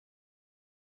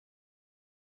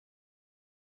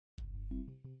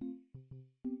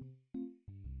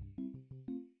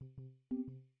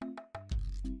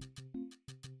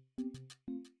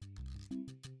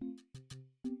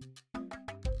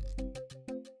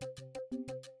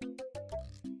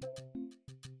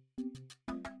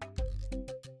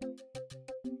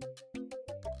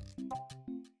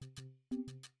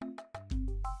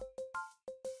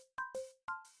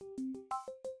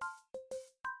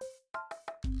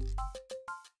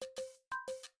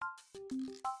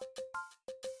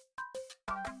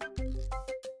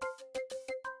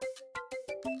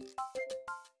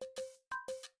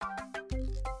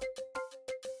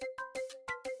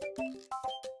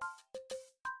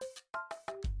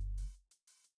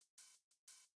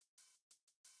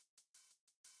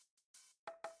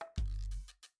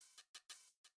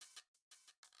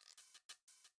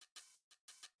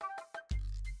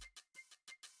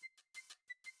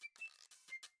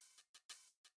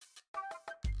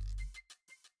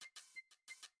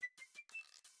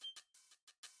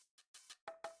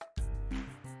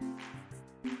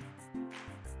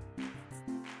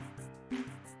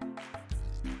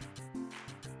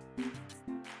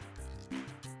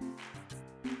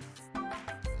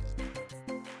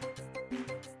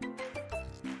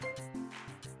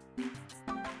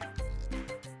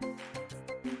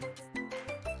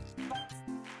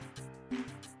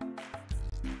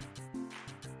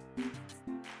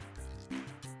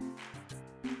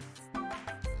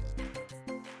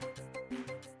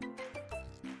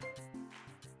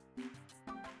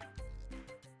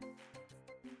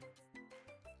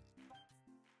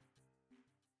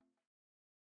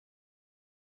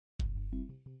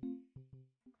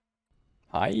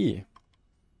Hi.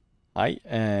 Hi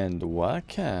and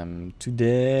welcome to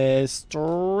the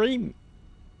stream.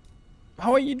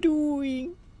 How are you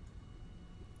doing?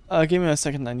 Give me a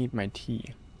second, I need my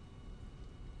tea.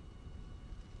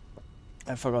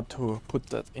 I forgot to put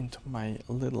that into my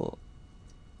little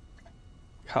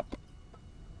cup.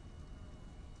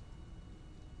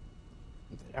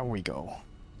 There we go.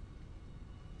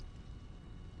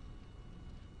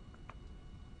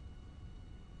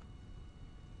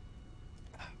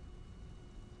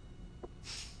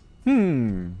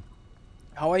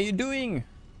 How are you doing?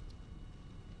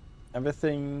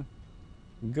 Everything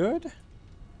good?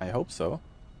 I hope so.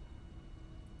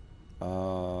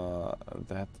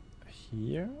 That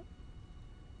here.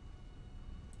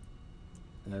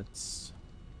 Let's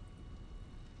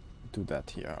do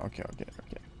that here. Okay.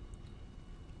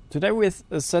 Today with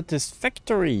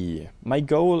Satisfactory. My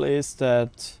goal is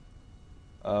that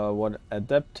what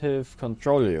adaptive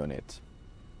control unit.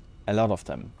 A lot of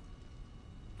them.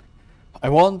 I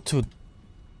want to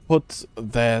put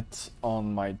that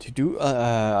on my to-do.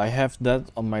 I have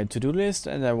that on my to-do list,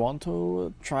 and I want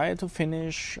to try to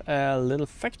finish a little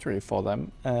factory for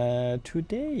them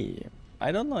today.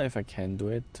 I don't know if I can do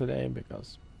it today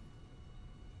because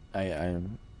I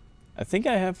think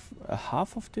I have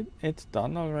half of it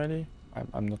done already.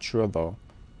 I'm not sure though.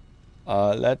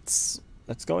 Let's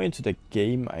go into the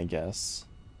game, I guess.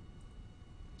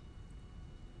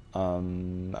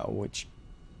 Which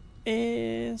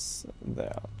is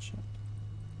there.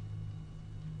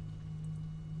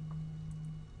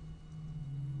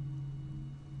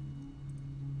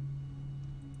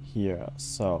 Here,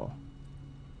 so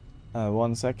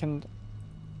 1 second.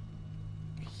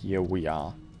 Here we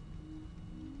are.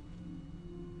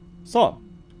 So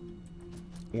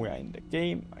we are in the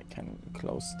game. I can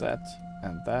close that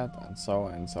and so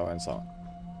and so and so.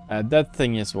 That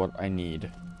thing is what I need.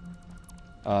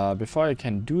 Before I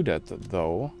can do that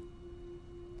though,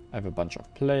 I have a bunch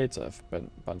of plates, I have a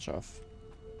bunch of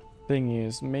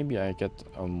thingies. Maybe I get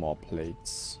more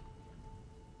plates.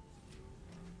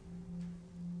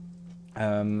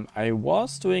 I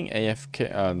was doing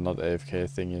AFK, not AFK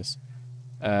thingies,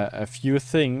 a few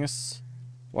things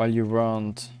while you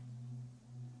weren't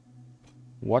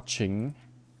watching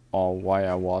or while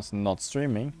I was not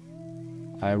streaming.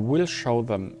 I will show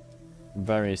them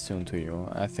very soon to you.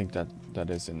 I think that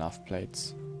is enough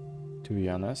plates, to be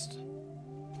honest.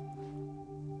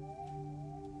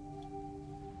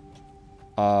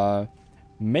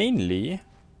 Mainly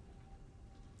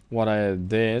what I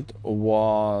did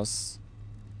was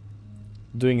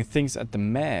doing things at the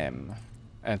MAM,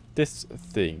 at this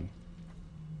thing.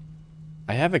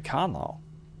 I have a car now.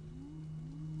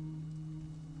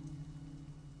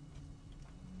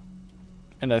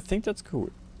 And I think that's cool.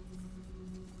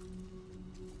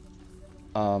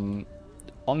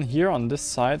 On here, on this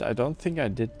side, I don't think I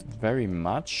did very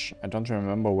much. I don't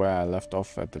remember where I left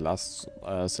off at the last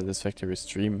Satisfactory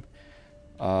stream,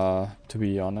 to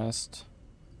be honest.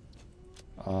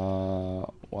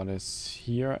 What is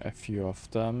here? A few of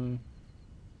them.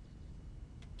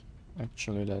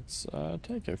 Actually, let's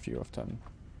take a few of them.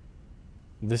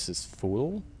 This is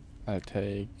full. I'll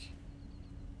take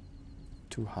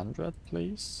 200,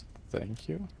 please. Thank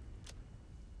you.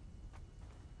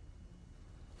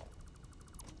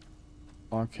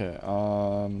 Okay,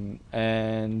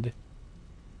 and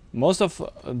most of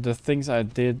the things I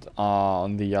did are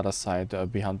on the other side,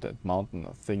 behind that mountain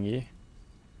thingy.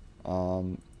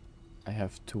 I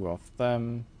have 2 of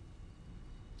them.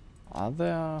 Are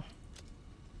there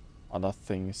other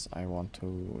things I want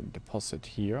to deposit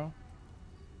here?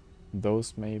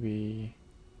 Those maybe.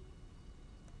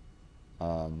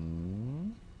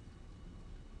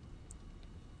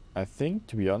 I think,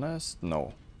 to be honest,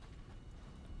 no.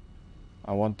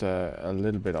 I want a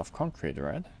little bit of concrete,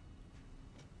 right?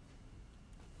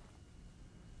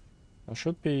 There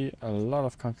should be a lot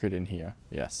of concrete in here.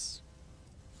 Yes.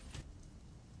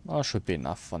 Well, should be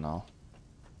enough for now.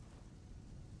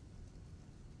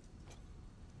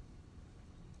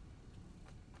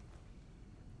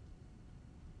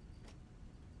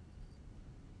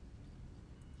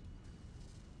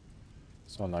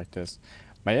 So like this.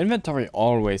 My inventory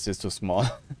always is too small.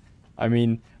 I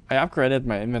mean, I upgraded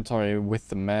my inventory with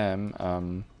the MAM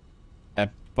a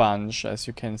bunch, as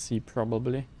you can see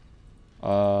probably.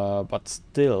 But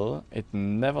still, it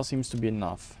never seems to be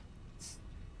enough.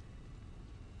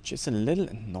 Which is a little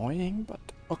annoying, but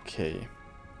okay.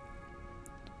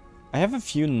 I have a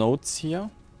few notes here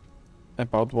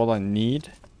about what I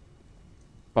need,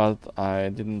 but I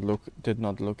did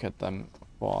not look at them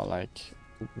for like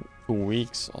 2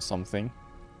 weeks or something.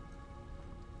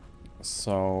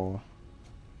 So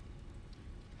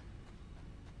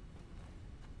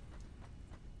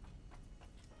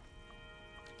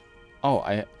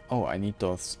I need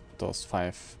those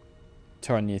 5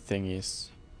 turny thingies.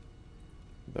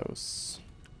 Those.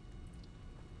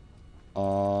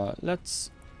 Let's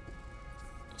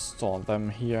store them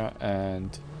here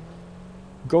and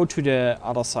go to the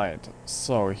other side.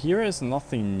 So here is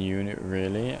nothing new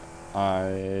really.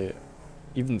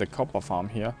 Even the copper farm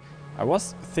here. I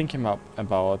was thinking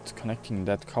about connecting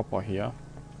that copper here,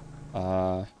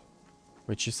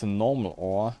 which is a normal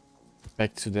ore,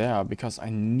 back to there, because I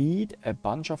need a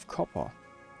bunch of copper.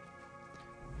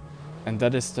 And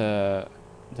that is the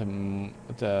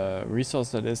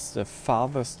resource that is the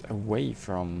farthest away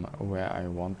from where I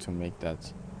want to make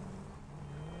that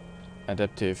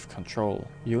adaptive control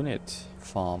unit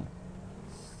farm.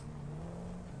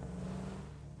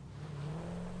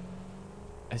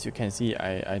 As you can see,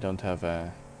 I don't have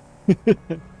a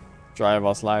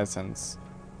driver's license.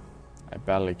 I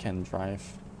barely can drive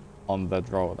on that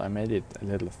road. I made it a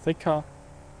little thicker.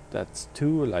 That's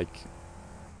 2, like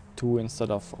 2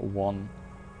 instead of 1.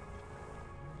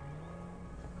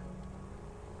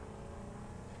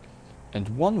 And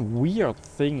one weird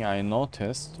thing I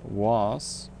noticed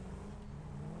was,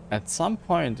 at some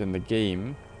point in the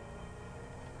game,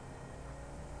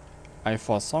 I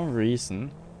for some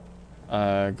reason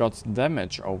got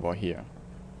damage over here,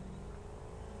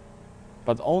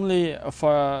 but only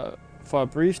for a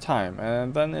brief time,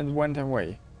 and then it went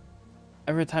away.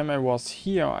 Every time I was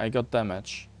here I got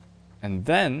damage, and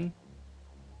then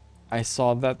I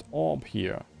saw that orb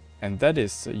here, and that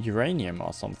is uranium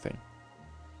or something.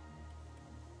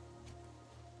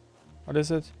 What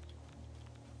is it?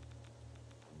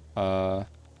 Yeah,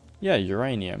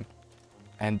 uranium.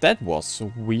 And that was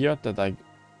weird that I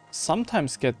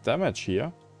sometimes get damage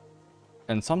here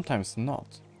and sometimes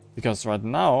not. Because right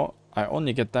now I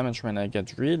only get damage when I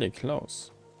get really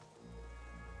close.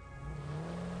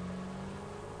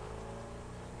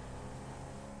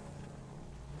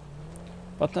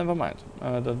 But never mind.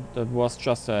 That was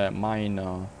just a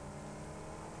minor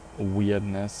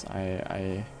weirdness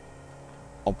I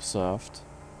observed.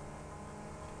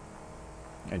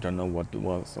 I don't know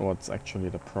what's actually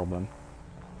the problem.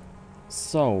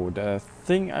 So the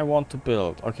thing I want to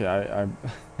build. Okay, I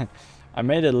I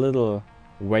made a little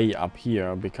way up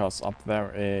here because up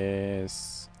there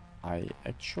is, I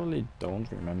actually don't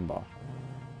remember.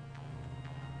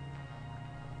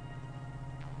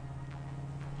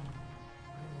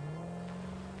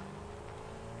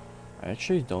 I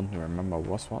actually don't remember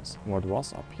what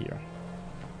was up here.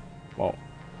 Whoa.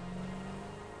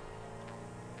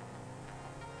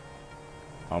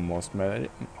 Almost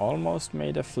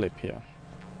made a flip here.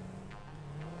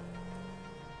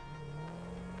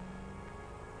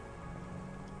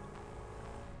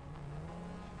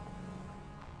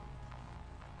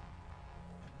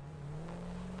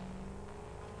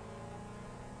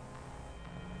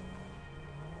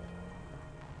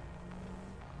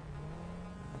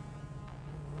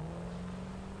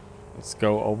 Let's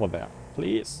go over there,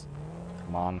 please.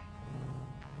 Come on.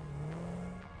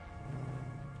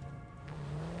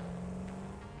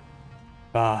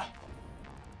 Ah.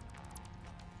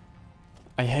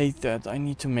 I hate that. I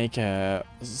need to make a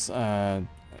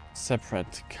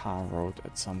separate car road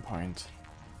at some point.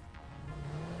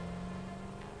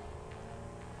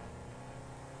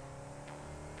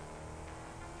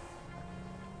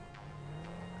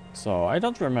 So I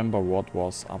don't remember what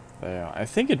was up there. I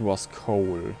think it was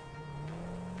coal.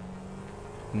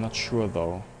 I'm not sure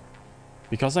though.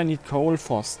 Because I need coal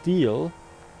for steel,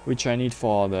 which I need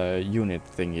for the unit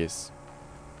thingies.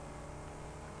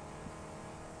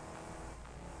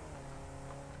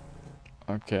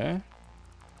 Okay.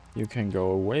 You can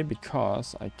go away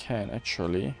because I can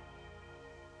actually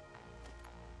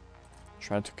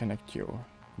try to connect you.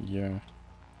 Yeah.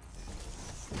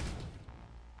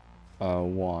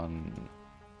 1,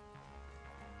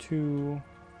 2,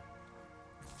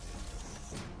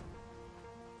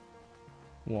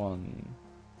 1,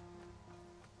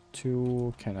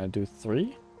 2. Can I do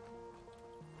 3?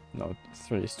 No,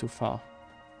 3 is too far.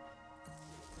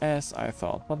 As I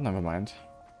thought, but never mind.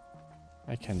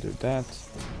 I can do that.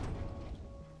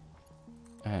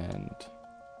 And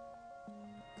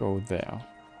go there.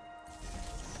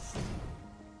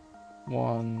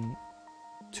 1,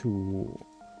 2,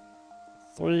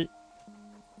 3.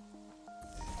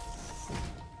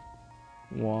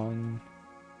 1,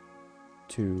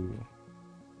 2,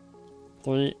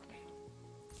 3.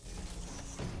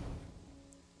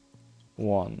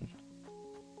 1.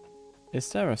 Is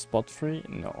there a spot free?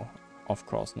 No, of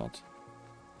course not.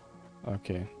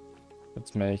 Okay,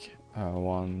 let's make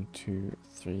 1, 2,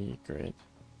 3. Great.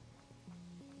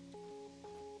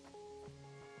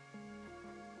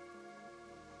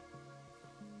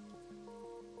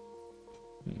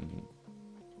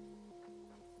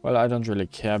 Well, I don't really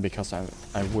care because I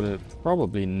will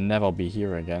probably never be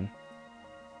here again.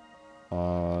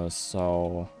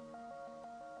 So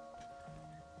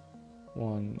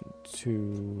 1,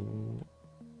 2,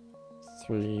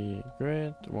 3,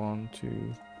 great. 1,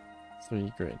 2,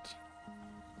 3, great.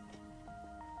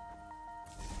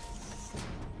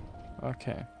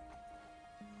 Okay.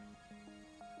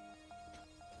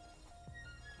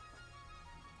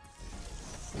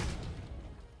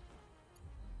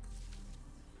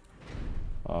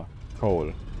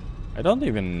 Coal. I don't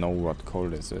even know what coal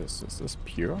this is. Is this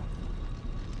pure?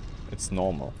 It's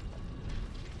normal.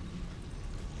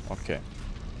 Okay.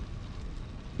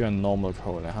 Pure normal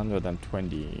coal,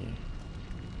 120.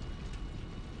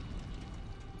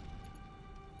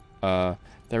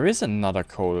 There is another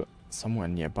coal somewhere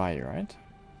nearby, right?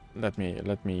 Let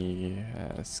me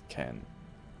scan.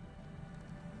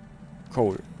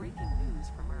 Coal. Breaking news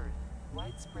from Earth.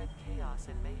 Widespread chaos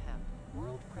and mayhem.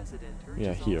 World President urges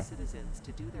Yeah, here all citizens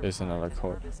to do their is part another and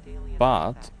coal. harvest alien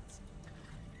But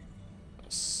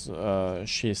artifacts.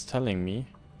 she is telling me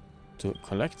to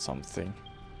collect something.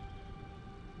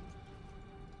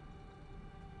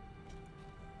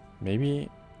 Maybe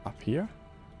up here?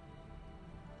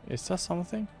 Is there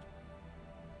something?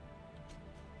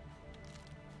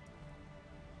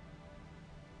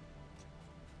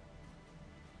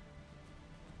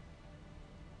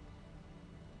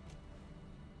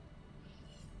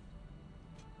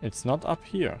 It's not up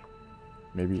here.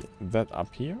 Maybe that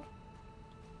up here?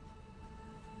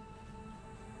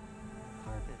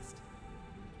 Harvest.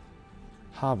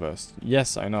 Harvest.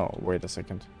 Yes, I know. Wait a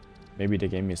second. Maybe the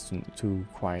game is too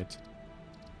quiet.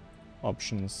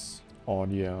 Options,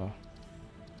 audio.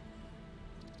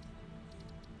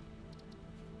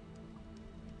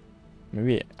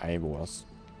 Maybe I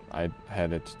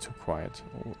had it too quiet.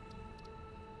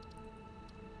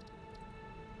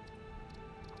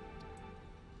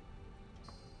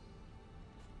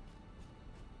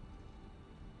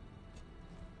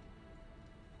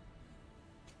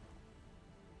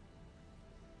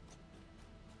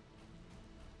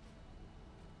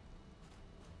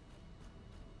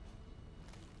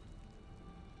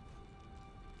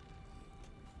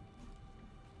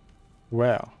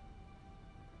 Where?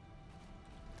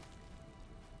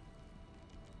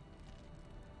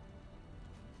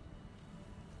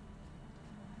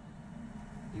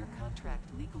 Your contract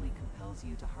legally compels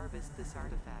you to harvest this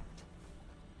artifact.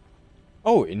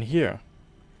 Oh, in here.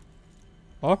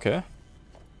 Okay.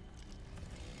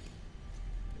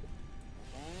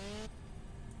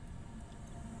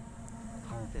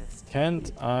 Harvest. Can't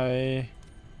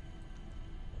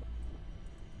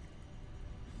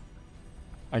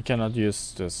I cannot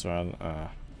use this one.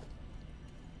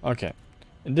 Okay.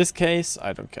 In this case,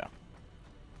 I don't care.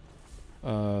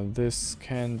 This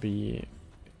can be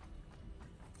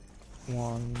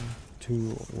 1,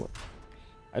 2.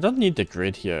 I don't need the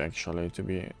grid here actually, to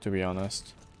be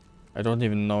honest. I don't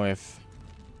even know if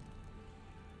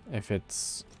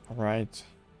it's right.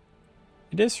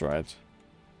 It is right.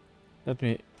 Let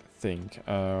me think.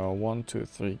 1, 2,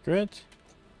 3 grid.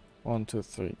 1, 2,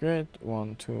 3 grid.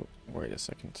 1, 2. Wait a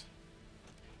second.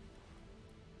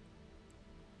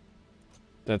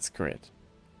 That's grid.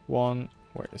 1.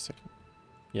 Wait a second.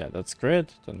 Yeah, that's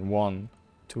grid. Then 1,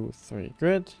 2, 3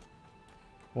 grid.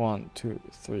 1, 2,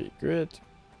 3 grid.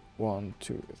 1,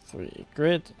 2, 3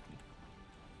 grid.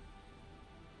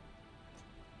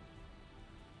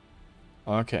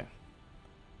 Okay.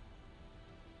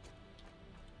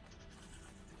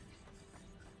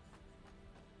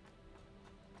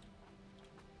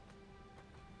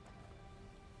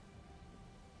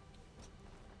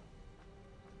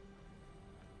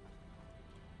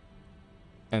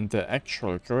 And the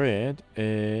actual grid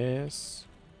is...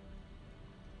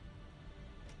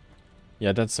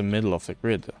 Yeah, that's the middle of the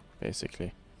grid,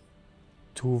 basically.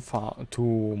 Two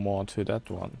more to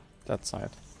that one, that side.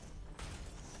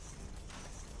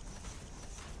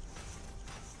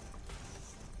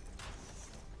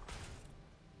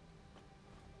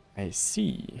 I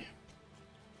see.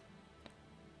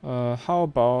 How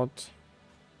about...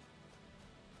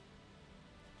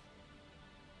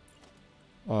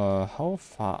 how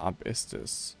far up is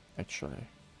this, actually?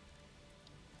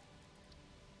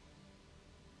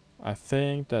 I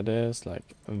think that is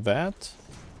like that.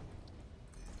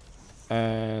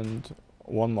 And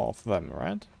one more of them,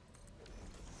 right?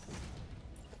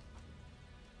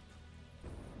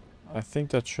 I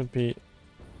think that should be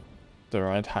the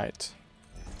right height.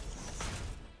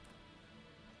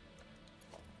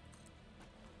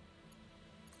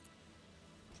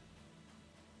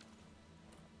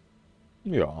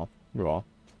 Yeah, yeah.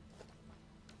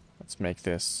 Let's make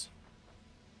this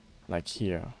like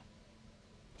here.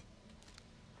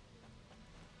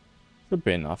 Should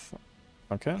be enough.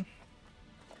 Okay.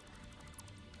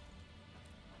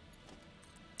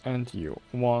 And you.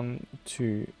 1,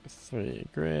 2, 3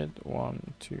 grid.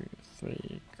 1, 2,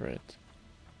 3 grid.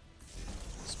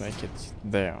 Let's make it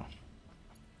there.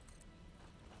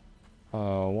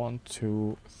 1,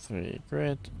 2, 3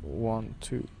 grid. 1,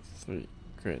 2, 3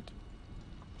 grid.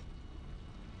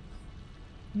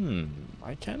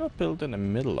 I cannot build in the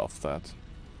middle of that.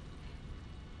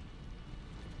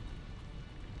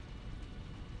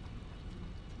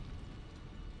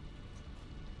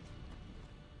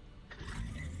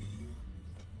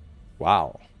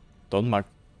 Wow. Don't mark.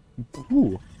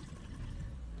 Ooh.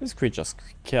 This creature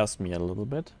scares me a little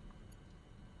bit.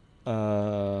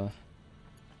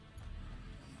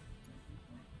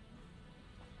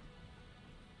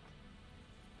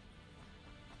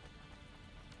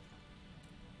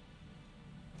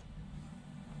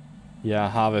 Yeah,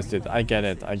 harvest it. I get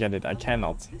it. I get it. I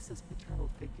cannot. This is paternal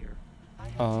figure. I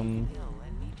have taken ill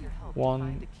and need your help to 1,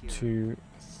 find a cure. 2,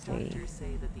 3. Doctors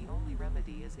say that the only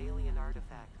remedy is alien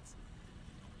artifacts.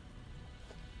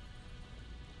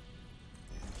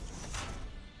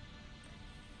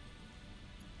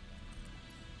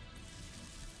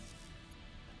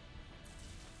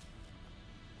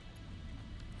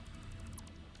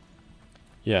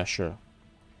 Yeah, sure.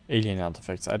 Alien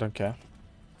artifacts. I don't care.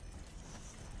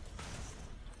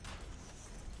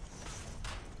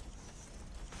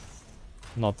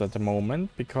 Not at the moment,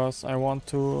 because I want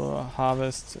to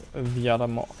harvest the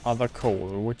other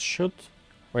coal, which should...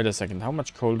 Wait a second, how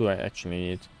much coal do I actually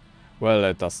need? Well,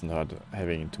 it doesn't hurt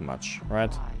having too much,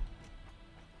 right?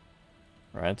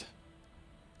 Why? Right?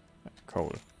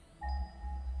 Coal.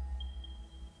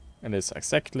 And it's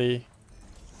exactly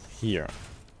here.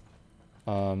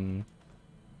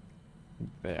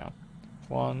 There.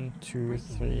 1, 2,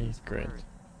 Breaking 3, news from great. Earth.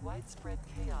 Widespread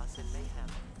chaos and mayhem.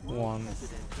 1,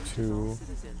 President urges 2, all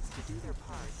citizens to do their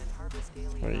part and harvest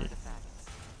alien 3. artifacts.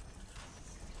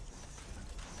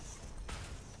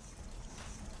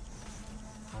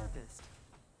 Harvest.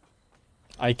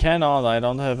 I cannot, I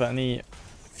don't have any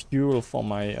fuel for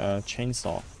my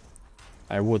chainsaw.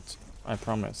 I would, I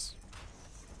promise.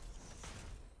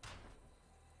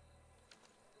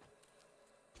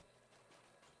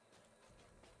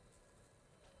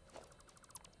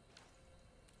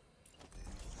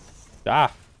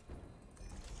 Ah!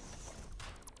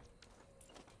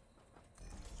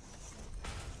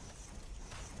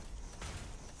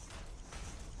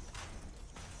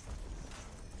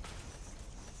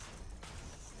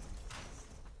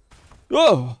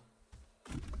 Oh!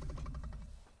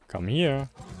 Come here.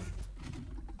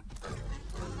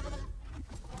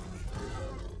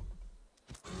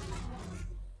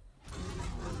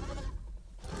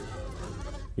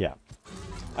 Yeah.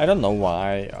 I don't know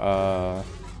why,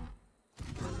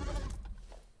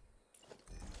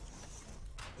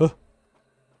 Huh.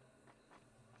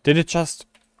 Did it just...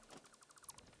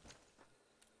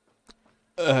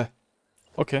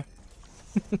 Okay.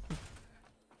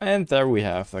 And there we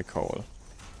have the coal.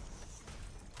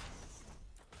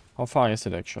 How far is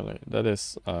it actually? That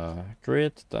is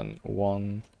grid, then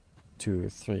 1, 2,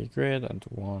 3 grid, and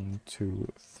 1, 2,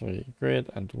 3 grid,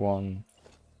 and 1.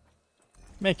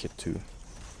 Make it 2.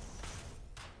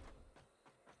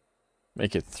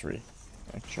 Make it 3.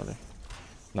 actually.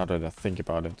 Now that I think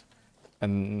about it.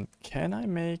 And can I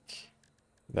make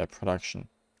the production?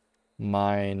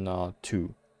 Mine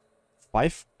 2.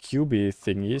 5 QB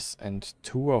thingies and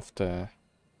 2 of the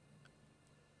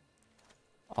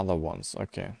other ones.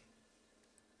 Okay.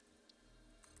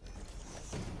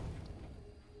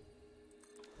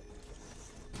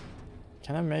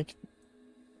 Can I make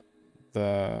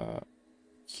the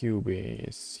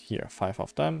QBs here? 5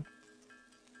 of them.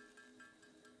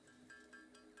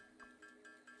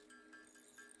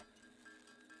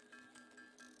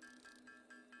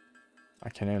 I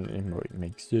can only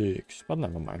make 6, but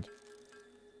never mind.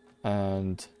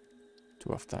 And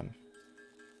 2 of them.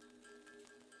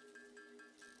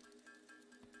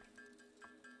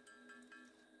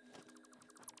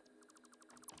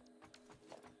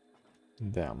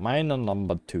 There, miner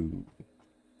number 2.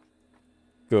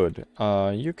 Good.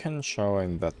 You can show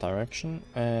in that direction,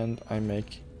 and I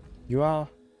make... You are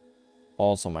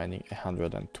also mining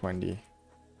 120.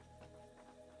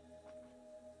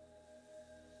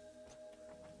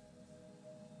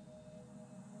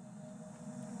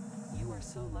 You are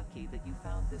so lucky that you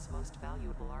found this most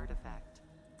valuable artifact.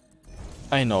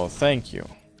 I know, thank you.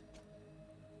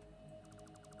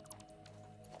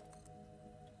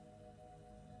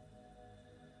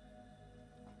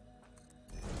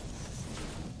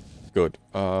 Good.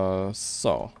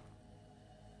 So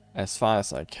as far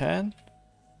as I can.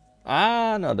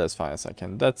 Not as far as I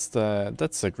can. That's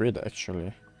the grid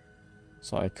actually.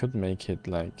 So I could make it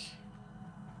like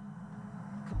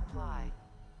Comply.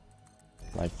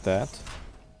 that.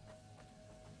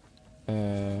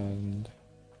 And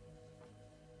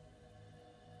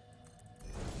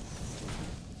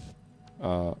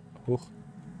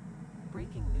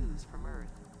Breaking news from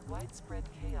Earth. Widespread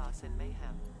chaos and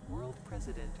mayhem. World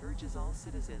President urges all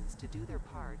citizens to do their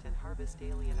part and harvest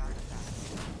alien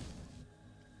artifacts.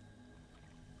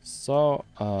 so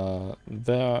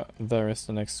there is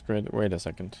the next grid. Wait a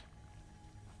second.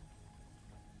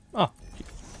 Ah,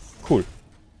 cool.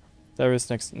 There is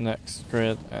next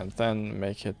grid, and then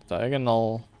make it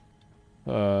diagonal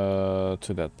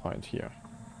to that point here.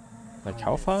 Like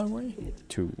how far away?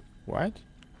 2, right?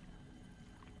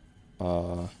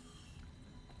 I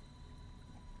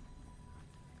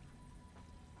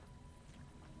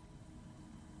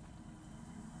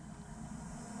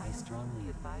strongly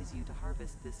advise you to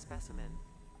harvest this specimen.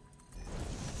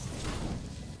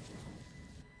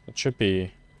 It should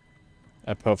be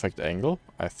a perfect angle,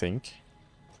 I think.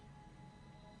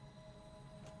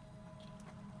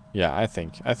 Yeah, I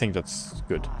think that's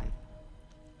good.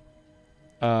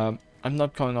 I'm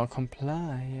not gonna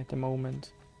comply at the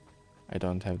moment. I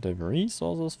don't have the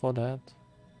resources for that.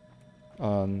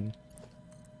 1,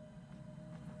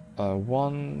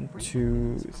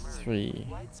 2, 3.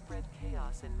 Widespread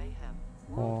chaos and mayhem.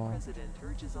 Four. World President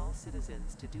urges all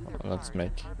citizens to do their Let's part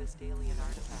make- and harvest alien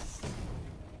artifacts.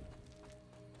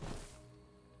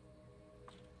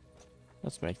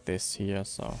 Let's make this here,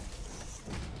 so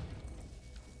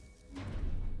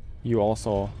you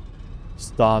also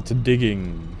start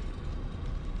digging.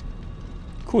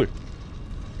 Cool.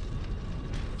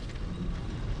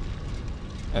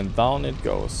 And down it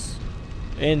goes.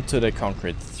 Into the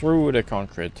concrete, through the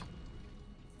concrete,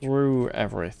 through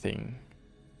everything.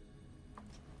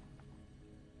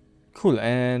 Cool,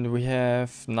 and we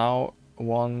have now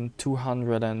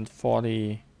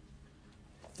 240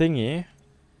 thingy.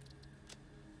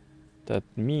 That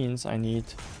means I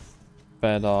need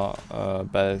better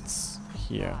belts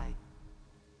here. Comply.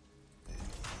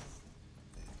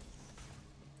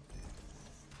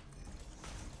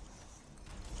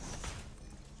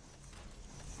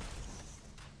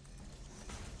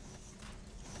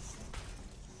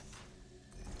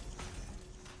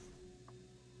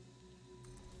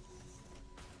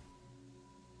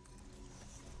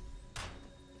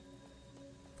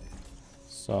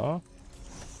 So,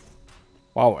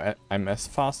 wow, I'm as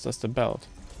fast as the belt.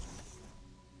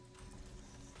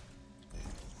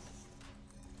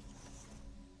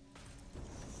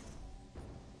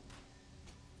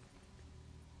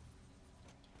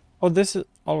 Oh, this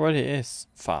already is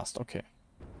fast. Okay.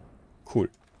 Cool.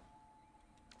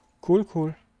 Cool,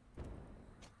 cool.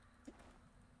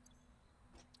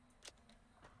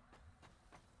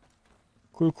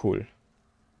 Cool, cool.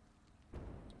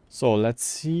 So let's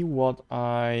see what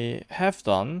I have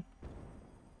done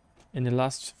in the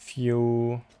last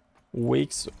few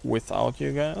weeks without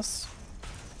you guys.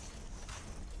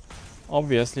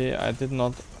 Obviously, I did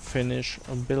not finish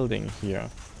a building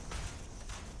here.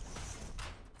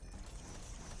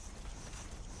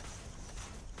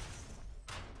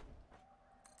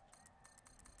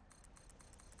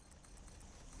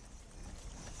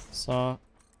 So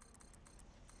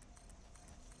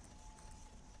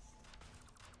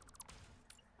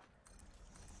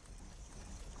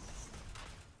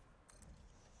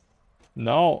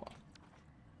no.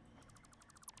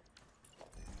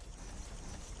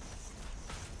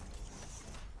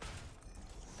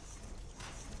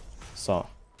 So,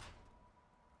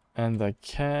 and I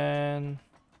can...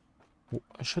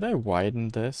 Should I widen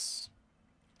this?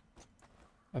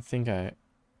 I think I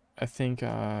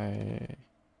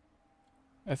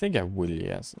will,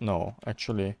 yes. No,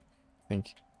 actually, I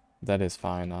think that is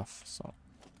far enough, so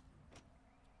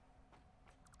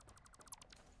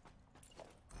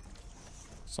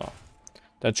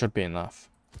that should be enough.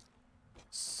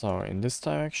 So in this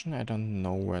direction, I don't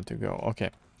know where to go. Okay.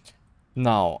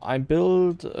 Now, I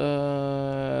build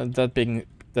that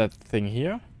thing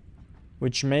here,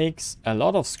 which makes a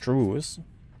lot of screws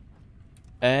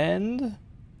and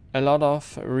a lot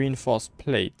of reinforced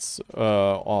plates,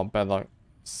 or better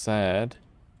said,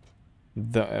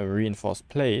 the reinforced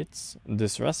plates,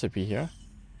 this recipe here.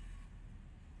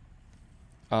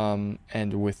 And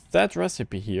with that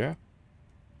recipe here,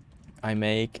 I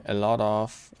make a lot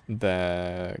of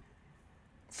the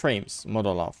frames,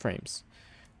 modular frames.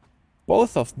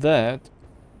 Both of that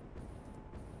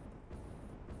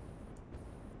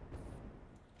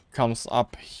comes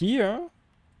up here.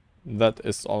 That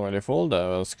is already full.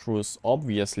 The screws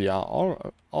obviously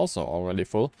are also already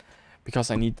full, because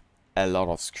I need a lot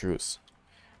of screws.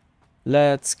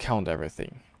 Let's count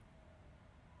everything.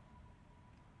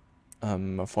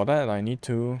 For that I need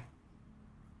to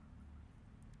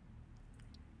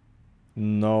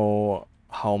know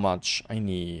how much I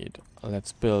need.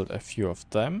 Let's build a few of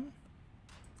them.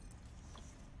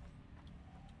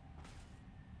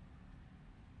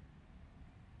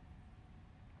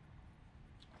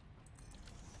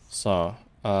 So,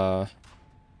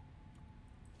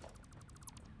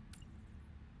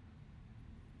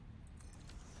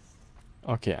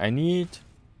 okay,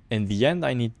 in the end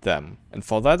I need them. And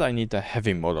for that I need a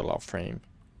heavy modular frame.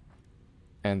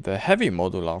 And the heavy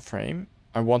modular frame,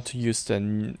 I want to use the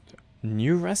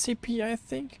new recipe, I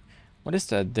think. What is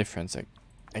the difference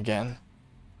again?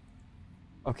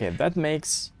 Okay, that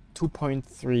makes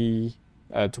 2.8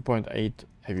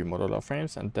 heavy modular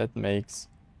frames, and that makes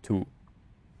 2.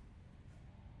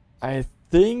 I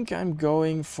think I'm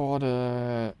going for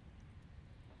the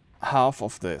half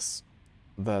of this.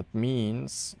 That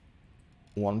means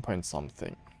 1 point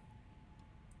something.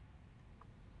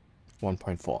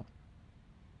 1.4.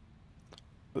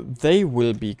 They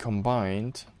will be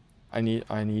combined. I need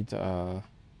 1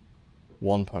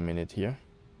 per minute here.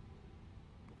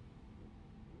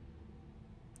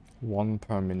 1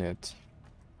 per minute.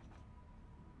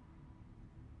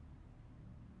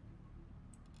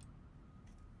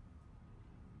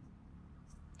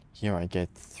 Here I get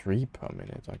 3 per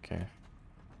minute, okay.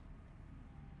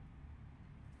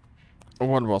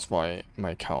 What was my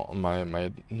count, my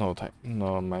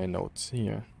notes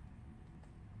here?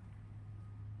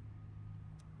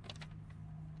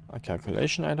 A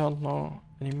calculation I don't know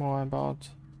anymore about.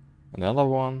 Another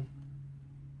one.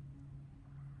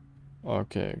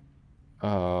 Okay.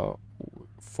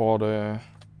 For the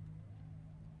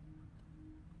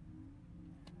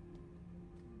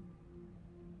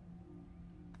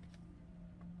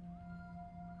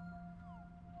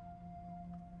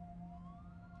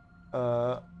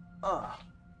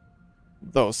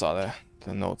those are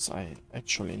the notes I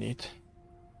actually need.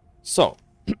 So,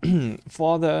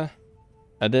 for the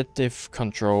adaptive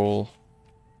control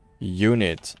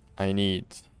unit, I need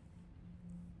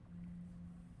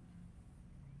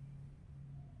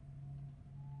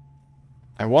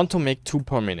I want to make 2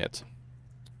 per minute.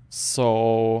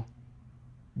 So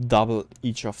double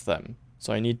each of them.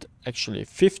 So I need actually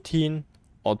 15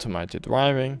 automated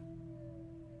wiring.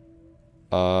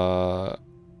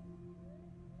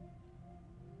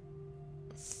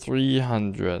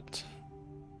 300.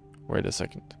 Wait a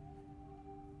second.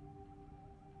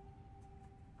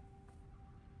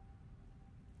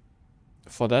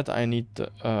 For that I need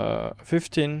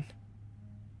 15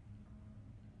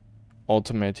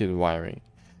 automated wiring.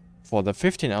 For the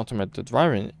 15 automated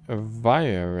wiring,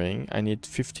 I need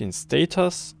 15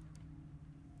 stators.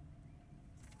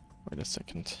 Wait a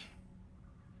second.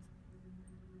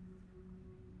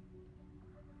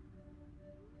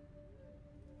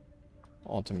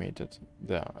 Automated.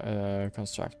 There,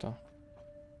 constructor.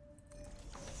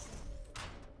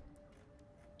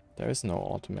 There is no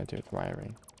automated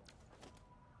wiring.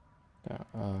 There,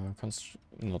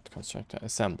 not constructor,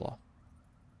 assembler.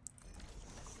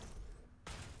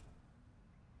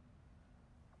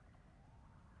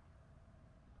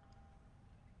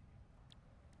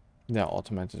 Yeah,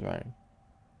 automated wiring.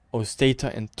 Oh, stator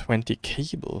and 20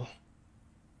 cable.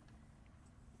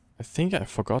 I think I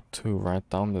forgot to write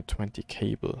down the 20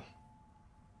 cable.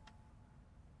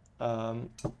 Where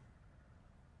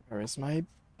is my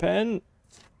pen?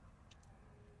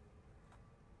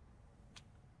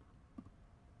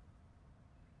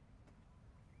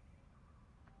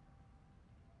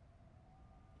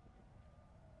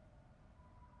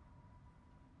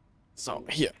 So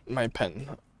here, my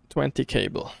pen. 20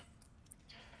 cable.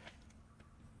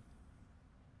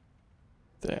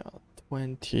 There,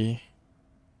 20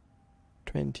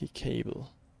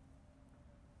 cable.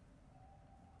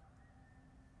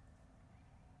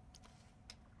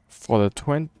 For the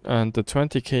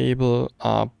 20 cable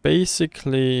are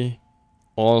basically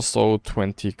also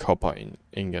 20 copper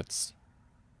ingots.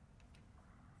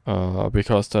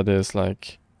 Because that is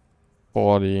like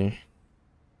 40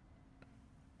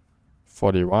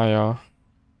 wire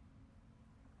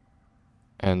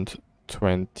and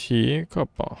 20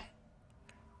 copper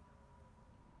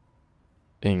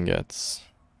ingots.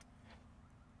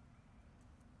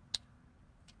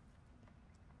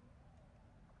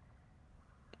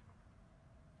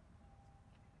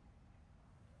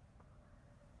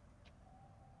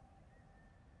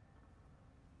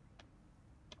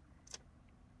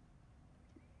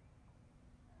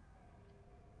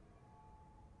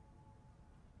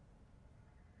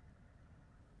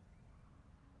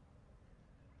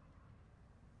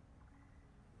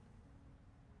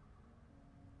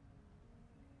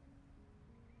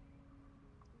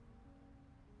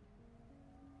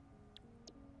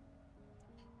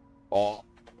 Oh,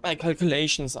 my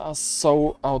calculations are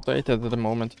so outdated at the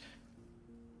moment.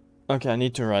 Okay, I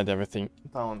need to write everything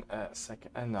down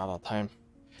another time.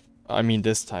 I mean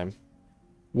this time.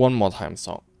 One more time,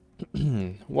 so.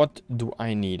 What do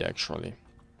I need actually?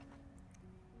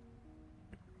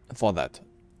 For that.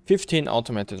 15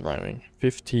 automated wiring.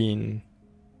 15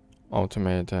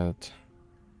 automated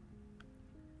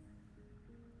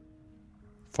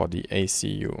for the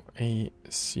ACU.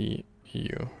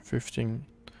 15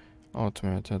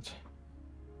 automated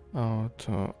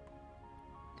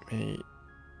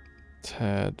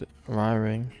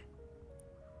wiring.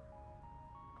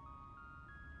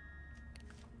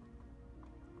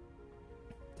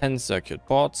 Ten circuit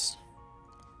boards.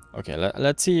 Okay,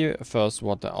 let's see first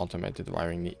what the automated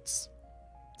wiring needs.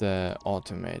 The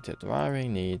automated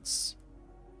wiring needs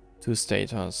 2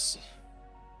 stators,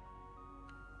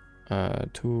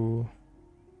 2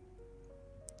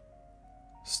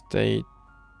 stators.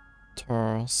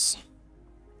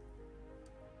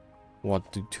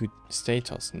 What do 2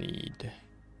 stators need?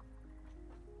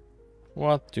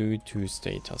 What do 2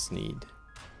 stators need?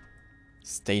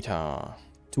 Stator,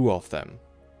 2 of them.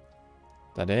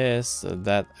 That is,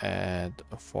 that at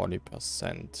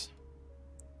 40%.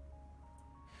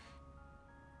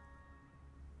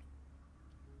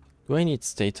 Do I need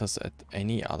status at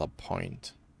any other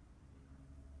point?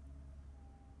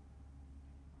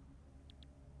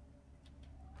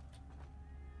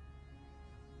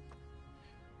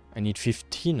 I need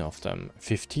 15 of them.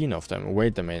 15 of them.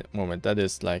 Wait a moment. That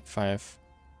is like 5,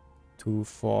 2,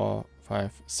 4,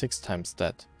 5, 6 times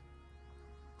that.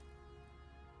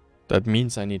 That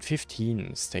means I need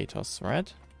 15 status,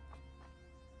 right?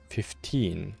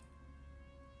 15.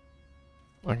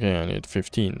 Okay, I need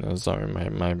 15. Sorry,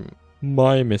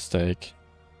 my mistake.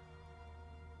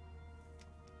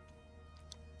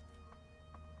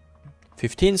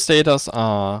 15 status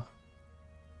are...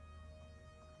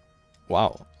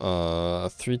 Wow.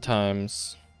 3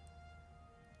 times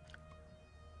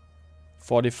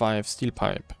 45 steel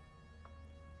pipe.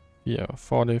 Yeah,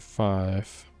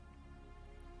 45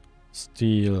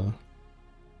 steel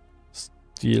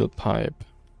pipe.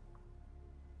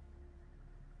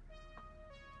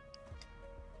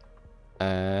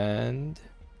 And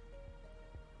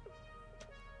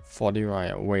 40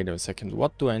 wire. Wait a second.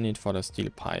 What do I need for the steel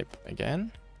pipe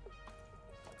again?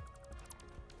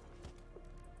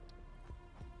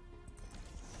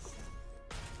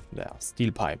 There,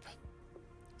 steel pipe.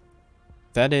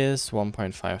 That is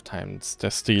 1.5 times the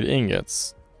steel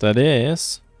ingots. That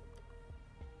is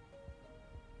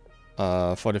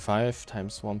 45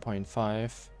 times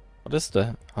 1.5. What is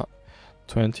the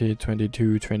 20,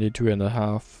 22, 22 and a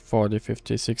half, 40,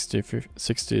 50, 60,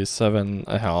 67 and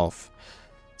a half,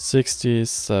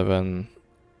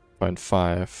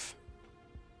 67.5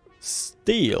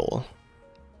 steel.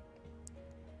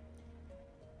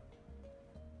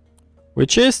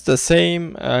 Which is the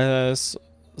same as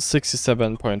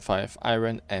 67.5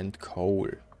 iron and coal.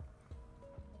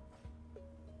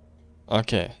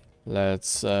 Okay,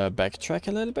 let's backtrack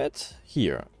a little bit.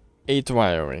 Here, 8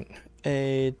 wiring.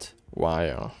 8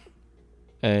 wire.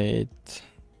 8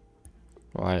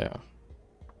 wire.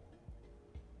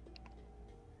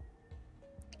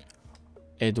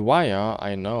 8 wire,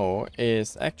 I know,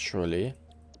 is actually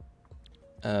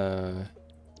 8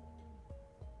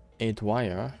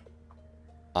 wire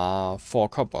are 4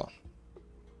 copper.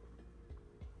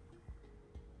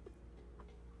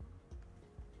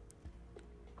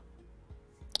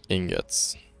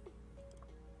 Ingots.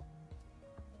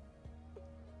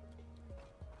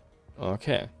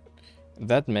 Okay,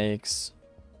 that makes,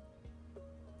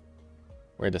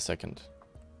 wait a second,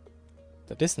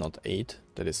 that is not 8,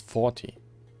 that is 40.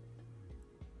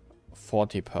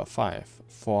 40 per 5,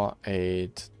 4,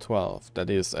 8, 12, that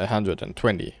is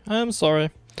 120. I'm sorry,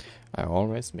 I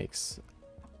always mix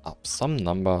up some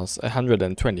numbers.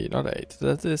 120, not 8,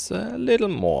 that is a little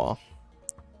more.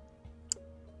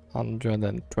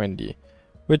 120,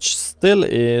 which still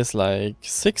is like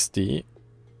 60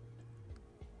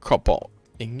 copper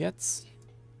ingots.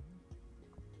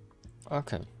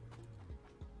 Okay.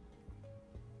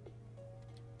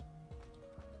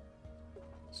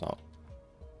 So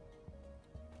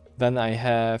then I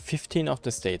have 15 of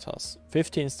the stators.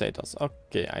 15 stators.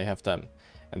 Okay, I have them.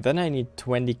 And then I need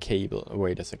 20 cable.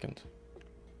 Wait a second.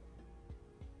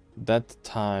 That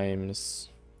times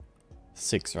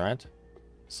 6, right?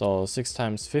 So 6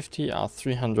 times 50 are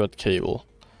 300 cable.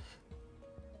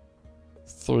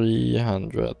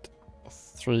 300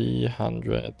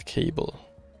 cable.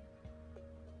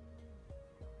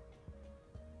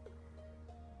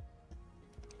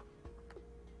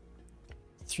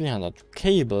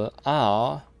 Cable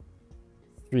are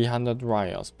 300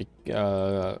 wires.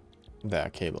 There,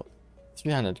 cable.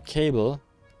 300 cable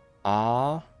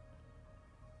are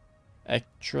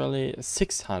actually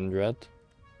 600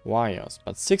 wires,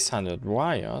 but 600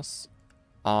 wires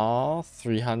are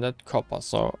 300 copper.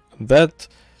 So that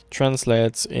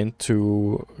translates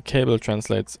into, cable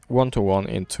translates 1-to-1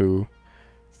 into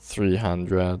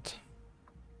 300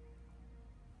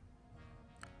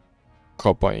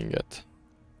 copper ingot.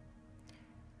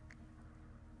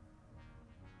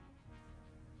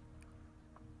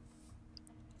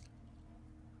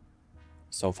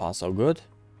 So far so good.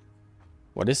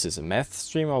 What is this, a math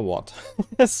stream or what?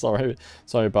 sorry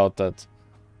about that.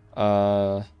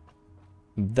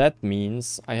 That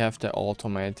means I have the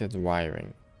automated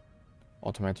wiring.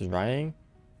 Automated wiring,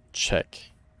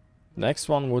 check. Next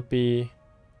one would be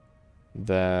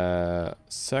the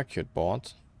circuit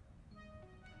board.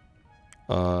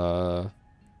 There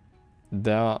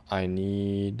I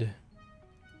need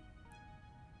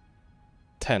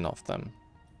 10 of them.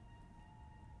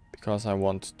 Because I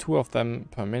want 2 of them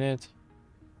per minute,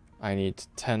 I need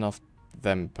 10 of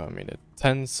them per minute.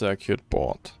 10 circuit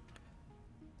board.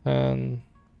 And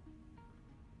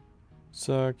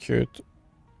circuit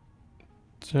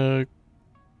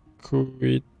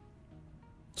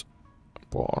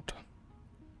board.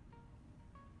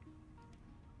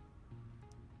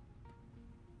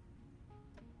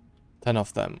 Ten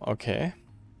of them, okay.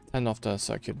 10 of the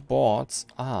circuit boards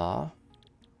are...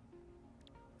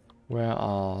 Where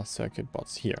are circuit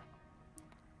boards? Here.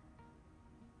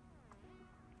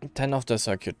 10 of the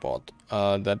circuit board.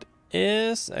 That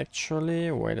is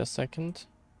actually... Wait a second.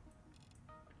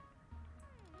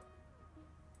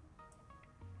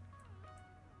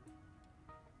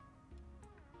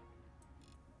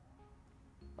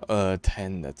 Uh,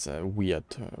 10, that's a weird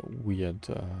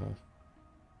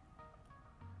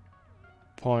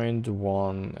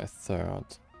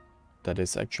 0.1 That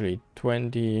is actually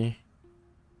 20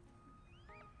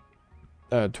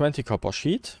 copper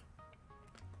sheet.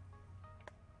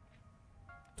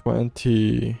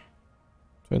 20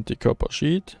 copper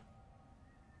sheet.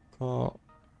 Per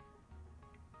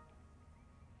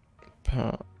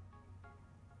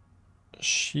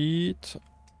sheet.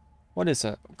 What is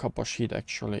a copper sheet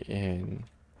actually in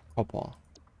copper?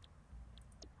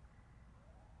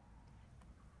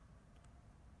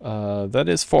 That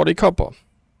is 40 copper.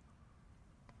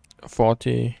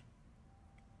 40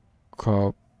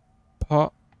 copper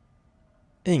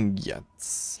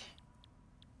ingots.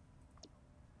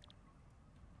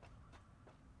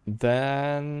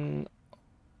 Then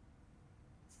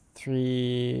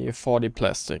 40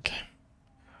 plastic.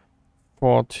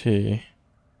 40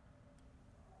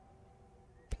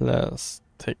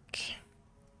 plastic.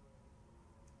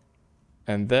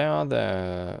 And there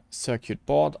the circuit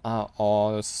board are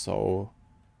also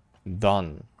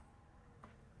done.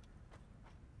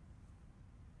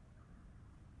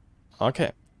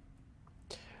 Okay.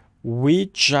 We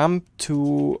jump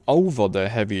to over the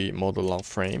heavy modular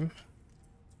frame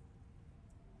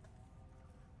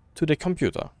to the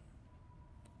computer,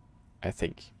 I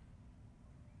think.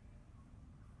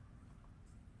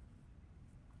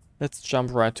 Let's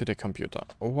jump right to the computer.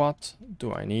 What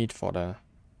do I need for the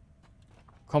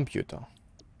computer?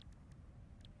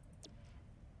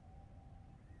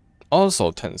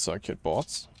 Also 10 circuit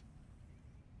boards.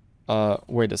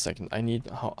 Wait a second. I need...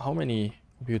 How many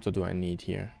computer do I need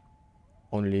here?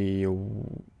 Only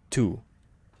two.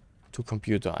 Two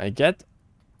computer. I get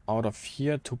out of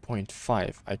here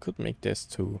 2.5. I could make this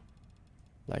to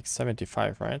like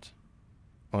 75, right?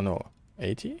 Oh no,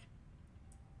 80?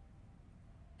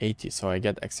 80, so I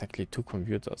get exactly two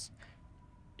computers.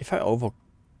 If I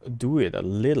overdo it a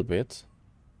little bit,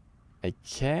 I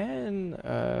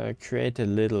can create a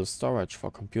little storage for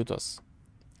computers,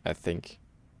 I think.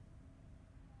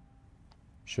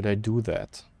 Should I do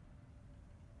that?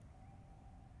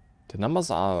 The numbers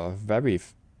are very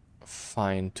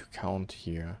fine to count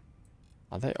here.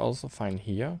 Are they also fine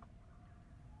here?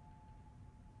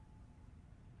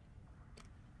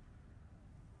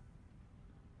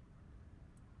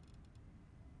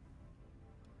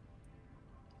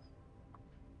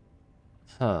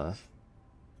 Huh.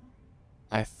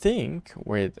 I think,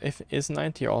 wait, if is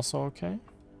 90 also okay?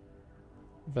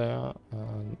 There,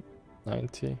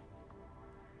 90.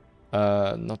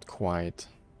 Not quite.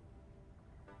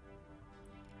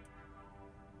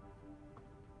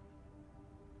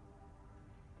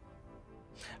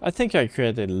 I think I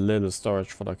created a little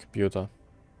storage for the computer.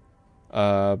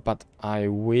 But I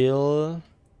will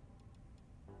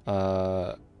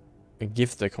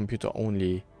give the computer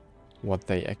only what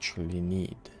they actually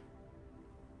need.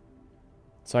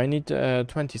 So I need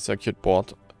 20 circuit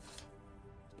board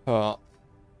per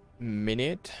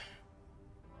minute.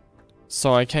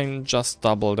 So I can just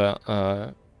double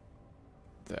the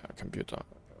computer.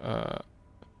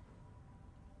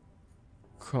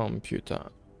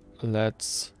 Computer.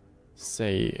 Let's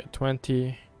say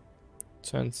 20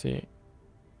 circuit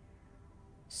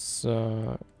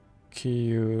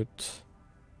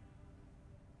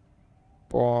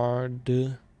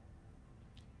board.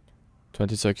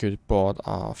 20 circuit board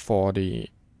are 40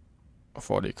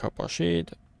 copper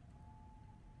sheet.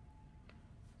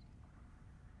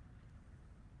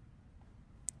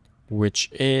 Which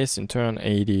is in turn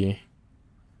 80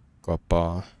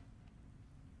 copper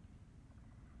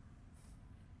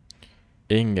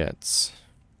ingots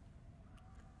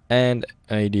and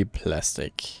 80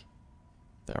 plastic.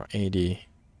 There are 80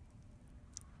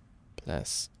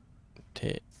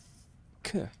 plastic.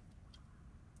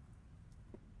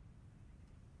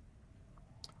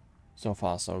 So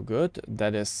far so good.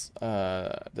 That is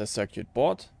the circuit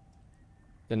board.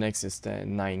 The next is the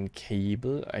 9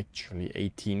 cable, actually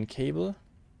 18 cable.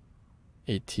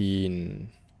 18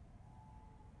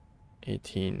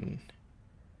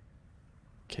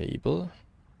 cable.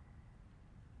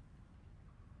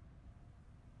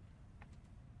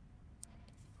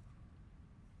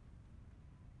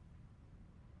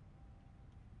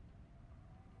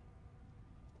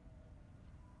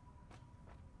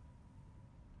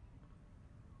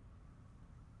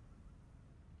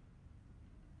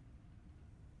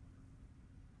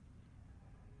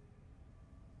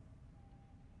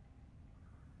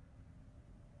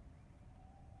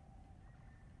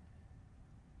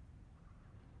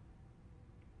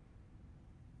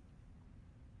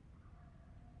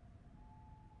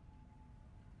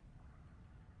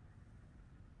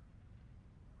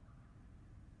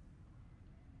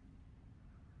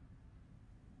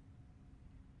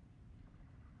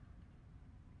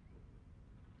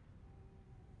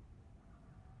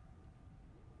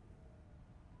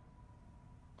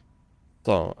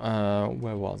 So,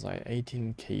 where was I?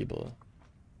 18 cable.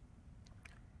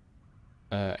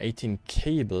 18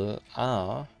 cable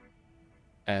are,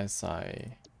 as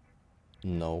I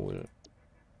know,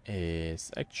 is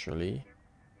actually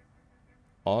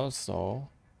also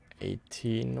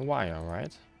 18 wire,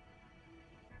 right?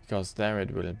 Because there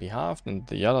it will be halved and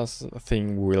the other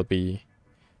thing will be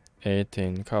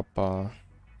 18 copper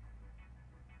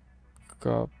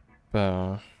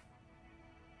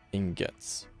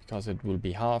ingots. Because it will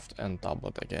be halved and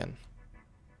doubled again.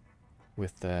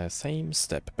 With the same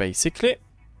step, basically.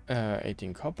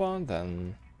 18 copper,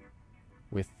 then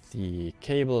with the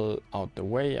cable out the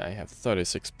way, I have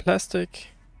 36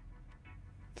 plastic.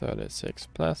 36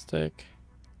 plastic.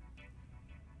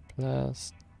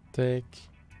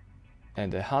 And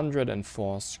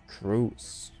 104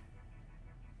 screws.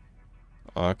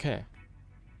 Okay.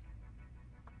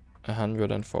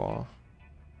 104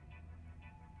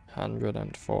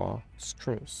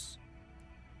 screws.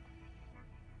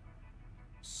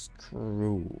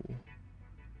 Screw.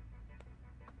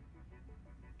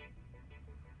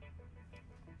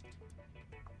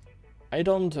 I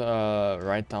don't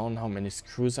write down how many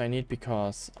screws I need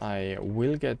because I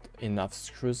will get enough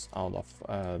screws out of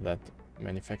that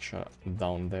manufacturer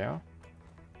down there.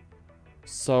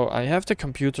 So I have the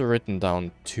computer written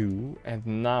down too, and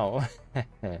now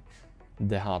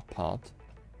the hard part.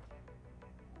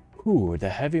 Ooh, the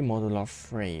heavy modular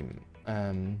frame.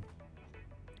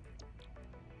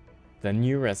 The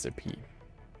new recipe,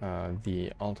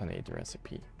 the alternate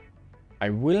recipe. I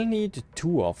will need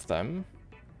 2 of them,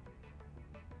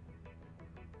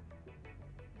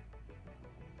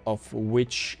 of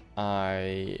which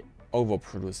I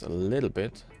overproduce a little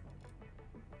bit,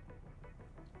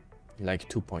 like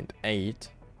 2.8.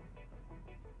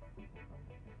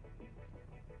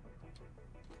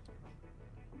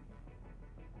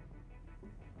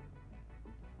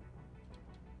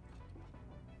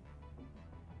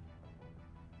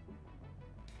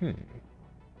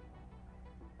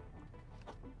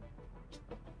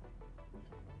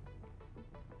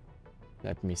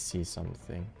 Let me see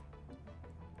something.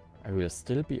 I will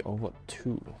still be over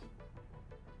 2.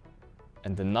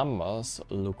 And the numbers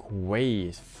look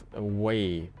way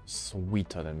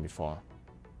sweeter than before.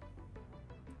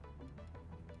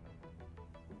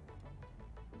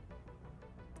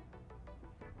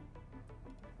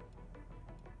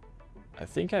 I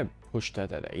think I pushed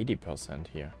that at 80%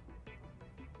 here.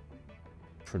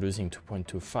 Producing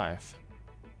 2.25.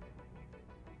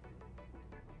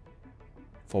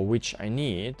 For which I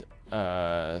need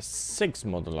a 6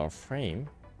 modular frame.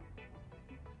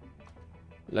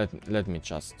 Let me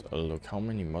just look how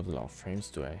many modular frames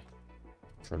do I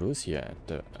produce here at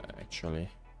the actually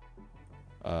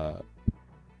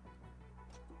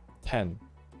 10.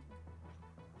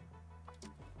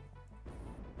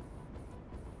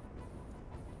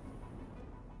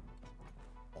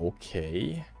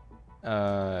 Okay,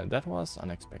 that was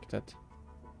unexpected,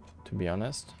 to be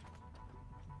honest.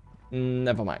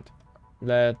 Never mind.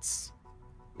 Let's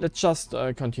just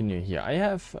continue here. I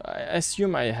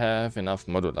assume I have enough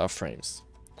modular frames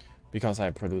because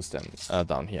I produced them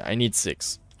down here. I need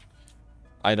 6.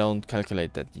 I don't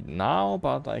calculate that now,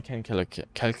 but I can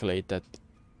calculate that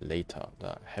later.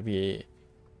 The heavy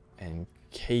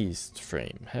encased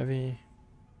frame. Heavy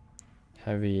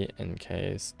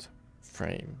encased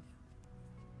frame.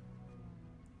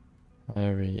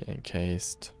 Heavy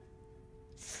encased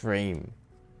frame.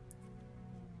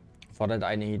 For that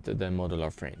I need the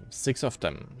modular frame. 6 of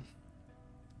them.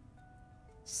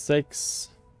 6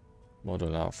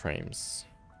 modular frames.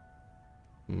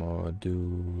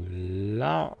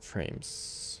 Modular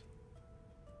frames.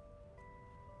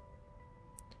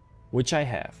 Which I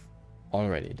have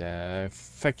already. The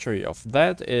factory of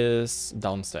that is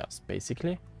downstairs,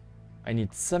 basically. I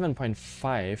need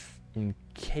 7.5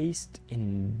 encased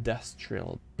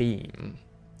industrial beam.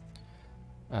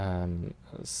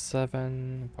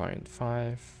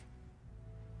 7.5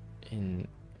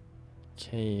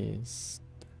 encased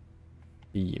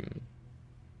beam.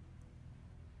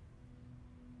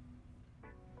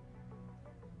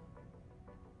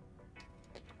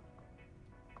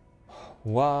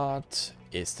 What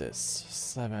is this?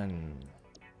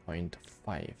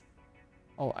 7.5.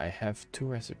 Oh, I have 2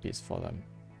 recipes for them.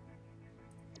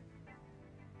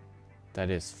 That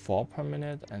is 4 per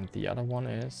minute, and the other one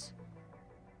is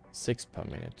 6 per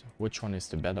minute. Which one is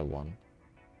the better one?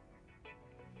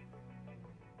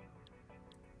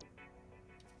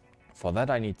 For that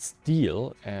I need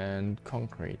steel and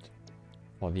concrete.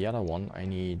 For the other one I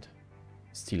need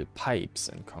steel pipes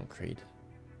and concrete.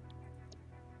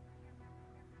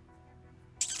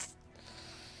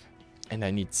 And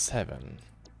I need 7.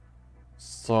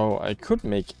 So I could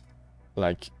make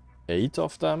like 8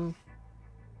 of them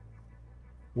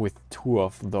with 2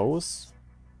 of those.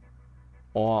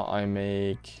 Or I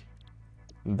make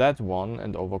that one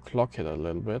and overclock it a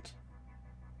little bit.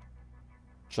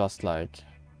 Just like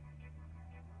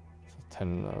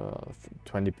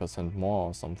 20% more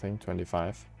or something,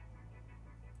 25.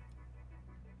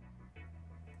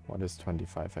 What is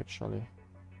 25 actually?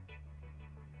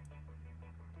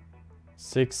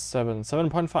 6, 7,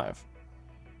 7.5.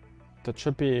 That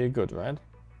should be good, right?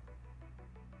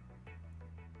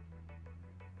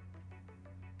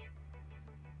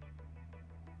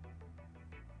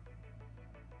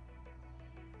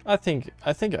 I think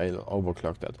I'll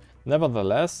overclock that.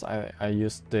 Nevertheless, I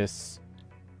used this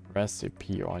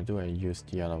recipe, or do I use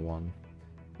the other one?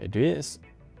 It is...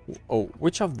 Oh,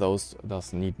 which of those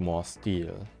does need more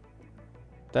steel?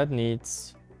 That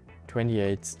needs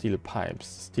 28 steel pipes.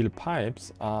 Steel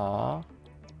pipes are...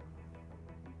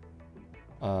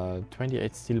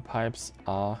 28 steel pipes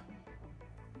are...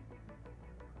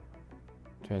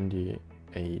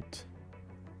 28...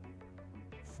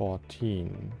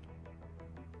 14,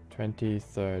 20,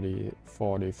 30,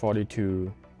 40,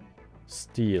 42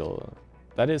 steel.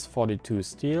 That is 42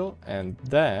 steel, and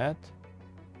that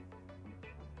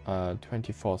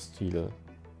 24 steel.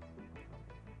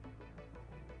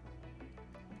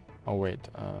 Oh wait,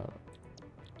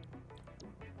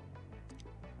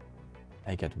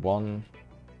 I get 1,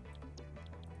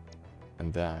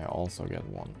 and there I also get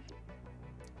 1.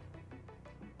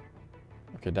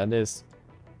 Okay, that is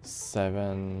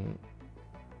 7,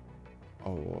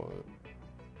 oh,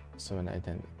 7, 8,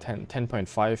 10,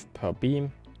 10.5 per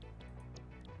beam.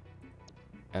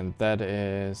 And that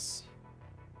is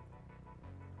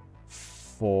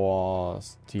 4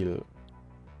 steel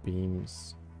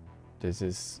beams. This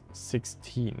is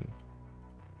 16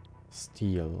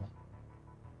 steel.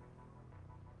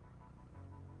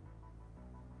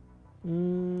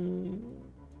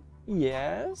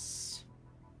 Yes.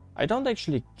 I don't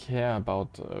actually care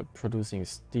about producing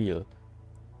steel,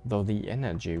 though the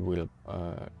energy will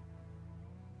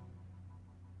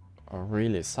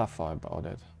really suffer about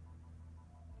it.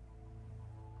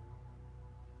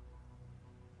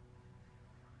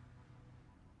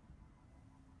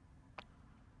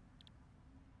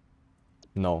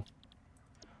 No.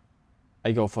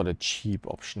 I go for the cheap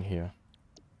option here.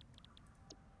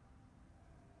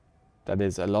 That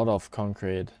is a lot of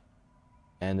concrete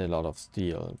and a lot of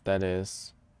steel. That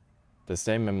is the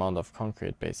same amount of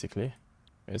concrete, basically.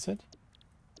 Is it?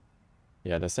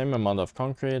 Yeah, the same amount of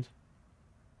concrete,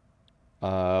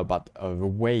 but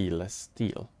way less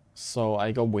steel. So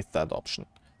I go with that option.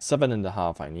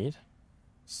 7.5 I need.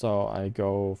 So I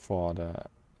go for the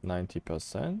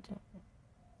 90%.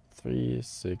 3,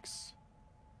 6.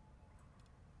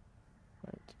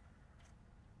 Right.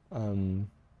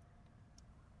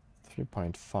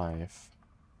 3.5.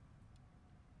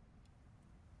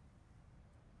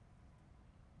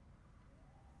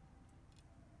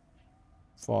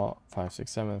 4, 5,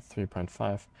 6, 7,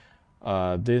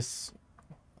 3.5. This.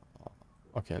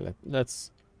 Okay,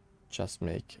 let's just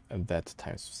make that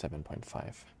times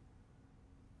 7.5.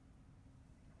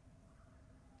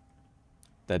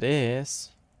 That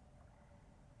is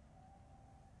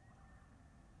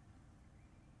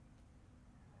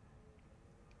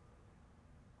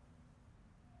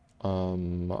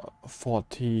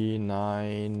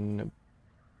 49.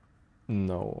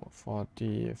 No,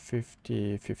 40,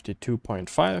 50,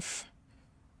 52.5.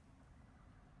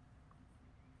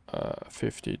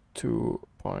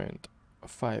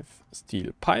 52.5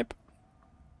 steel pipe.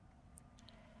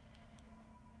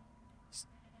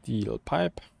 Steel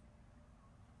pipe.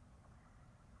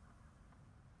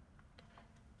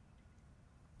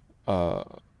 Uh,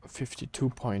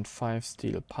 52.5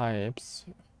 steel pipes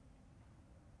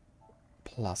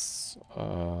plus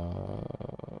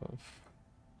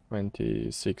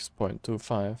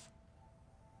 26.25.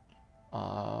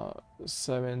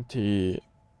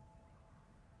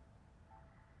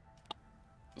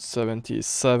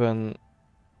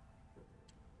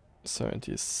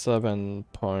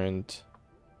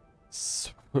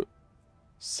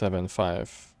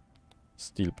 77.75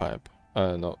 steel pipe.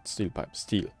 Not steel pipe,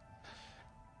 steel.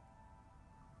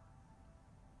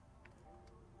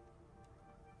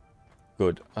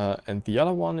 Good. And the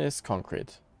other one is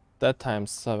concrete. That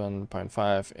times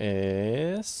 7.5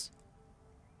 is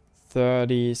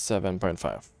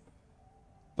 37.5.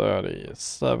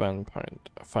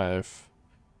 37.5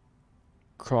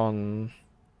 concrete.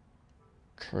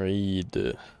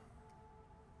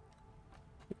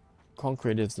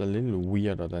 Concrete is a little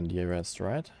weirder than the rest,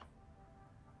 right?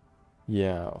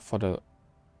 Yeah, for the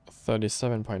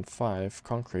 37.5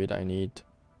 concrete I need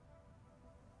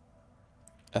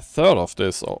a third of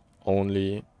this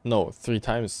only. No, 3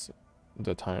 times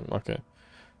the time. Okay.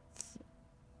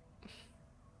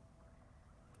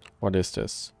 What is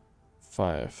this?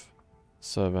 5,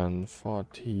 7,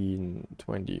 14,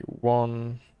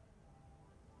 21,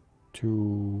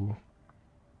 2,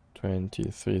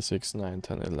 23, 6, 9,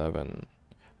 10, 11,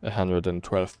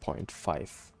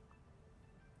 112.5.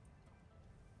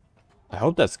 I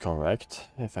hope that's correct.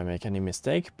 If I make any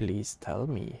mistake, please tell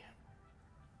me.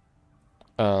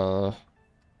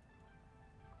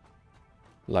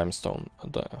 Limestone.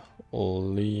 The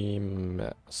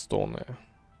limestone.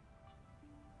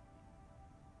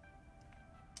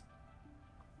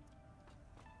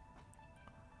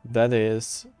 That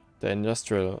is the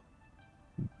industrial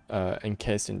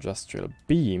encased industrial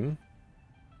beam,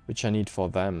 which I need for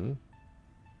them.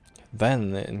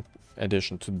 Then, in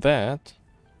addition to that,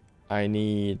 I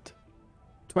need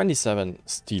 27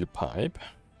 steel pipe,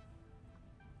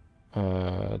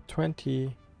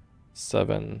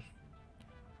 27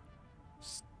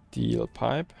 steel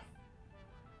pipe,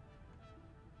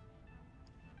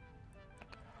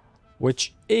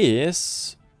 which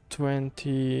is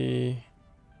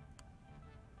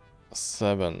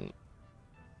 27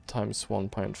 times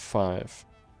 1.5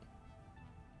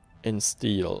 in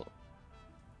steel.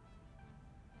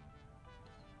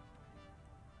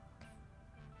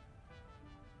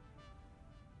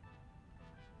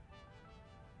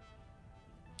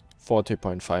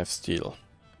 $40.5 steel.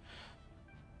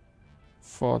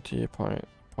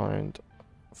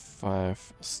 40.5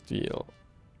 steel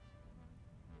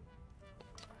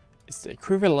is the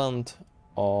equivalent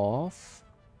of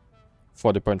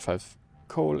 40.5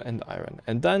 coal and iron.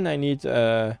 And then I need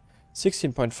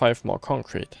 16.5 more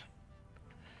concrete.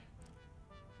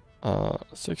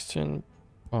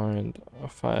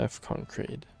 16.5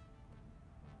 concrete.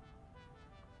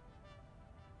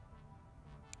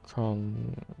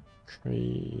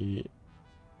 Concrete.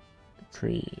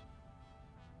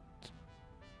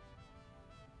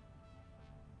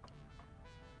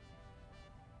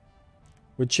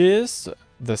 Which is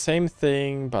the same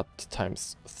thing but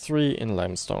times 3 in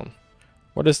limestone.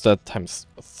 What is that times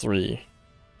 3?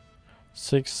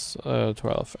 6,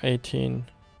 12, 18,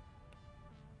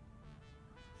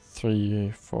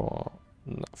 3, 4,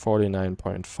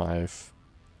 49.5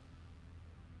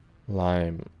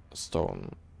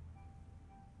 limestone.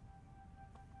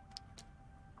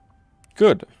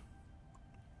 Good.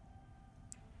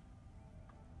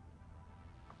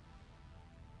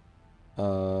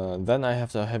 Then I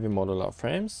have the heavy modular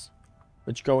frames,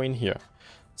 which go in here.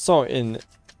 So in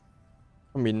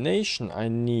combination, I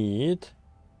need,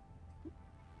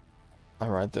 I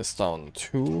write this down,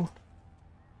 2.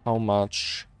 How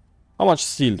much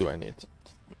steel do I need?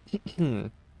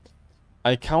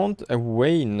 I count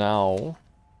away now,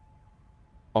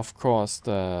 of course,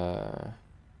 the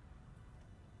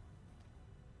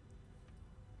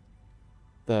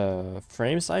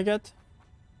frames I get.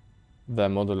 The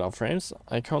modular frames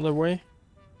I count away.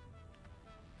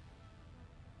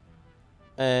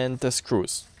 And the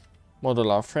screws.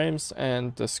 Modular frames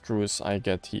and the screws I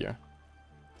get here.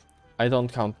 I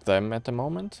don't count them at the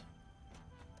moment.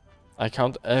 I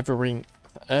count everything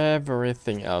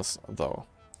else though.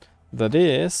 That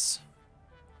is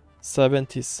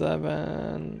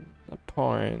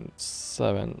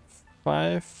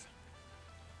 77.75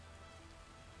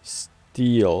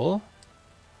 steel.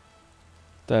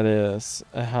 That is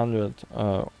 100,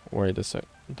 wait a sec,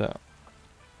 the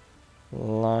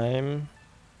limestone,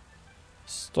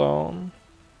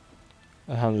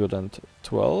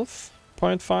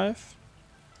 112.5,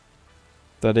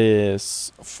 that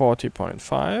is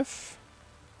 40.5,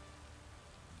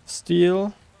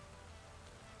 steel,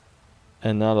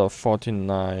 another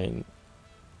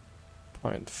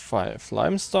 49.5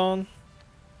 limestone,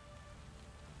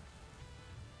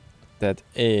 that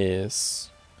is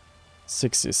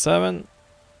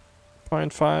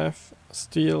 67.5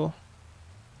 steel,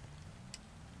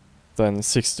 then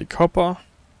 60 copper,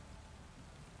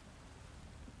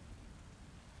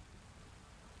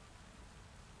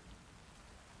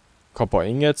 copper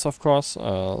ingots of course,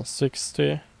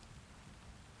 60,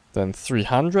 then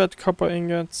 300 copper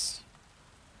ingots,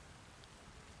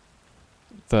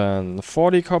 then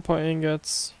 40 copper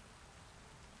ingots,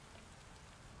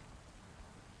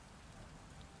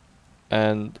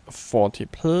 and 40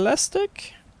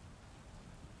 plastic.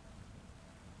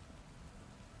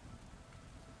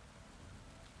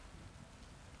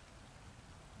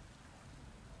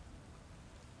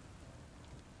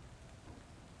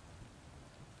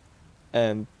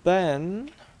 And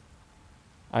then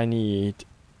I need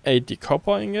 80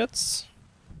 copper ingots,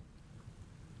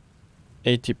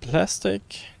 80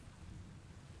 plastic,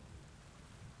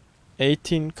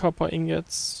 18 copper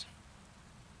ingots,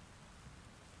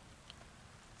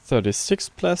 36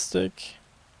 plastic,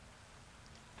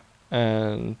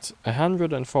 and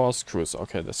 104 screws.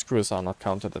 Okay, the screws are not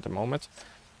counted at the moment.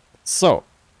 So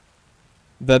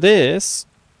that is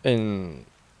in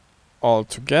all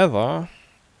together,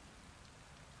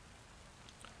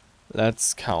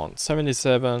 let's count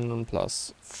 77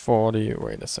 plus 40,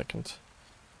 wait a second,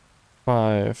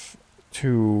 5,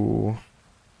 2,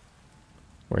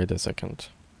 wait a second,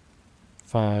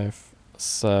 5,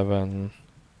 7,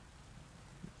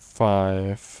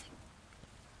 5,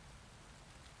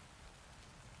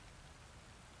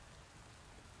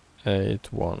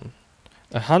 8, 1.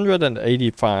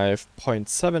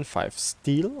 185.75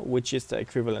 steel, which is the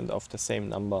equivalent of the same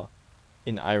number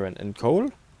in iron and coal.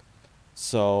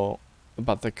 So,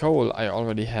 but the coal I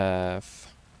already have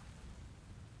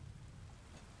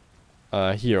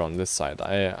here on this side.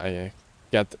 I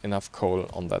get enough coal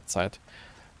on that side.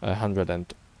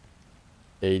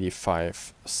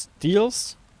 185 steel.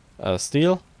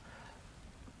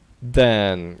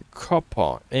 Then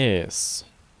copper is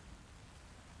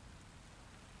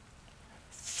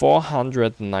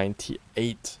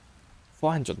 498.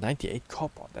 498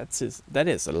 copper. That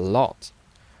is a lot.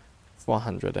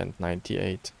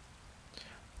 498.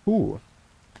 Ooh.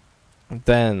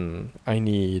 Then I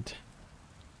need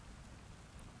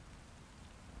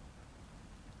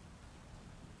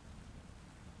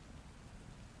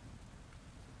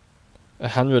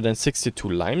 162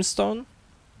 limestone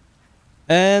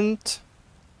and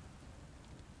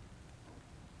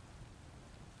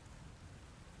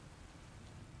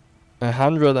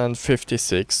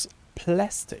 156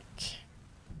 plastic.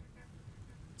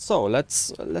 So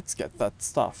let's get that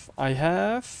stuff. I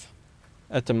have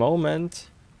at the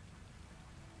moment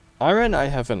iron. I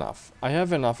have enough. I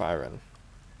have enough iron.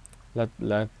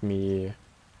 Let me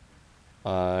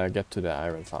get to the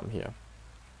iron farm here.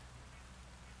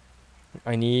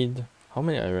 I need how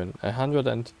many iron?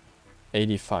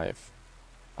 185.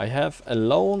 I have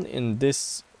alone in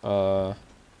this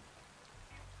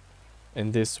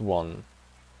one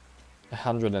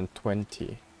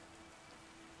 120.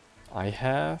 I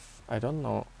have, I don't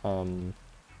know,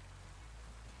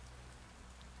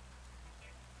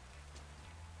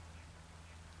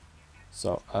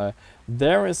 so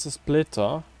there is a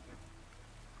splitter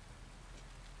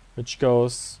which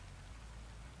goes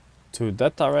to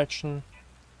that direction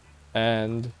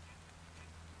and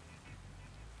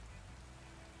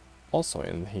also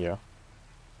in here.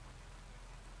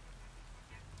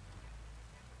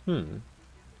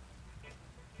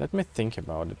 Let me think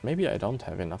about it. Maybe I don't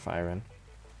have enough iron.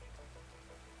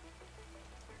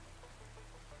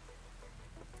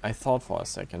 I thought for a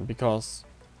second because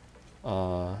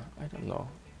I don't know.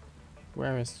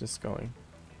 Where is this going?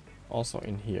 Also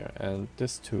in here and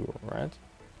this too, right?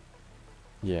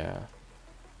 Yeah.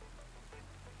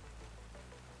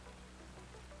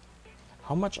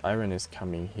 How much iron is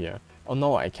coming here? Oh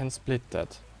no, I can split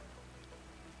that.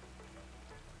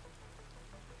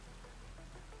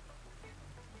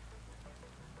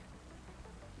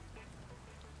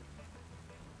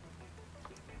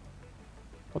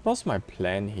 What was my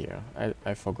plan here?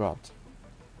 I forgot.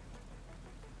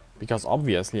 Because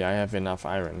obviously I have enough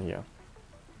iron here.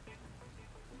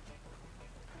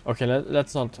 Okay,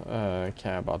 let's not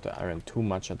care about the iron too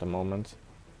much at the moment.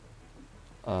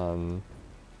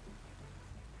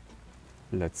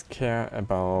 Let's care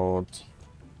about...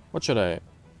 What should I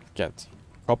get?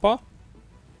 Copper?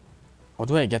 How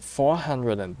do I get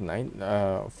 409,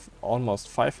 almost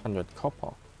 500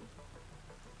 copper?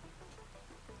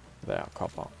 There,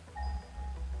 copper.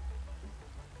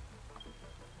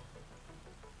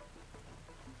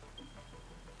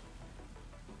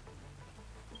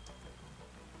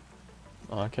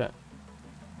 Okay.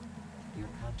 Your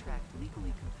contract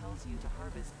legally compels you to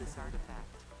harvest this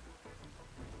artifact.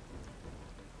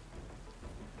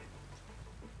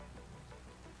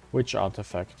 Which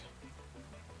artifact?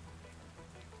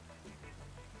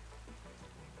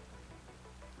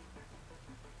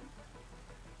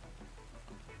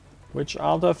 Which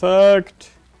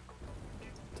artifact?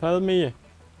 Tell me.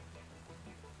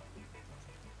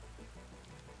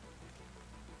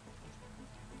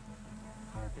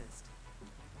 Harvest.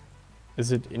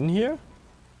 Is it in here?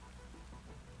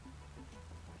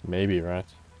 Maybe, right?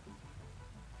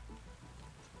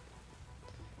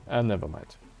 Never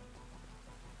mind.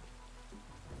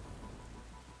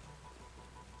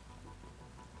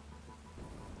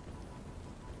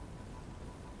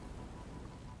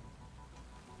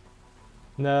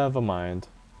 Never mind.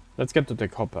 Let's get to the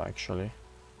copper, actually.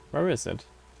 Where is it?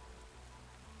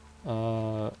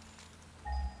 Oh,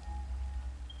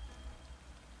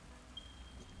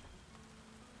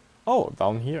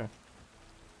 down here.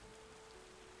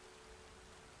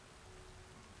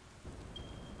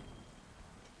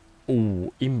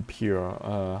 Ooh, impure.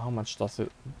 How much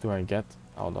do I get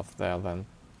out of there then?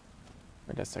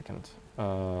 Wait a second.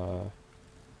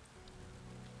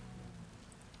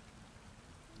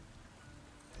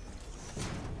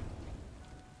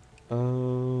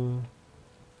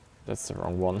 That's the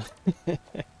wrong one.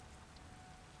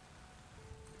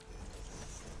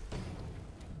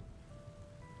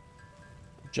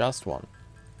 Just one.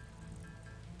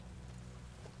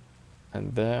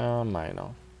 And there, minor.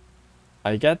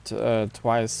 I get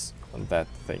twice on that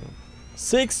thing.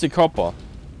 60 copper!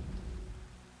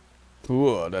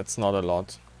 Ooh, that's not a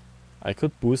lot. I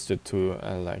could boost it to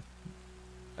like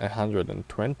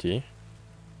 120.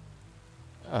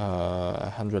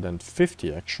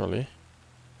 150 actually.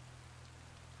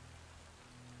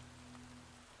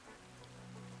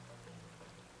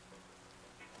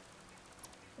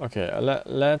 Okay,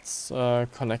 let's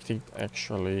connect it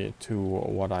actually to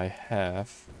what I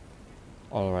have.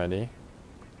 already.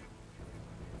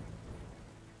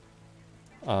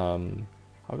 How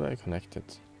do I connect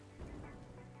it?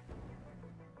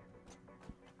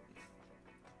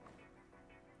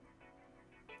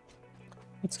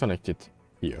 Let's connect it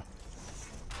here.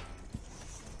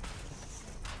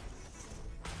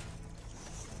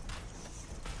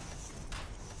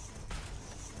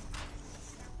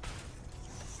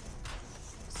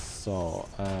 So,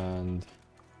 and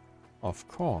of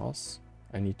course,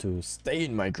 I need to stay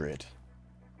in my grid.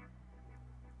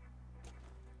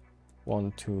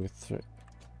 1, 2, 3.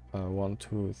 1,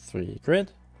 2, 3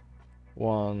 grid.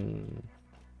 1,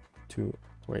 2.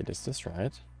 Wait, is this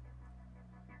right?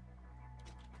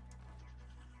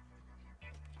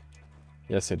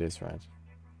 Yes, it is right.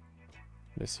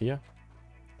 This here.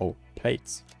 Oh,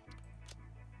 plates.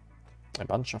 A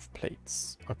bunch of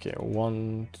plates. Okay,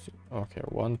 1, 2, okay,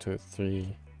 1, 2,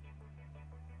 3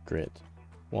 grid.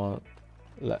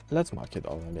 Let's mark it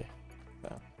already.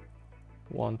 Yeah.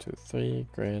 1, 2, 3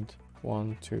 grid.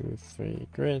 1, 2, 3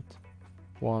 grid.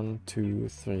 1, 2,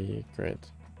 3 grid.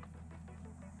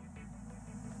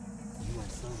 You are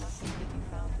so lucky that you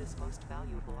found this most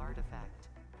valuable artifact.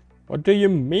 What do you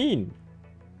mean?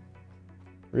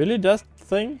 Really, that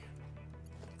thing?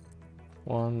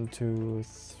 1, 2,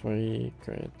 3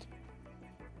 grid.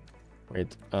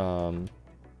 Wait,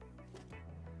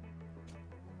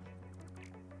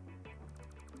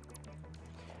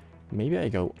 maybe I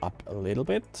go up a little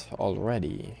bit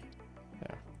already.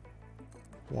 Yeah.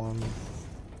 1,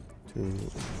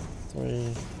 2,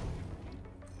 3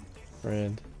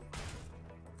 grid.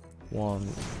 1,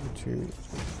 2,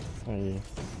 3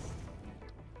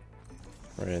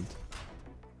 grid.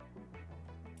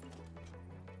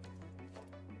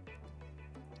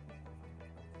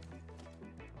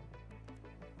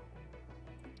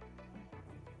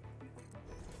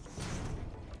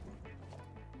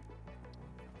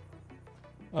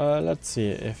 Let's see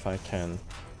if I can.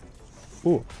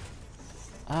 Ooh.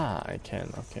 Ah, I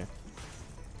can, okay.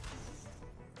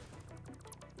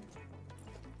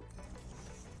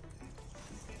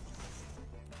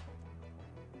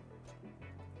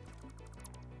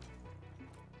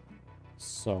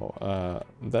 So,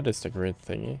 that is the grid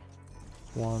thingy.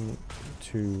 1,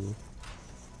 2,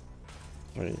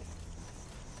 3.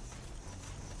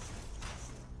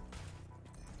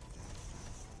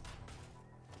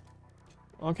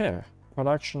 Okay,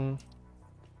 production.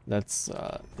 Let's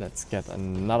get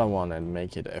another one and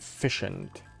make it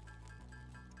efficient.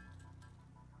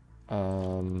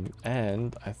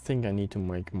 And I think I need to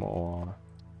make more.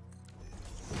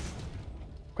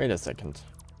 Wait a second.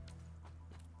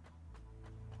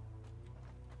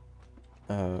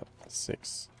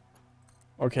 6.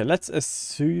 Okay, let's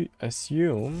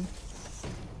assume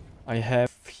I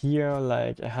have here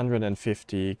like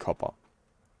 150 copper.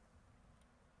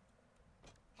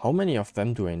 How many of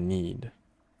them do I need?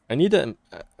 I need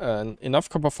enough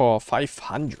copper for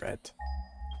 500.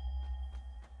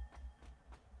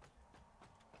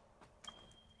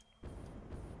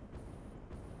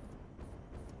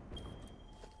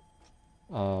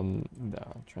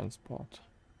 Yeah, transport.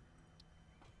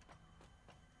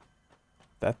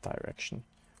 That direction.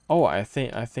 Oh, I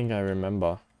think I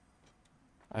remember.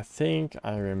 I think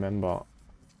I remember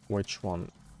which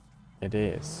one it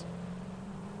is.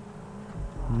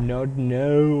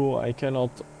 No, I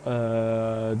cannot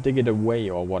dig it away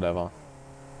or whatever.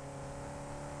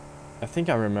 I think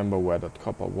I remember where that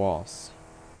copper was.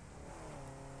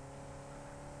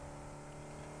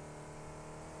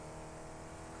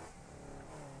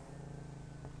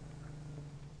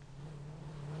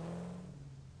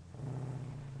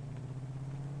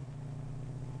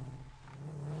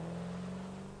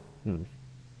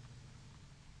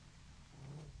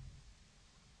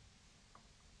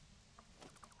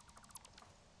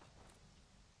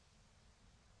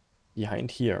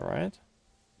 Behind here, right?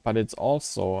 But it's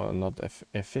also not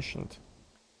efficient.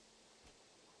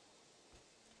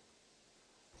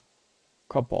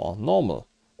 Copper, normal.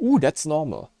 Ooh, that's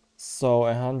normal. So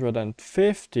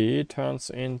 150 turns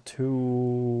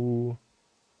into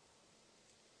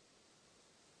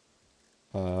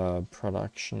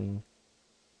production.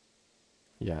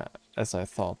 Yeah, as I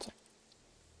thought.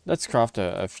 Let's craft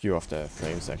a few of the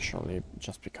frames actually,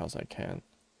 just because I can.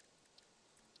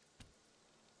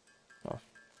 Oh.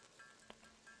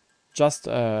 Just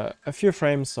a few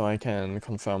frames so I can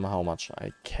confirm how much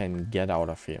I can get out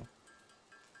of here.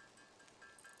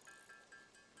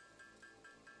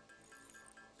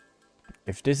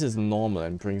 If this is normal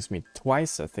and brings me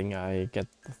twice a thing, I get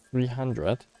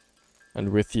 300.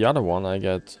 And with the other one I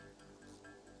get...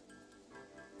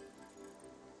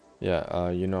 Yeah,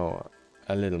 you know,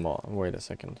 a little more. Wait a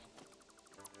second.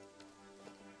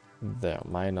 There,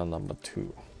 miner number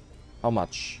 2. How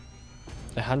much?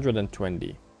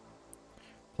 120.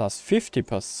 Plus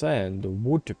 50%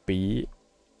 would be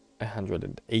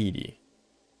 180.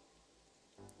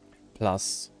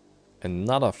 Plus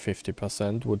another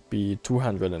 50% would be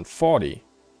 240.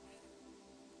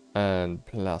 And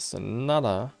plus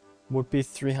another would be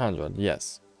 300.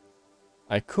 Yes.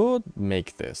 I could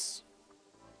make this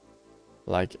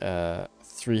like a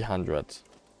 300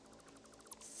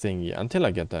 thingy until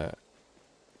I get the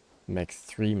Mech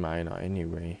 3 miner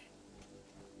anyway.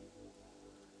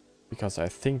 Because I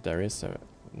think there is a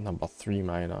number 3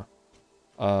 miner.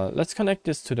 Let's connect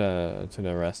this to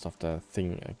the rest of the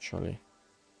thing actually.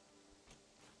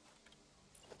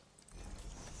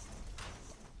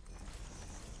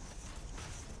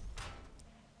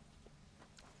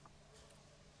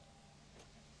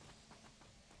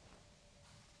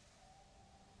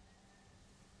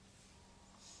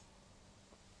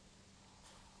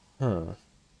 Huh.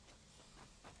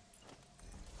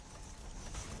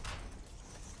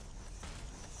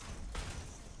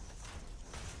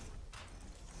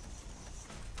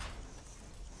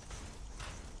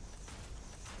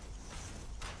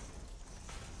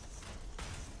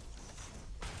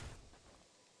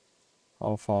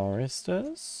 How far is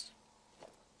this?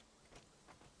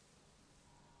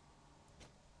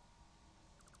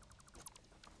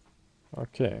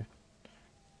 Okay.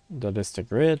 That is the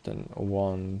grid, and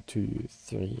 1, 2,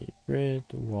 3 grid,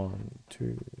 1,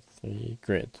 2, 3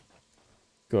 grid.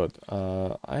 Good.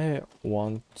 I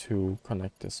want to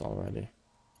connect this already.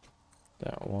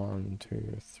 There, 1,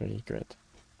 2, 3 grid.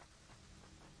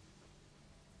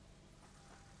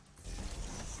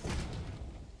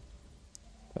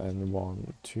 Then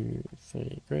 1, 2,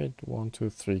 3 grid, 1, 2,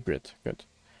 3 grid. Good.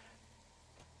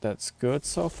 That's good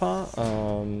so far.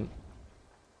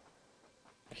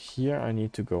 Here I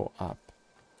need to go up.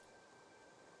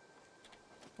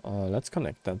 Let's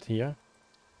connect that here.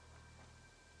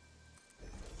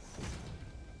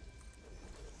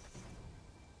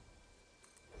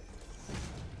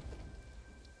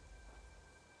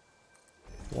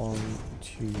 One,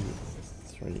 two,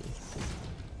 three.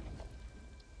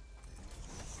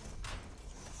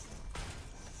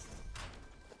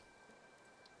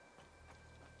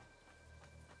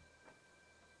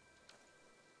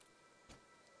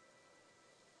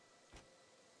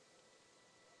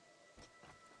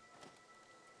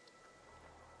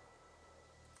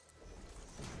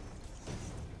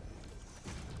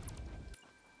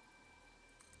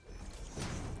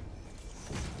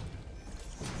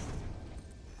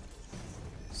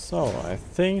 So I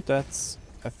think that's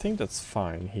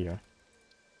fine here.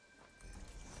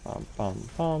 Bum bum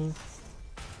bum.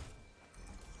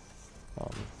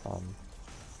 Bum bum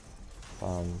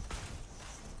bum.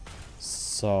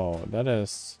 So that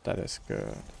is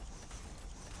good.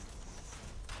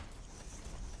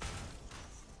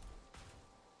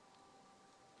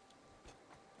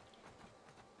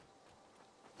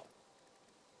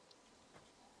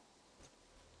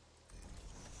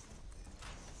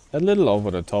 A little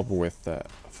over the top with the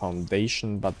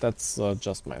foundation, but that's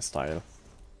just my style.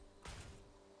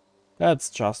 That's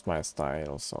just my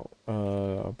style. So,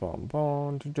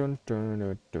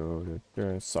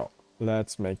 so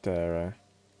let's make the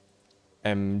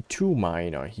M2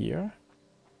 miner here.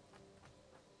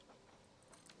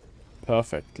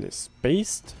 Perfectly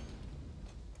spaced.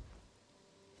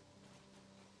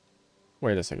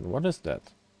 Wait a second, what is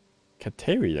that?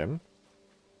 Caterium?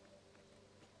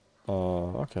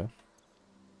 Okay.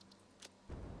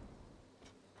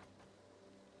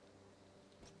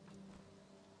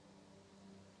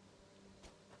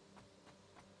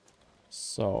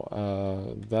 So,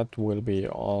 that will be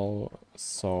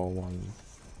also one.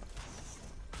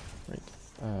 Wait,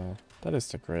 that is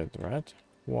the grid, right?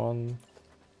 1,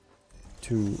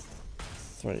 2,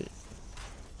 3.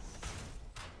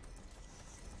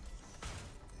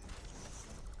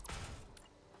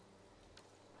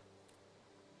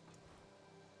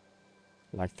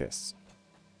 Like this.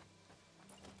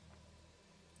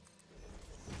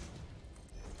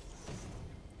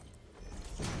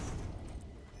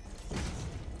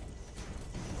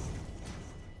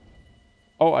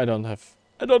 Oh, I don't have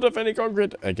any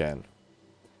concrete again.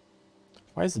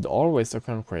 Why is it always the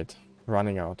concrete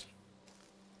running out?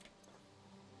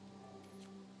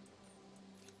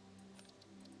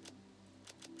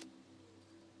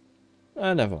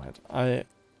 Never mind.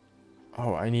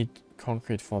 I need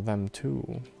concrete for them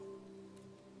too.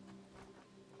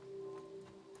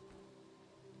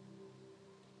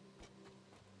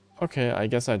 Okay, I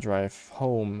guess I drive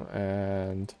home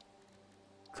and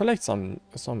collect some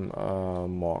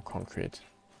more concrete.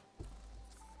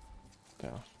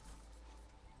 There.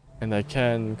 And I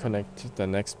can connect the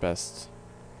next best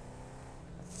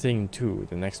thing to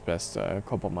the next best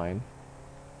copper mine.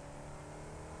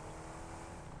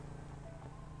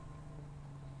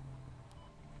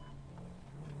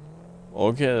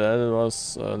 Okay, that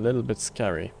was a little bit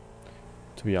scary,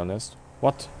 to be honest.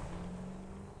 What?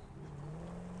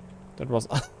 That was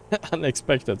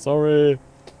unexpected, sorry.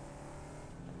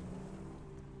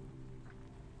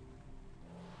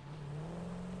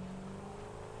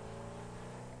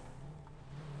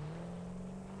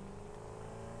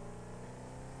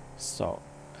 So,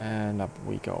 and up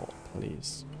we go,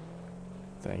 please.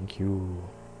 Thank you.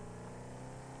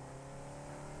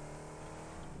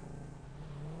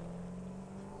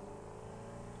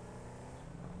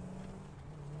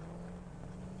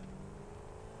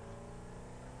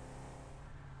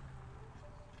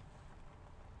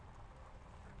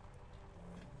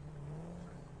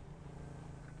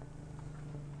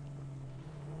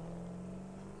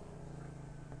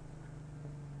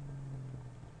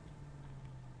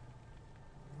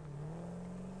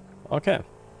 Okay.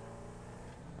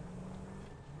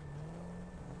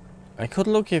 I could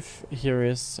look if here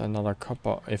is another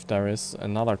copper, if there is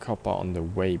another copper on the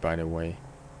way, by the way.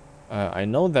 I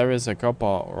know there is a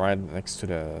copper right next to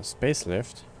the space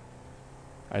lift.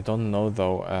 I don't know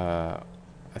though,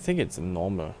 I think it's a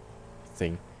normal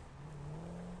thing.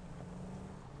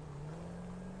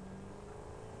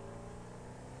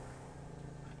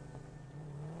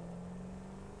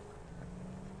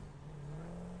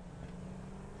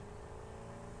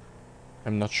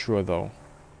 I'm not sure though.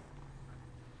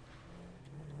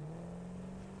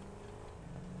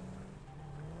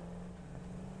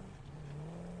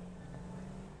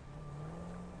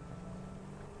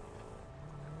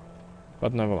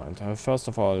 But never mind. First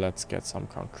of all, let's get some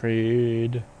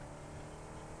concrete.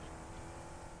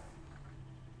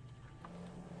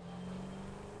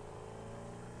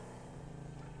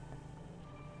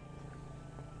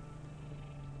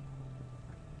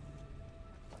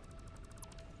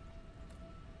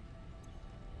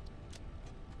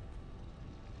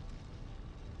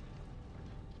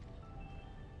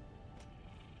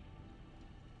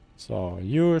 So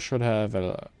you should have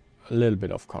a little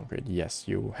bit of concrete. Yes,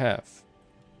 you have.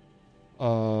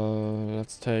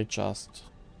 Let's take just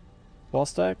 4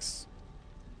 stacks.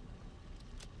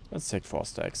 Let's take 4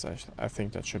 stacks. I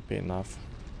think that should be enough.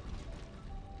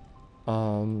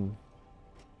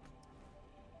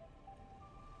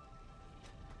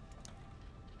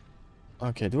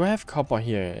 Okay, do I have copper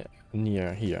here,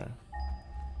 near here?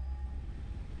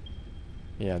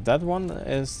 Yeah, that one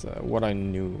is what I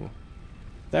knew.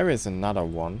 There is another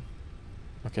one.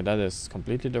 Okay, that is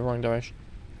completely the wrong direction.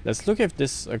 Let's look if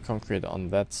this concrete on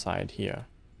that side here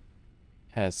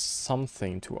has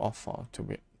something to offer, to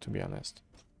be honest.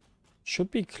 Should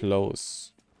be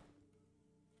close.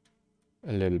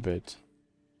 A little bit.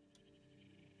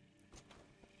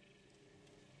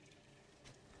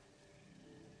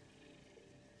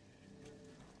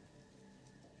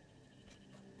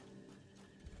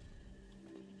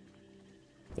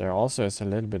 There also is a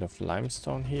little bit of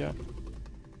limestone here.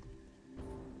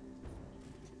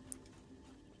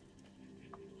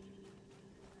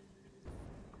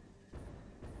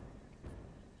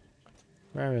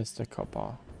 Where is the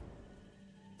copper?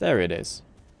 There it is.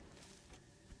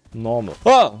 Normal.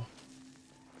 Oh!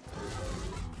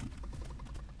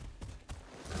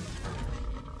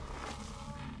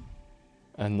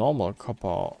 A normal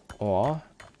copper ore.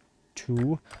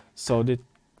 2. So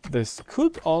this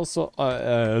could also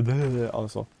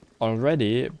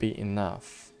already be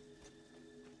enough.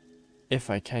 If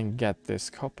I can get this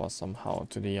copper somehow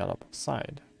to the other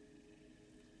side.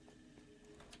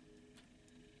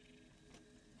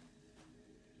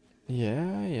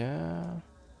 Yeah.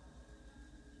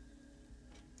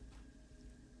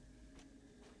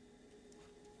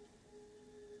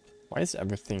 Why is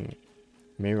everything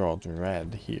mirrored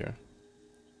red here?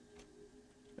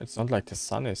 It's not like the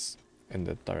sun is in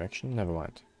that direction. Never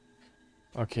mind.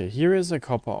 Okay, here is a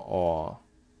copper ore.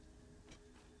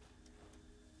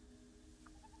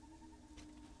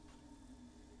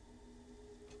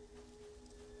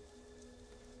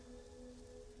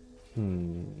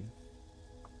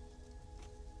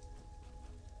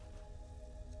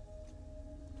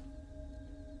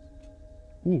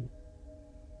 Ooh.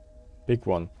 Big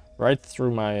one. Right through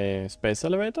my space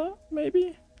elevator,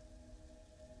 maybe?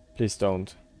 Please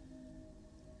don't.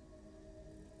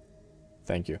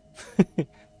 Thank you.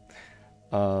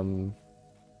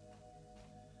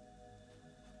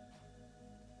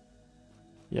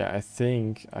 Yeah, I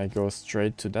think I go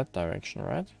straight to that direction,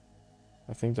 right?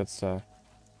 I think that's the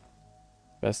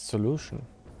best solution.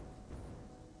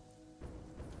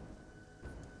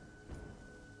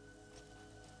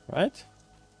 right?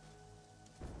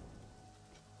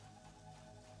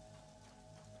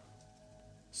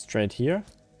 Straight here.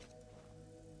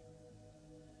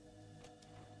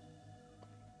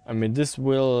 I mean, this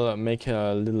will make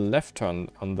a little left turn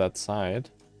on that side.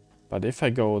 But if I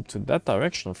go to that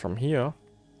direction from here,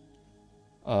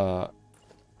 I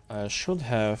should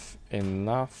have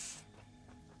enough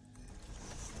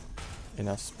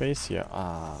space here.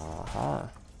 Aha.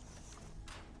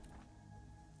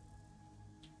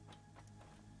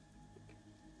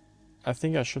 I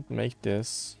think I should make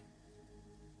this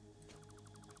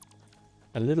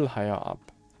a little higher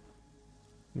up.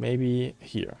 Maybe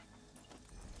here.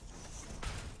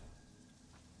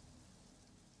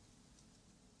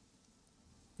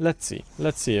 Let's see.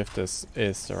 Let's see if this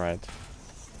is the right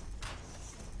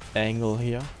angle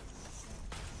here.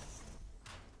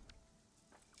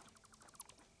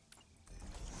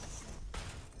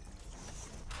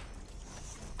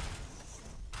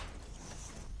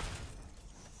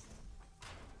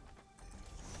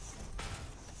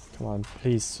 Come on,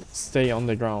 please stay on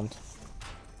the ground.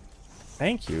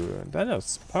 Thank you. That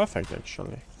is perfect,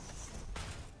 actually.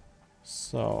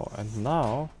 So, and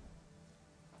now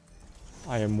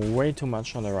I am way too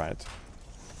much on the right.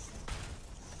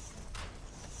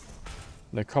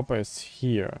 The copper is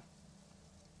here.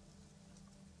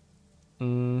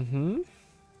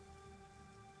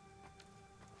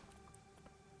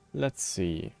 Let's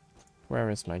see.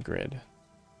 Where is my grid?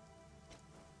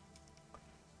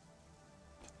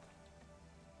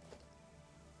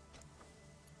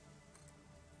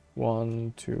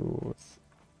 One, two,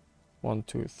 1,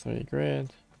 2, 3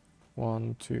 grid.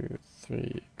 1, 2,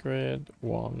 3 grid.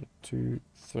 1, 2,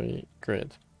 3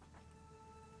 grid.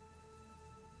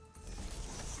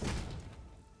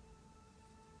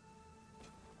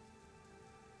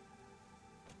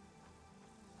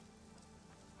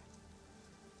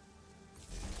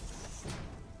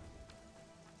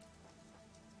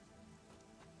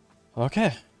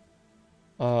 Okay.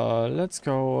 Let's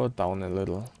go down a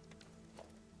little.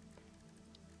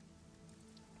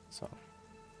 So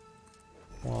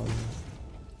 1,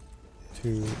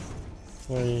 2,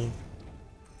 3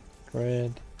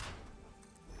 grid.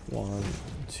 1,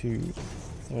 2,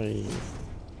 3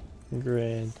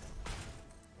 grid.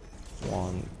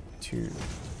 1, 2,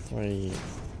 3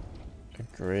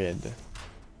 grid.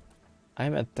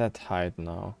 I'm at that height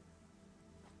now.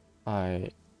 I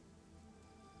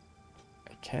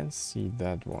can't see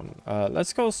that one.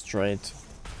 Let's go straight.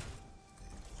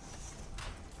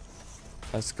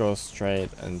 Let's go straight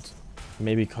and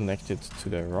maybe connect it to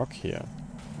the rock here.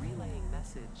 Relaying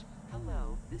message.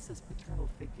 Hello, this is Paternal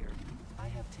Figure. I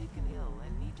have taken ill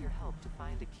and need your help to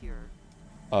find a cure.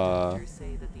 Doctors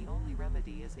say that the only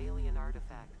remedy is alien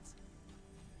artifacts.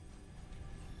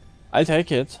 I'll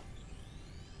take it.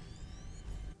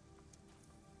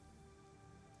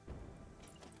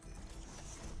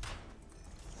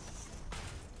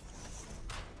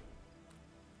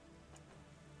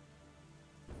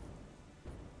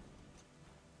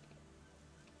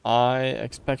 I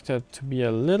expected to be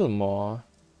a little more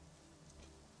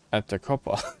at the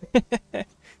copper.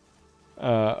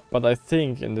 But I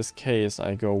think in this case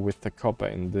I go with the copper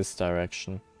in this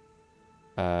direction.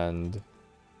 And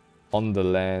on the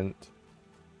land,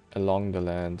 along the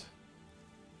land.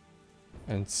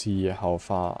 And see how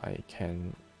far I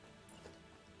can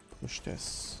push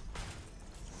this.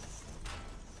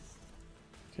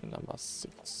 Okay, number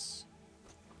 6.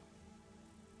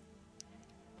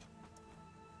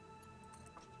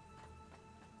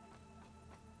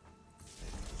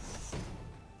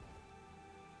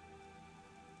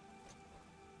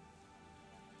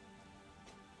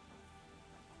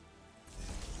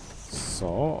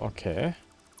 So, okay.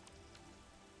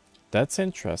 That's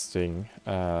interesting,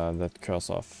 that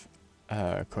curse of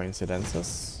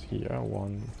coincidences. Here,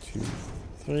 1, 2,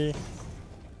 3.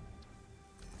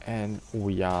 And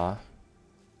we are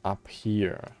up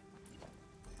here.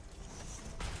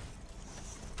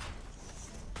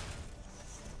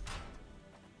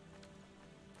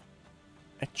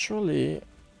 Actually,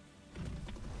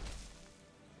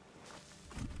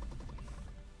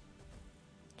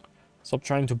 stop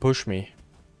trying to push me.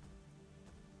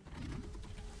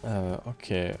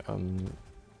 Okay,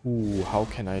 ooh, how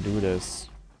can I do this?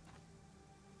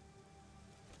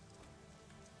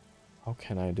 How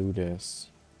can I do this?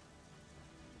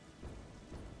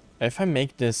 If I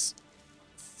make this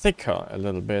thicker a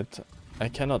little bit, I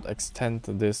cannot extend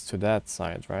this to that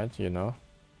side, right? You know?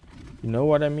 You know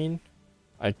what I mean?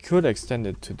 I could extend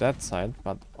it to that side,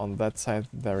 but on that side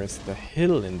there is the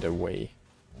hill in the way.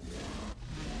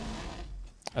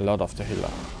 A lot of the hill,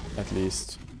 at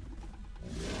least.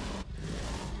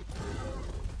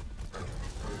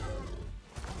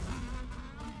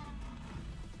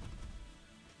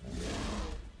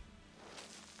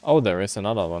 Oh, there is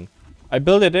another one. I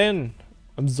built it in.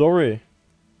 I'm sorry.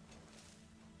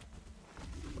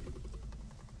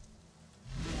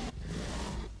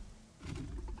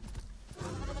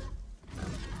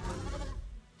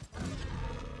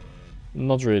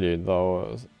 Not really,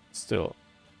 though, still.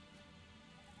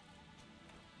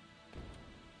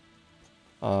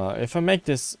 If I make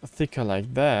this thicker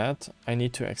like that, I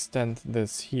need to extend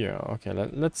this here. Okay,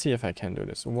 let's see if I can do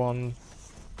this. 1,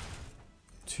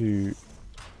 2,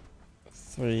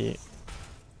 3,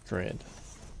 grid.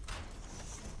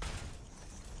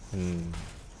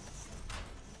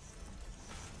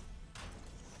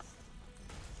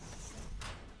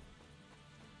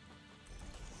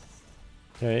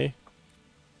 Okay.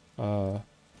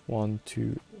 1,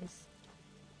 2,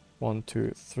 1,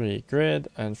 2, 3 grid,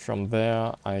 and from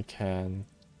there I can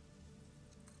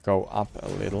go up a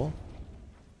little.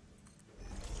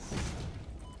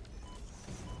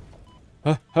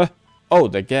 Huh. Oh,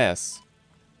 the gas.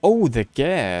 Oh, the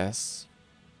gas.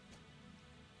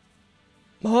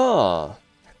 Ah.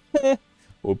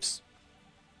 Oops.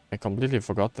 I completely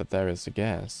forgot that there is a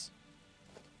gas.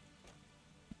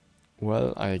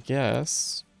 Well, I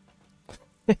guess.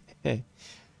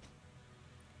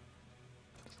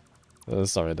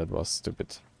 Sorry, that was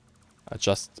stupid. I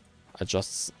just,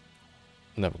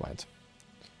 never mind.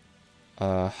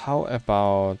 How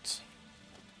about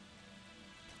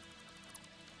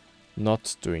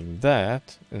not doing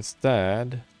that?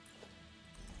 Instead,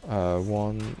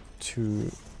 1,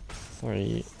 2,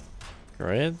 3,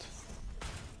 grid.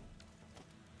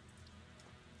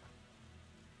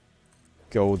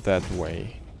 Go that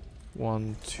way.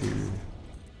 1, 2,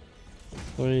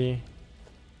 3.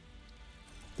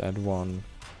 That one.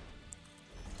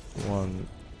 1,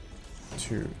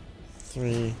 2,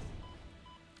 3.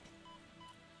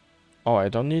 Oh, I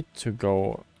don't need to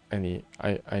go any.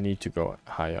 I need to go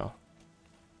higher.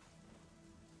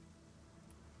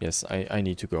 Yes, I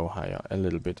need to go higher a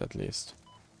little bit at least.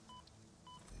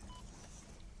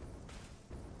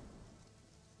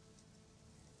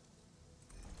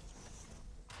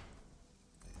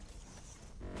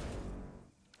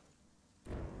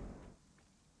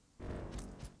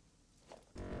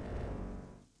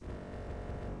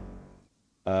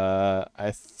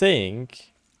 I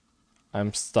think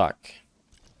I'm stuck.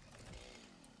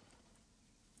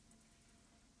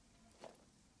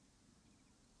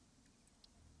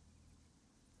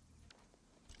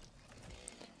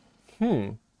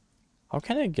 How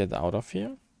can I get out of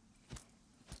here?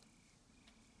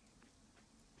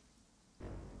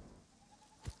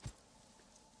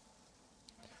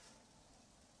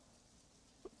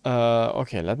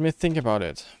 Okay, let me think about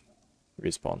it.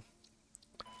 Respawn.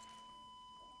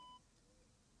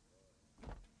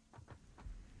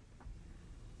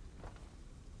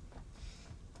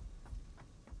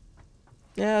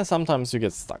 Yeah, sometimes you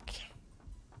get stuck.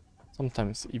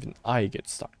 Sometimes even I get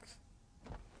stuck.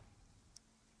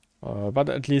 But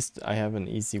at least I have an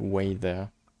easy way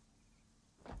there.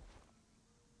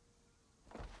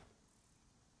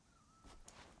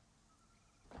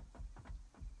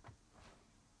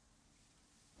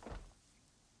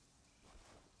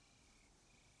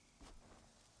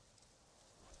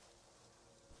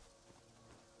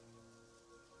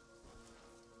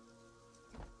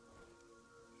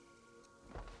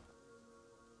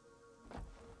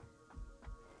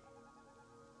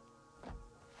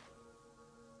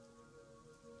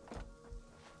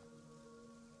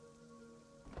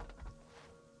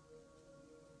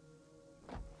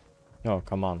 Oh,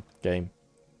 come on, game.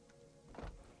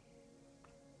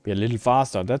 Be a little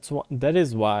faster. That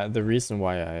is why the reason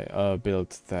why I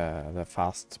built the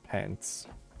fast pants.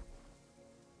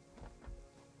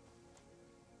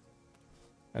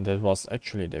 And that was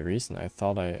actually the reason I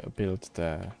thought I built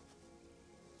the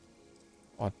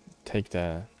or take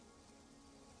the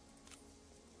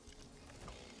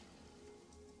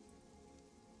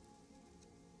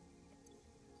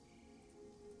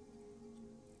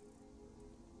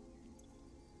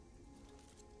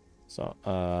So,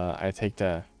 I take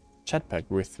the jetpack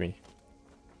with me.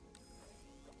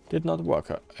 Did not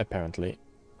work, apparently.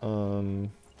 I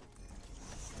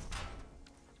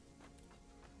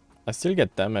still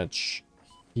get damage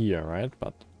here, right?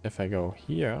 But if I go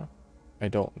here, I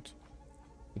don't.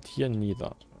 But here,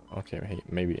 neither. Okay, hey,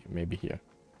 maybe here.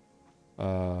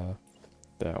 The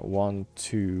 1,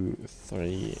 2,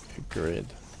 3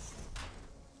 grid.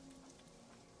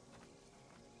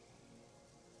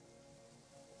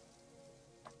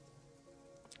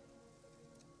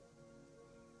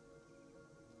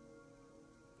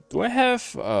 Do I have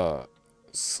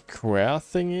square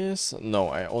thingies? No,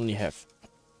 I only have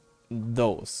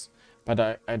those.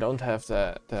 But I don't have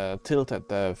the tilt at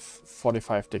the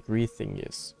 45-degree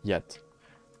thingies yet.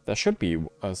 There should be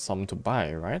some to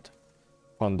buy, right?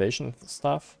 Foundation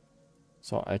stuff.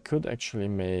 So I could actually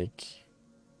make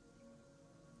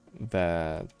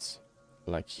that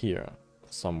like here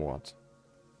somewhat.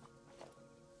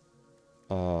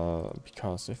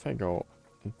 Because if I go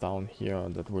down here,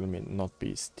 that will not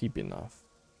be steep enough.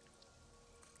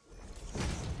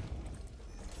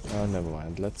 Never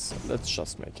mind. Let's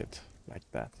just make it like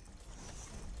that.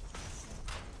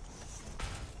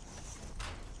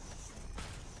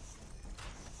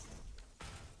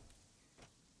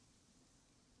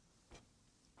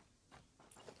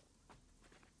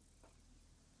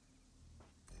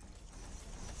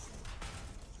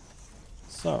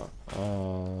 So,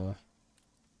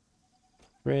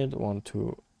 grid 1,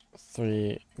 2,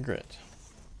 3 grid.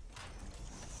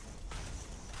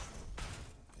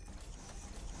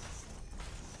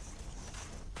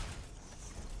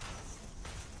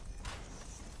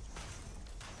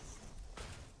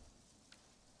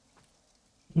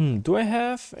 Do I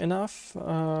have enough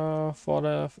for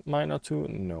the miner too?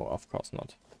 No, of course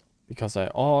not. Because I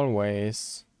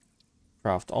always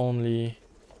craft only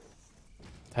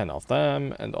 10 of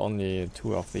them and only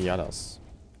 2 of the others.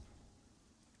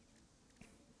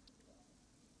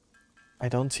 I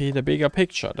don't see the bigger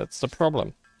picture, that's the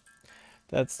problem.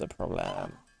 That's the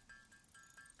problem.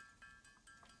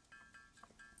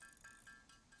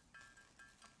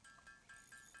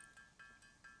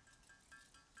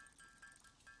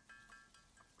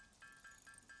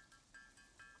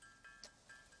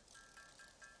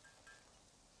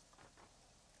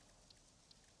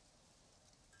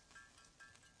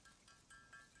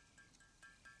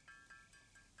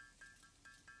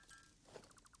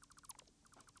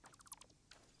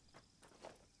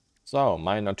 So,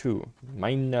 miner 2.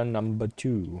 Miner number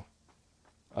 2.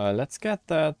 Let's get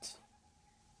that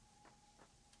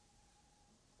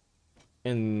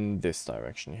in this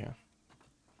direction here.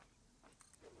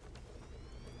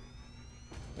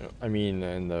 I mean,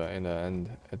 in the end,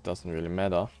 it doesn't really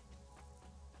matter.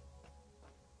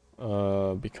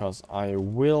 Because I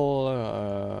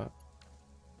will...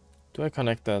 do I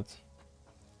connect that?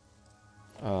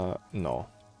 No.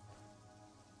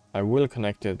 I will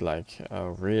connect it like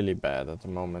really bad at the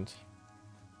moment.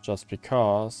 Just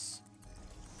because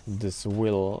this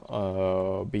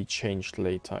will be changed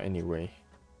later anyway.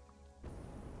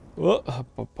 Oh, I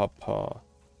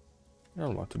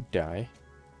don't want to die.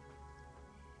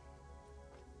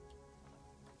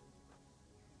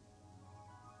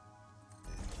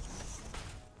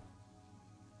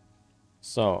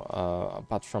 So,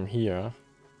 but from here,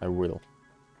 I will.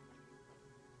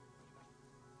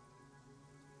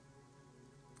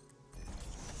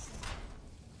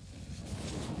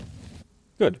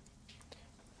 Good.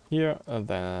 Here,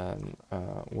 then,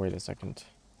 wait a second.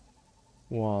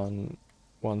 1,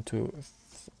 2,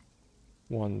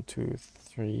 1, 2,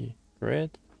 3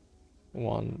 grid.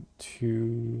 1,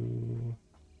 2,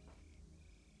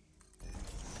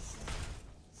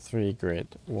 3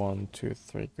 grid. 1, 2,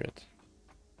 3 grid.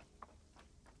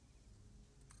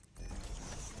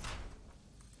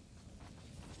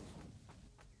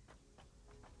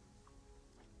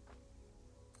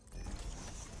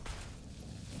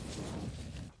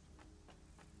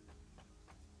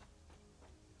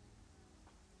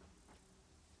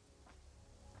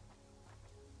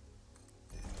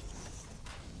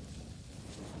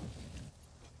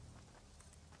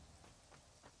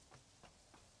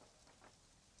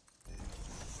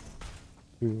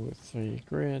 Two, 3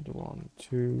 grid, 1,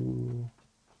 2,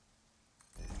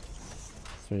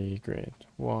 3 grid,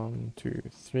 1, 2,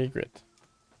 3 grid.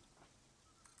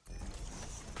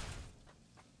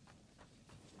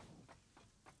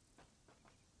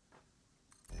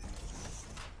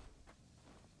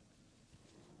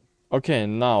 Okay,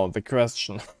 now the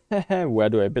question. Where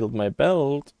do I build my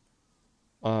belt?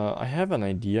 I have an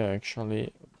idea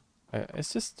actually.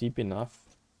 Is this deep enough?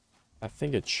 I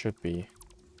think it should be.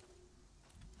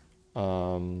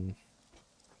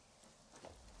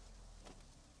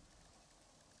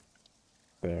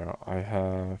 There, I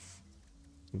have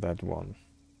that one.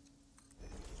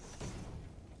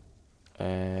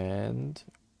 And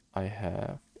I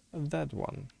have that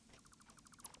one.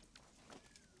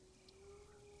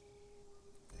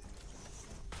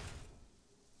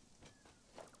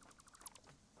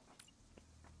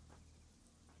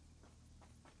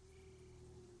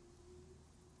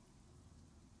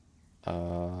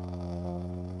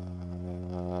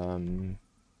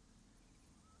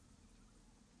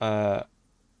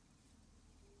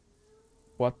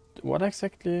 What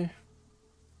exactly?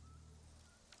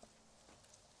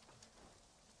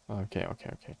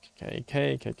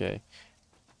 Okay.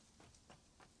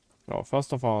 Oh,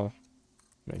 first of all,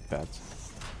 make that.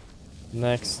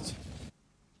 Next,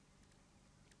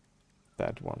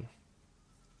 that one.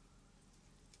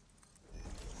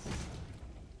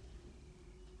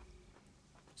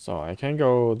 So I can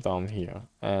go down here.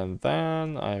 And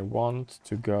then I want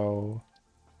to go...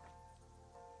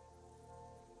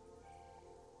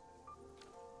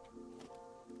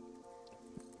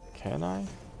 Can I?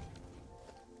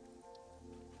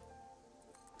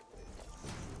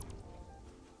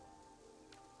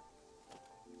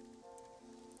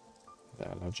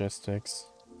 There, logistics.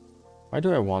 Why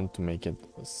do I want to make it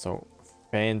so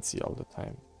fancy all the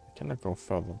time? I cannot go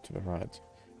further to the right.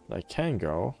 But I can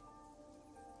go...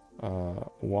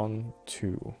 1,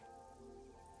 2.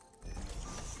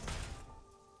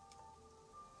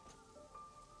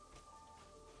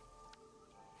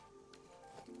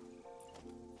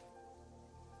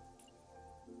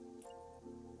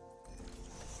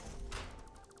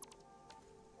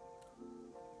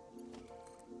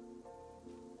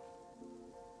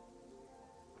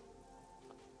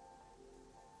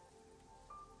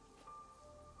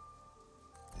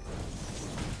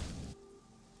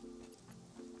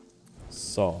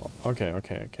 So, okay.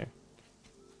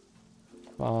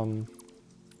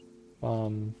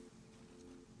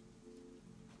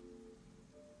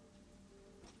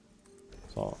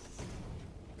 So,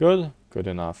 good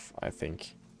enough, I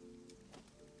think.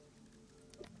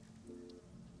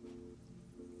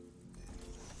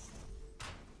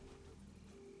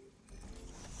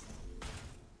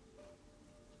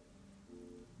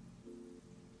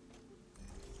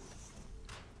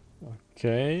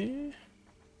 Okay.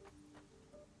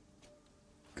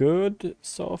 Good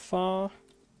so far.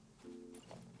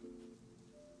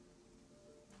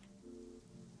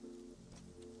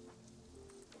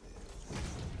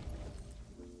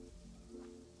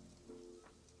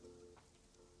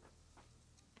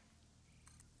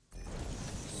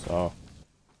 So.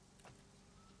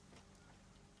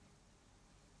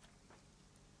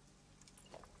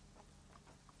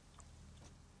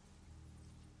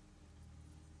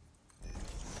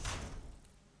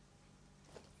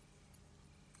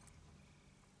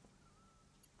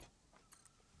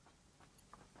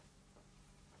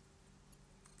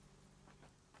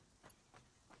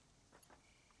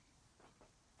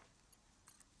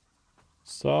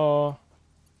 So.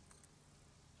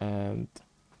 And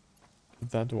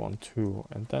that one too.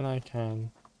 And then I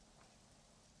can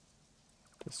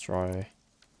destroy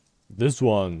this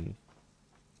one.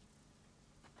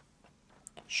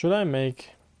 Should I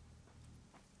make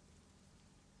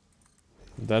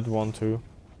that one too?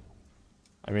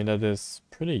 I mean, that is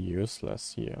pretty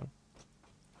useless here.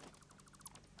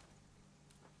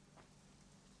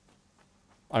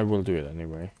 I will do it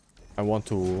anyway. I want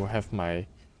to have my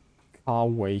car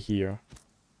way here.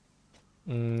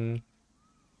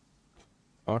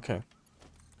 Okay.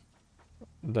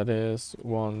 That is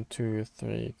 1, 2,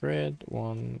 3 grid.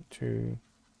 1, 2,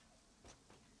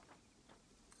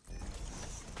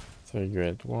 3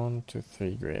 grid. 1, 2,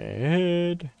 3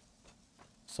 grid.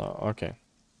 So, okay.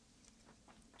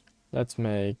 Let's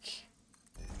make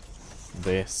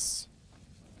this.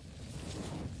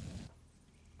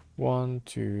 1,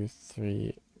 2,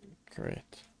 3 grid.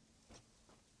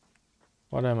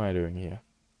 What am I doing here?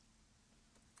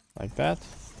 Like that?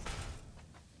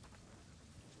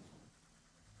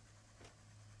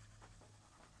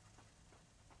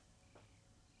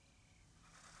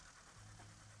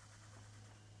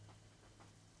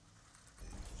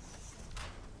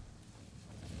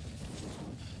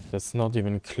 That's not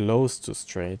even close to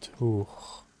straight. Ooh.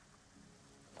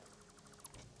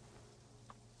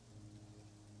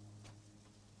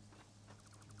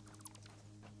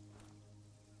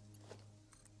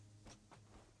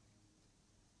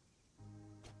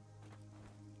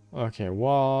 Okay,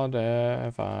 what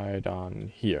have I done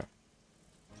here?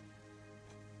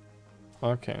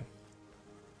 Okay.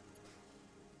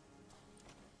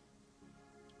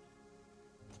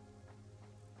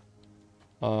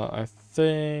 I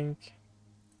think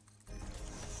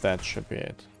that should be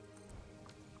it.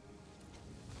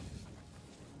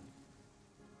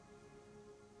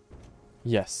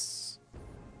 Yes.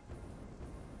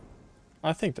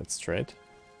 I think that's straight.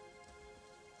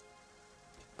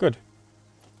 Good.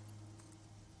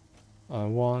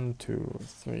 1, 2,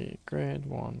 3 grid.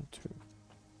 1, 2.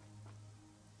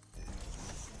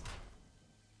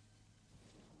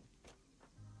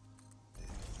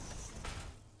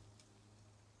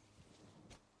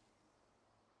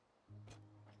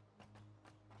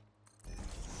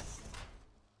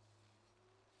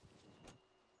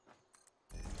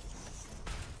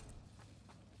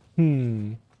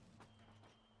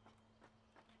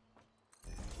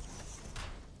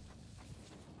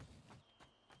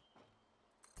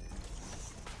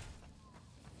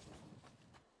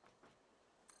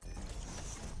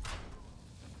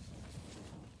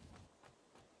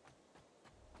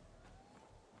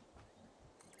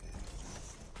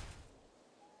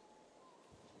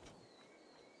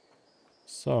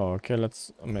 So, okay,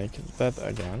 let's make that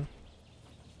again.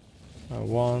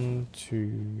 1,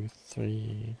 2,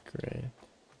 3, great.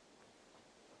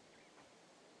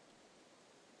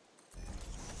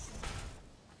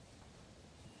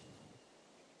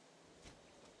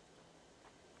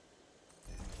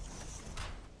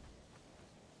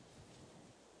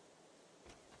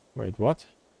 Wait, what?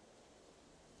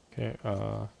 Okay,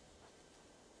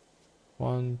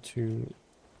 1, 2,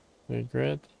 3,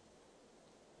 great.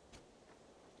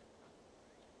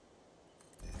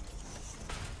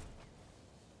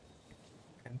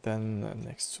 And then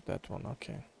next to that one,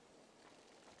 okay.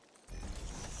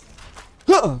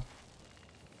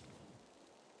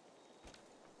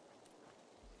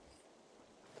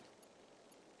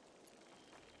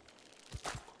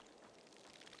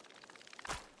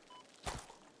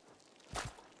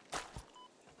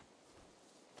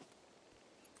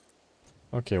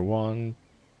 Okay, 1,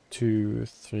 2,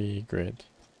 3, great.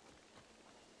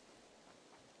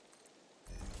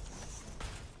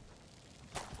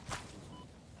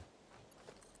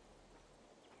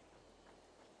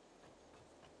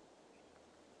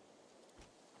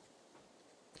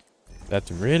 That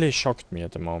really shocked me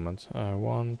at the moment.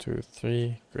 1, 2,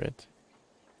 3, great.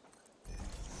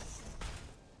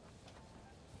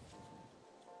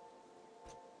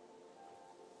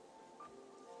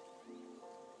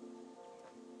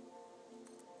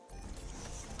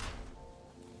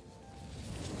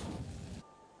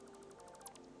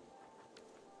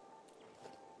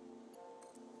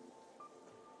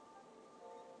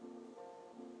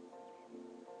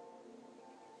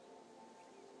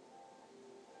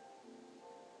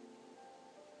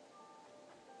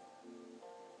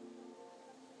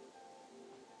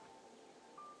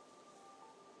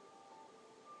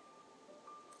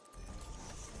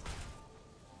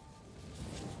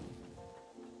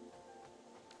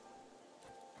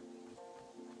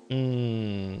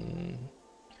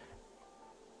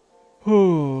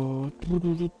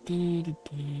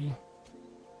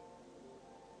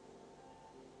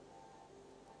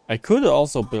 I could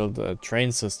also build a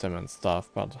train system and stuff,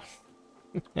 but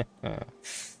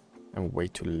I'm way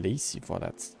too lazy for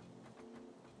that.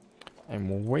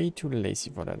 I'm way too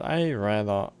lazy for that. I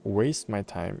rather waste my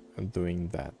time doing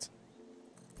that.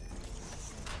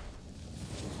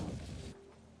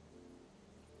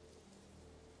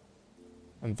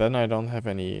 And then I don't have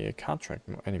any card track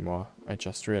anymore. I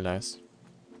just realized.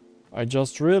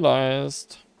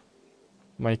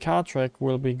 My card track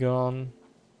will be gone.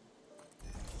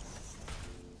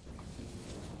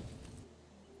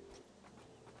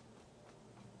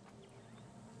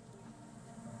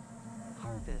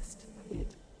 Harvest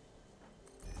it.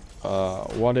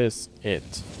 What is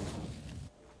it?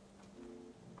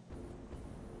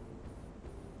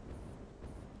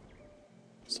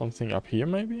 Something up here,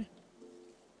 maybe?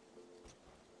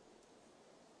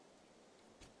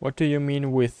 What do you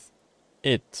mean with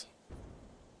it?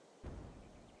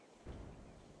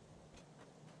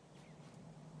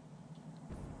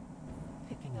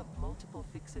 Picking up multiple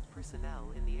fixed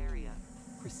personnel in the area.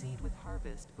 Proceed with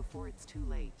harvest before it's too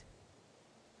late.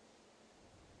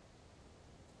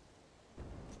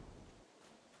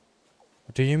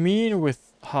 What do you mean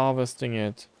with harvesting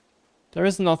it? There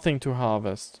is nothing to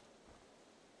harvest.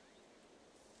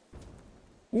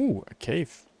 Ooh, a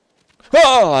cave.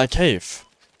 Oh, a cave!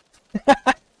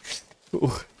 Ooh.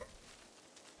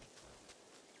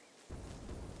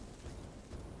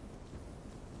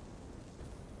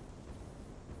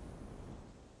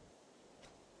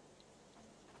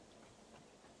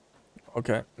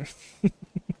 Okay.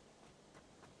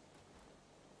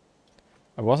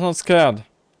 I was not scared. It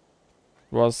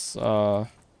was, I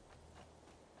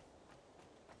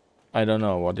don't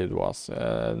know what it was.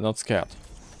 Not scared.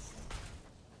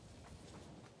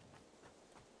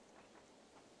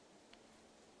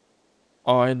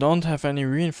 Oh, I don't have any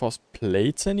reinforced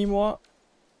plates anymore?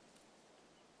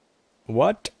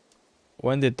 What?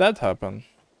 When did that happen?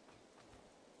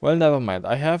 Well, never mind.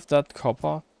 I have that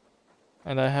copper.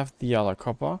 And I have the other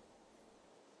copper.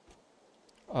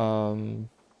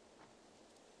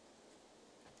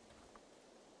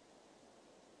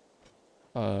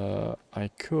 I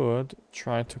could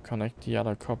try to connect the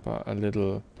other copper a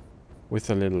little with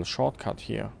a little shortcut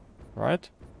here, right?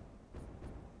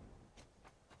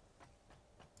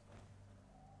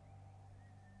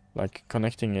 Like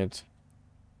connecting it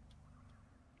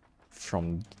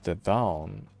from the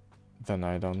down, then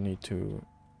I don't need to.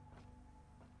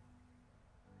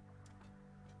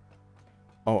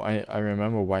 Oh, I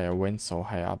remember why I went so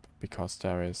high up, because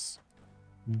there is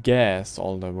gas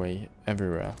all the way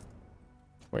everywhere.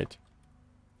 Wait.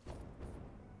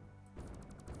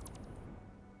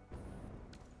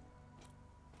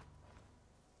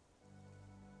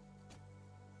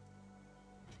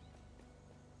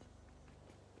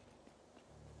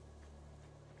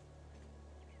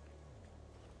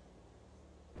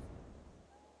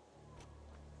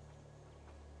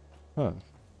 Huh.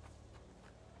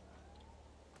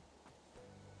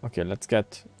 Okay, let's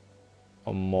get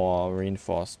more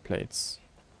reinforced plates.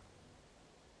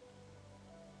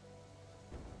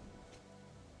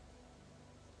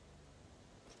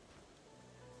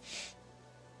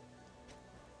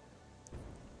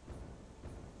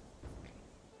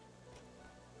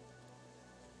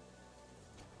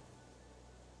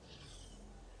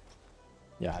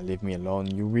 Yeah, leave me alone.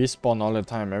 You respawn all the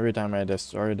time. Every time I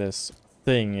destroy this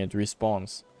thing, it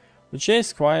respawns. Which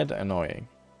is quite annoying.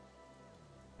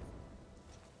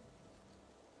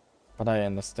 But I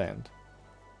understand.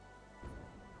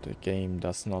 The game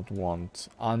does not want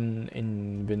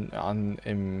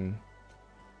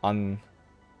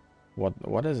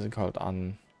what is it called?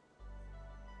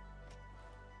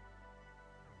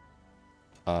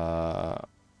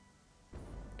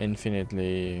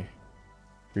 Infinitely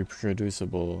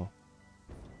reproducible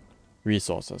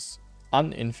resources.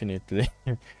 Uninfinitely.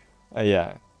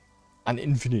 Yeah.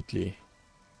 Uninfinitely.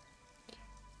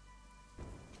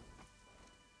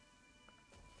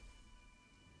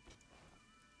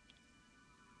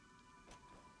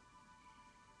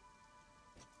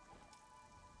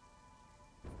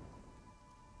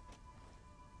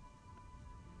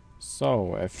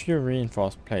 So, a few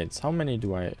reinforced plates. How many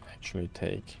do I actually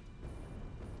take?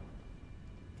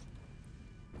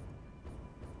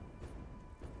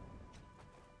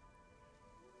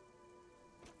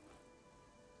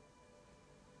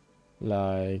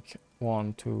 Like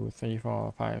 1, 2, 3,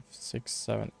 4, 5, 6,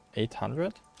 7,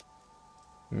 800?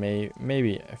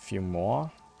 Maybe a few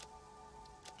more.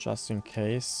 Just in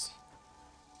case.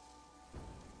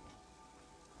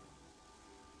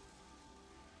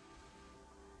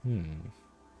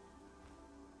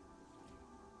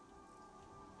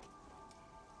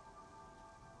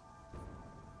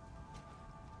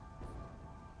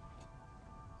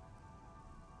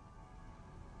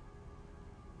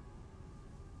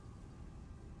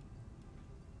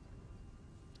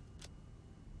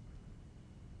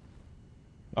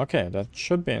 Okay, that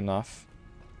should be enough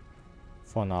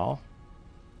for now.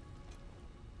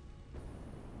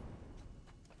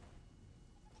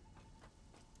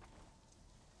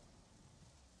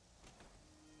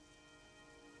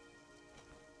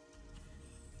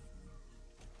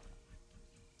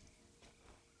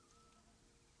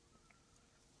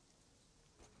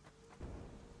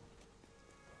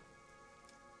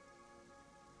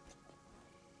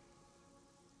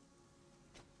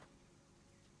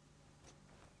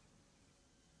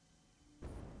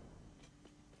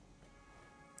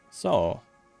 So,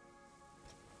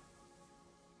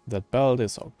 that belt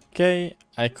is okay.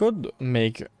 I could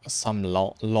make some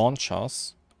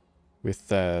launchers with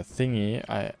the thingy.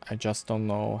 I just don't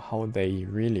know how they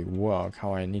really work,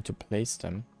 how I need to place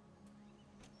them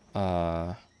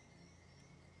to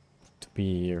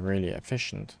be really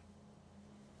efficient.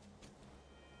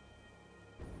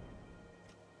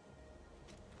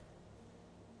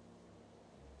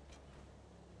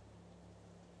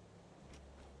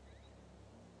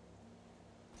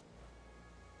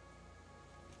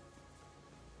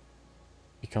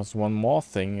 Because one more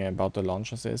thing about the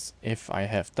launchers is, if I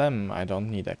have them, I don't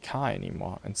need a car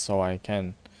anymore. And so I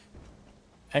can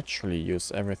actually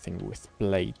use everything with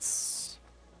blades.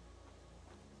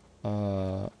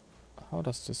 How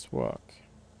does this work?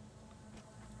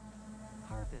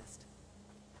 Harvest.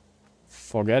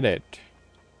 Forget it.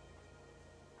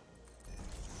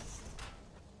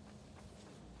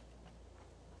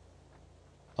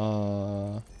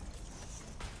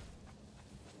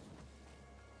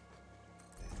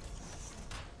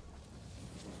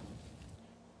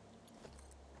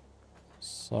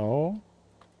 So,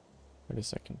 wait a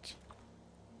second.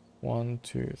 1,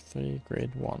 2, 3,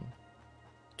 grade 1.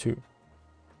 2.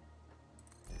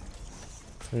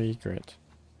 3, grade.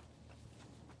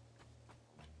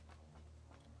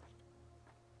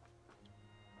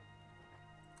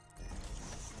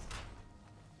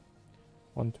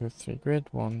 One, two, three, grid,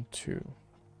 1, 2.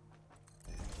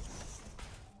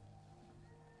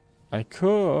 I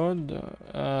could,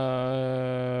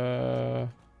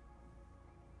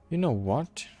 you know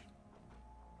what?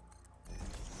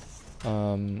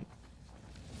 I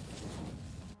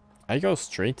go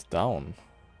straight down.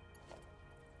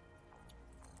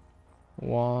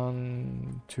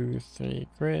 1, 2, 3,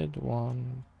 grid,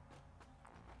 1.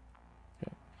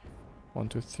 Okay. 1,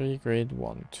 2, 3, grid,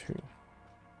 1, 2.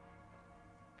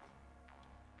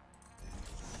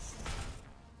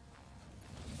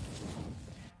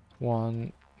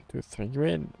 One, two, three,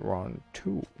 grid, 1,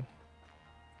 2.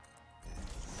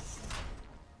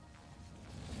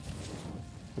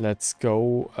 Let's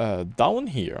go down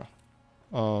here.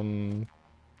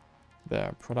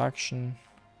 There, production.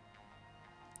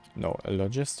 No,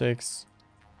 logistics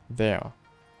there.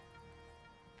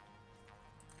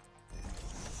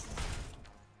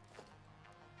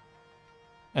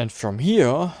 And from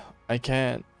here, I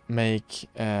can make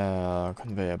a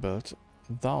conveyor belt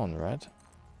down, right?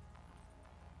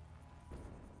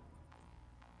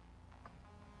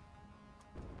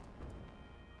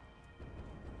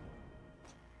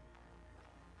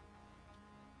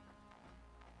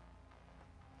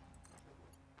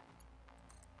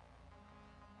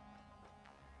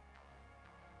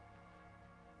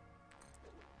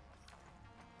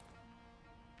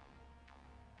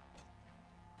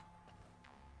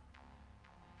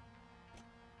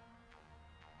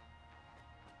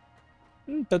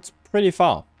 That's pretty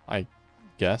far, I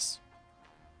guess.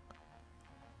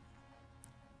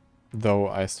 Though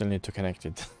I still need to connect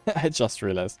it. I just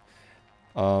realized.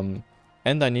 And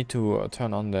I need to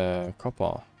turn on the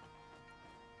copper.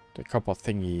 The copper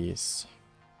thingies.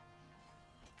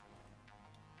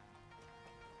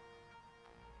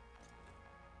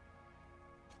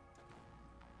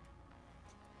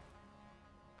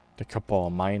 The copper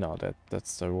miner,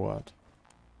 that's the word.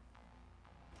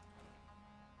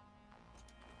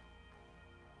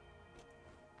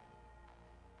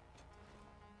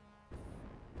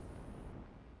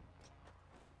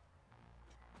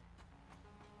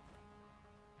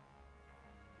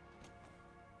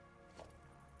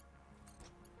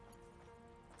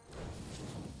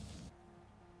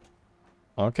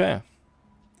 Okay.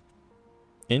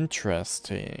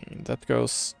 Interesting. That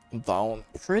goes down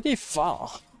pretty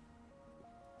far.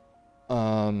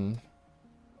 From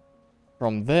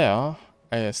there,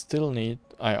 I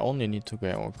only need to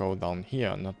go down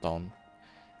here, not down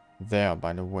there,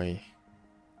 by the way.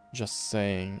 Just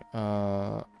saying.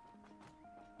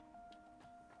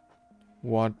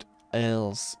 What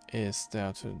else is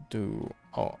there to do?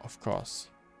 Oh, of course.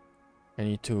 I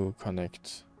need to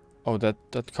connect. Oh, that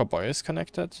copper is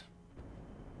connected?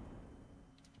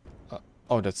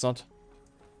 Oh, that's not.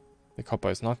 The copper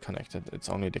is not connected. It's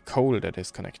only the coal that is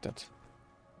connected.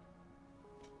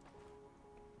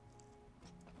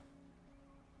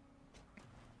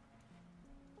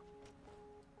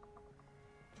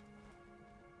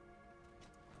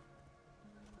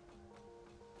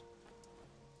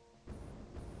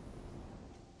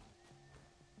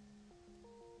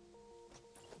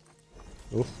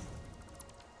 Oof.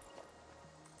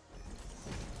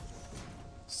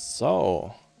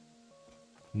 So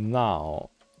now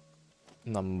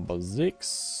number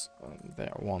 6.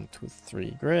 There, 1, 2,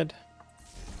 3 grid,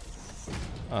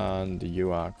 and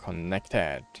you are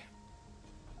connected.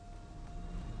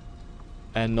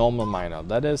 And normal miner,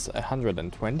 that is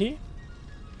 120,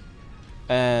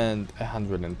 and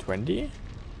 120,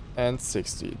 and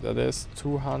 60. That is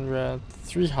 200,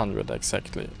 300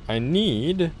 exactly. I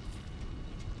need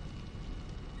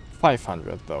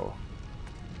 500 though.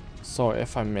 So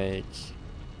if I make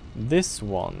this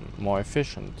one more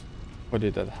efficient, put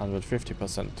it at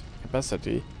 150%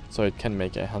 capacity, so it can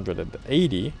make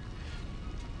 180,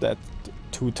 that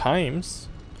 2 times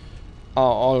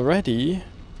are already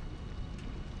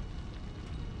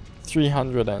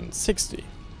 360,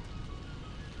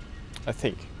 I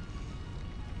think.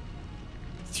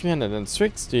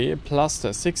 360 plus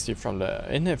the 60 from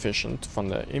the inefficient, from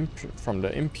the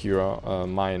impure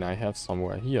mine I have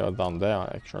somewhere here, down there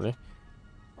actually,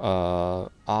 are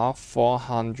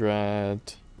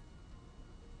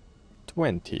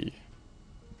 420,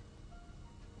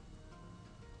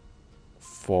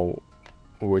 for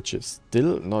which is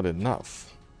still not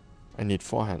enough. I need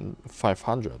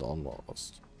 500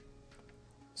 almost.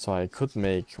 So I could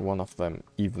make one of them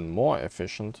even more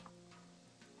efficient.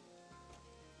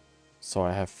 So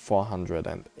I have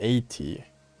 480,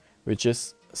 which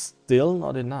is still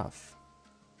not enough.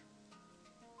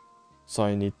 So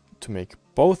I need to make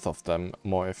both of them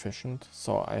more efficient.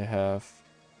 So I have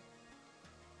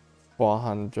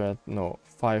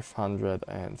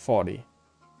 540.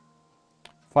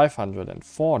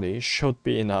 540 should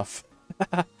be enough.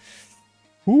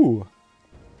 Ooh,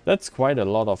 that's quite a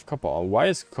lot of copper. Why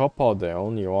is copper the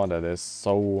only ore that is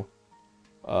so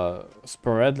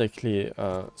sporadically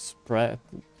spread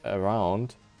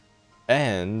around,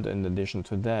 and in addition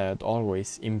to that,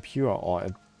 always impure or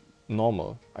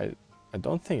normal? I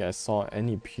don't think I saw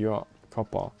any pure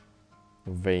copper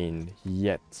vein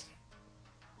yet.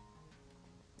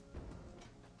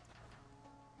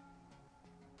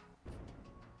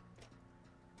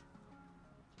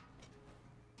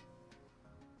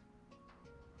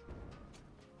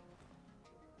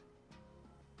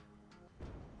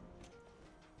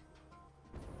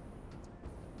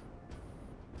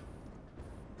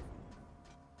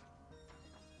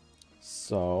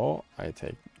 So I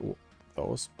take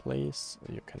those, please.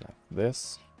 You can have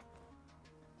this.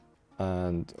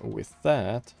 And with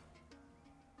that,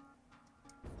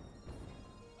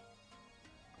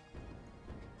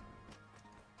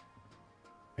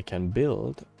 I can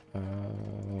build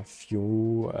a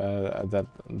few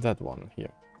that one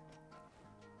here,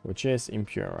 which is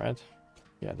impure, right?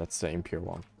 Yeah, that's the impure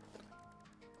one.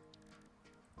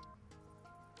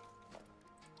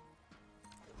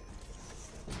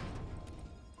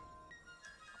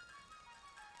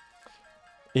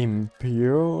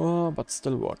 Impure, but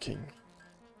still working.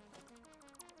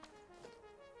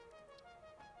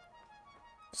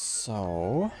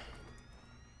 So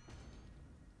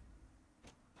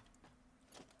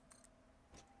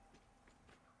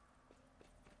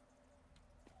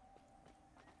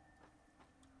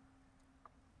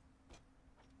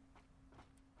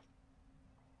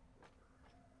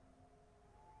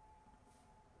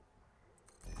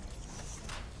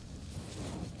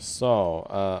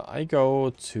I go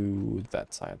to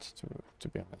that side, to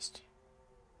be honest.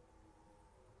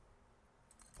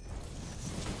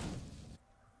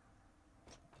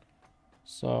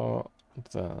 So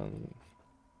then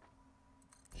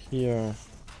here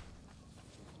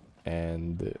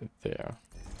and there.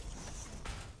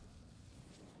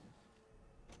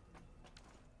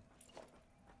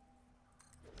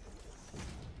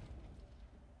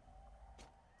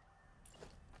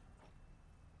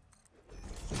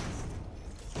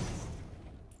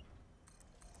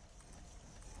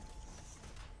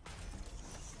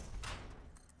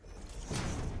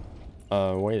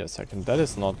 Wait a second, that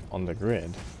is not on the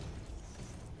grid.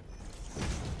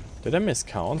 Did I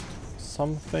miscount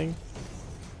something?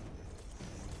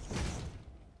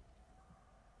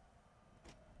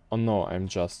 Oh no, I'm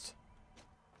just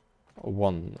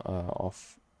one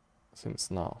off since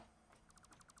now.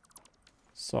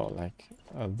 So like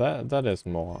that is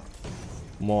more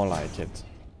like it.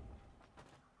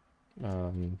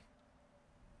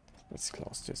 Let's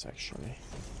close this actually.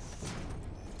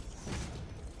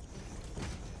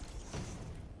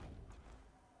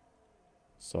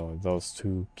 So those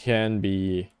two can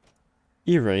be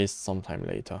erased sometime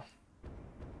later.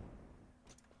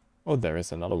 Oh, there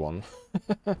is another one.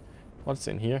 What's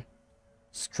in here?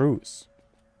 Screws.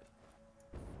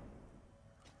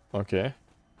 Okay.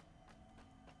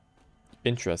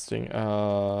 Interesting.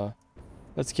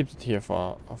 Let's keep it here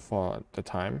for the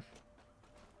time.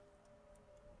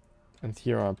 And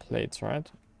here are plates, right?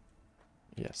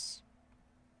 Yes.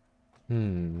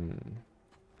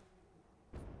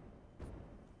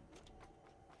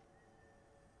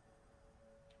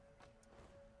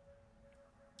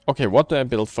 Okay, what do I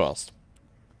build first?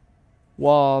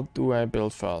 What do I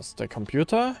build first? The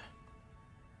computer?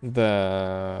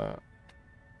 The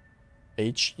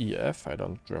HEF? I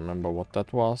don't remember what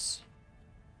that was.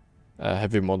 A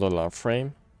heavy modular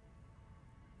frame?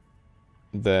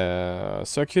 The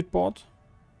circuit board?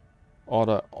 Or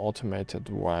the automated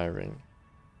wiring?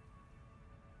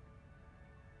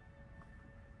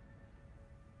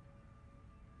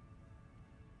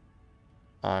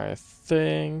 I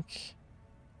think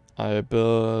I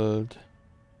build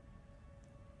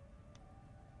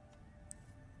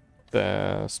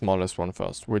the smallest one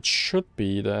first, which should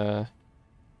be the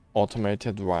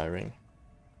automated wiring.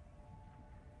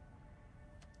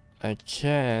 I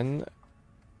can...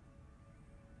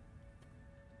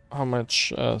 How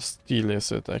much steel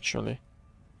is it actually?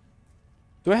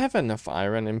 Do I have enough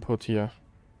iron input here?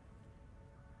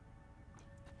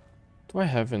 Do I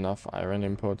have enough iron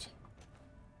input?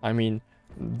 I mean,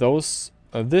 those,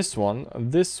 this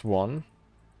one,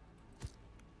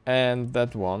 and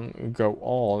that one go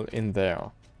all in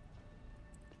there.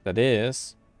 That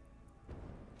is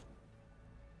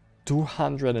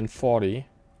 240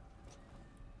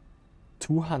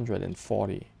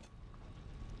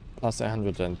 plus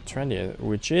 120,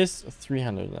 which is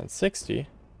 360.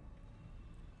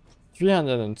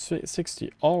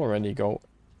 360 already go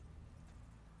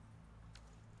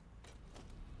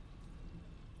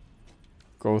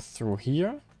through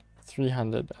here.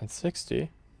 360.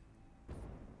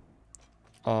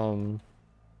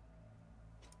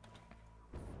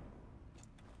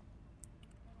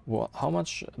 Well, how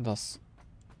much does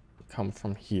come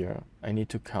from here? I need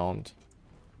to count.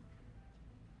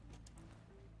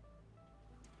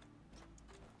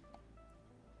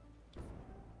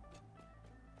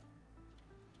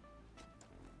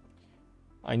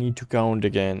 I need to count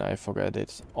again. I forget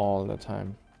it all the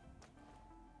time.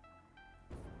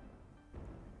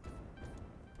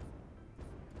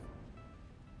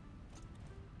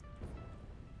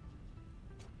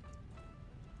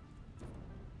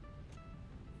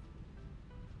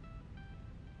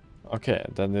 Okay,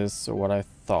 that is what I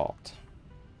thought.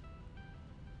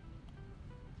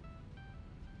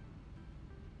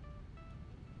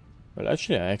 Well,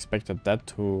 actually, I expected that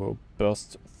to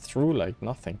burst through like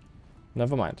nothing.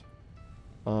 Never mind.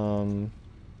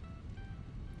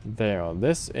 There.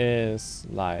 This is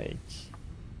like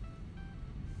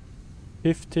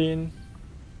 15,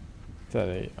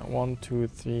 30. 1, 2,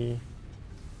 3,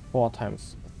 4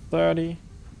 times 30.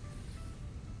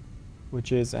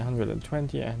 Which is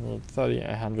 120, 130,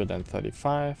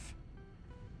 135.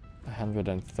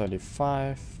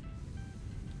 135.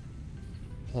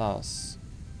 Plus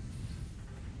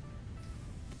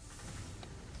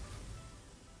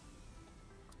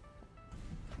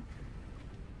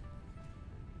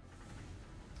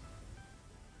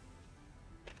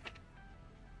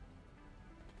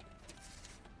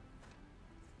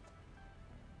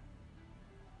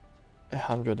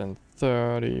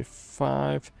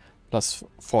 135 plus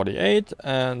 48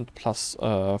 and plus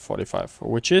 45,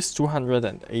 which is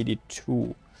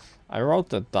 282. I wrote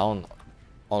that down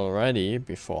already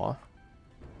before.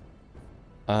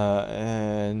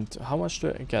 And how much do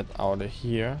I get out of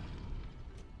here?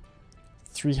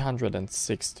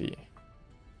 360.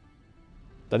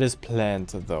 That is planned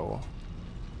though.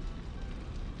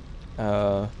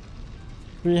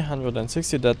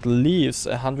 360, that leaves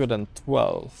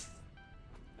 112.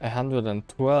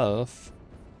 112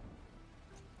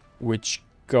 which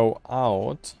go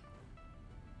out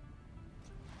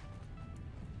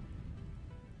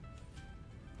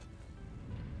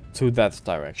to that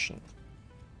direction.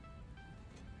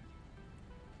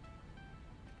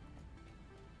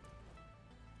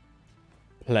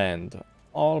 Planned,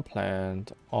 all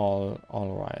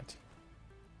right.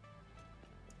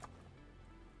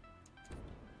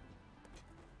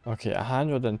 Okay,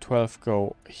 112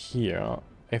 go here.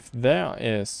 If there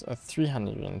is a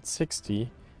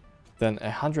 360, then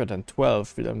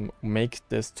 112 will make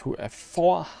this to a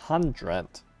 400.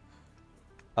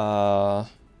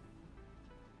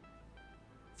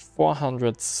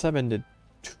 472.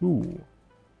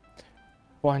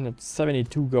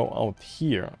 472 go out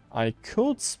here. I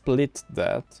could split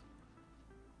that.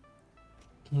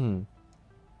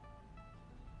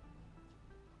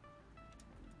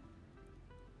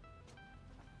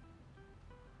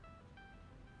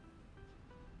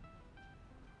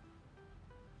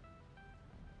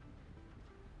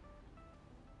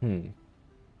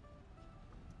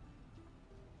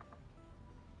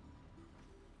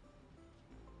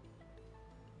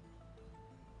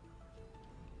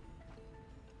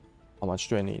 How much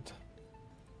do I need?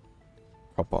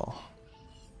 Copper.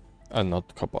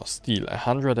 Not copper, steel.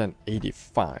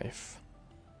 185.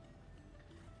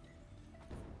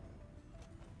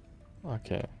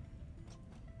 Okay.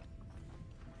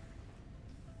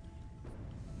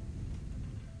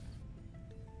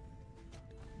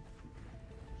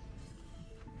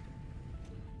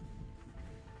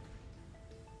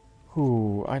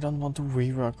 Ooh, I don't want to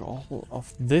rework all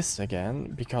of this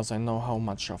again, because I know how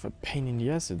much of a pain in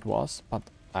the ass it was, but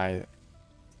I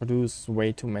produce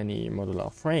way too many modular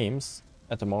frames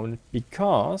at the moment,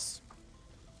 because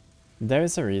there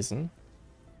is a reason.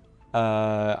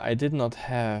 I did not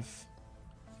have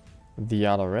the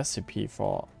other recipe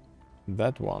for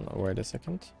that one. Wait a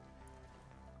second.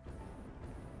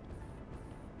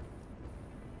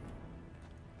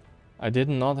 I did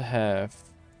not have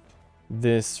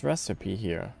this recipe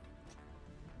here,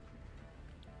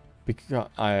 because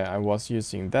I was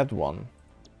using that one,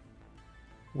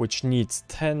 which needs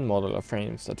 10 modular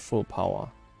frames at full power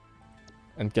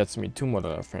and gets me 2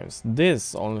 modular frames.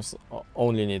 This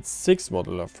only needs 6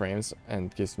 modular frames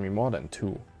and gives me more than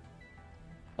 2.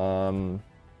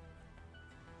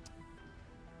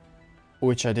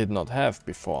 Which I did not have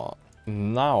before.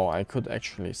 Now I could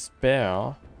actually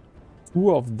spare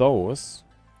 2 of those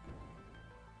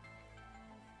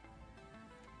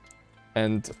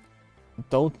and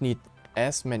don't need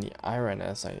as many iron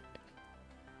as I...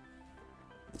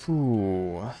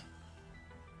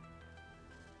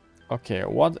 Okay,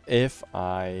 what if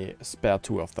I spare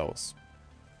 2 of those?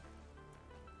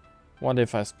 What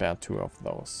if I spare 2 of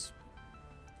those?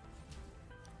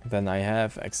 Then I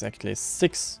have exactly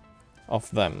 6 of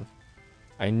them.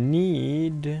 I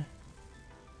need,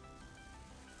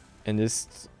 in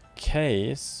this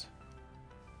case,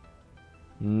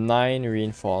 9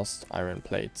 reinforced iron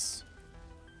plates.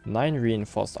 9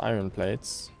 reinforced iron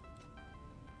plates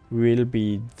will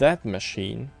be that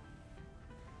machine,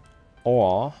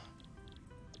 or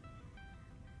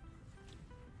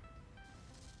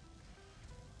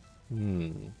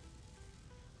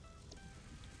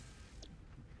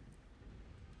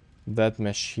that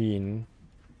machine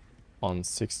on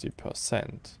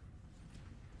 60%.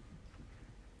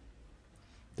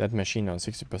 That machine on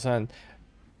 60%.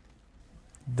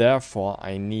 Therefore,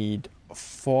 I need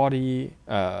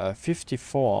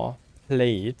 54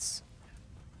 plates,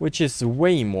 which is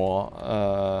way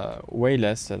more, way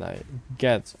less than I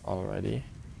get already.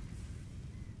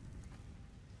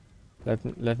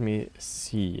 Let me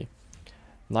see.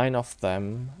 9 of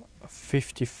them,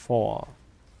 54.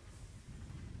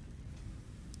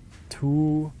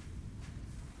 2,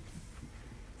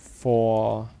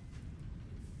 4,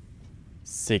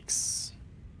 6.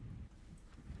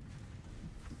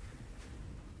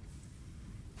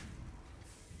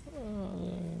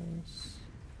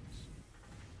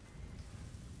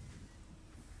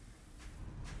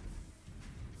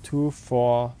 2,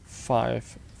 4,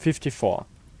 5, 54.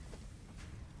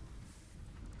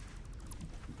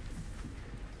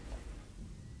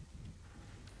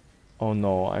 Oh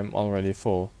no, I'm already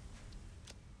full.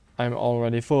 I'm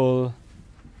already full.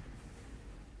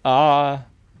 Ah.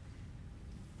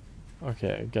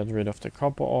 Okay, get rid of the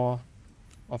copper ore,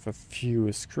 of a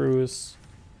few screws,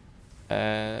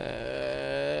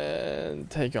 and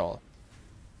take all.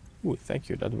 Ooh, thank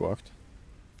you, that worked.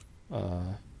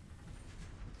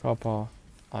 Copper,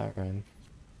 iron.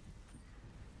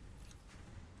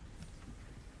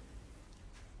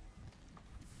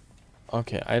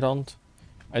 Okay, I don't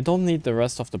need the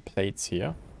rest of the plates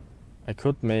here. I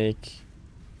could make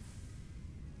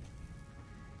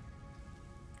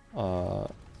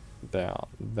there,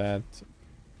 that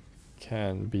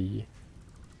can be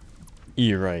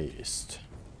erased.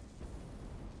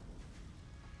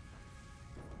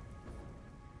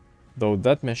 Though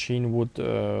that machine would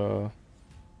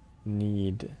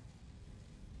need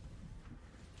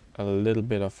a little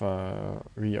bit of a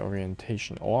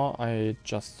reorientation, or I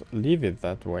just leave it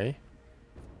that way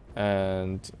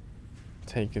and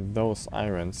take those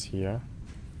irons here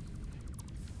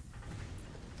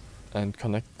and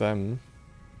connect them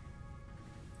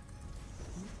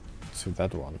to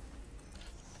that one.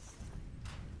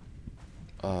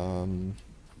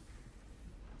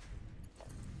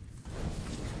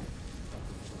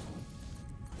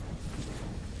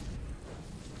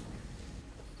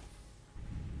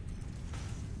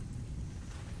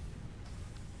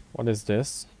 What is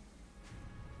this?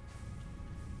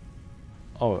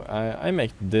 Oh, I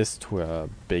make this to the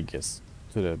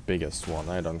biggest one.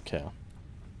 I don't care.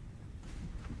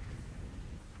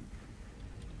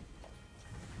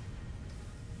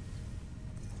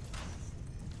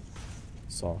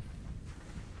 So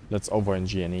let's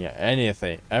over-engineer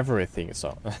everything.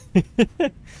 So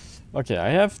okay, I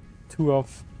have 2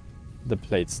 of the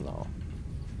plates now.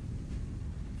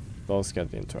 Those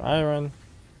get into iron.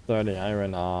 30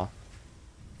 iron are.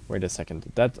 Wait a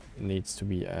second. That needs to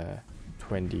be a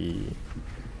 20.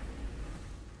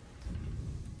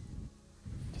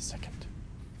 A second.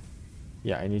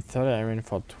 Yeah, I need 30 iron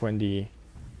for 20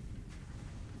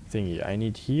 thingy. I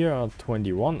need here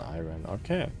 21 iron.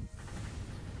 Okay.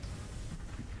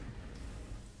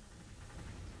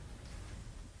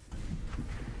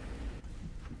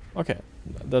 Okay,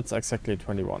 that's exactly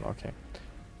 21. Okay,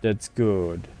 that's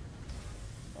good.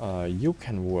 You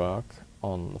can work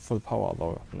on full power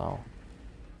though now.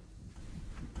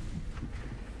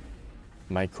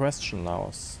 My question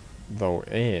now though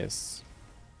is,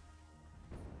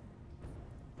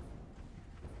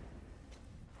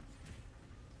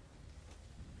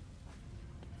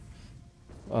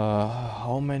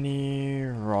 how many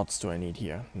rods do I need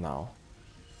here now?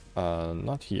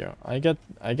 Not here. I get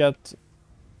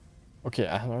okay,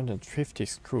 150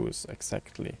 screws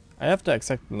exactly. I have the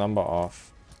exact number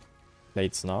of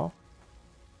plates now,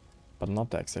 but not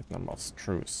the exact number of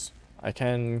screws. I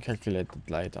can calculate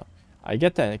it later. I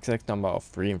get the exact number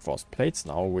of reinforced plates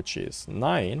now, which is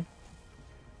 9.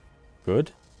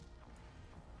 Good.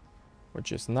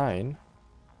 Which is 9.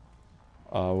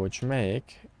 Which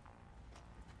make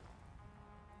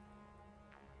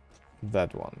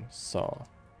that one. So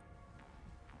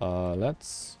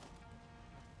let's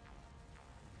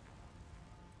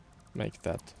make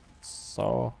that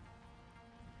so.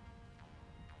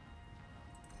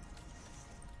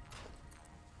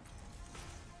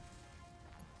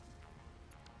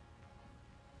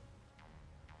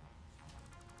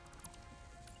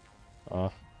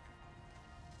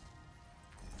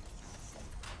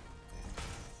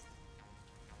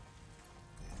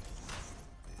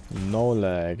 No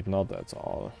lag, not at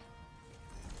all.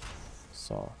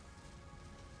 So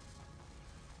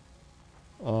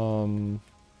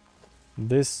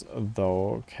this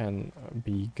though can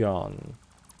be gone.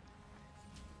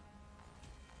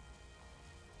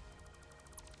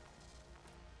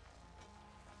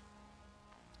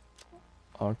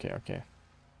 Okay.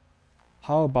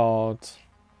 How about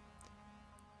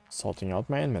sorting out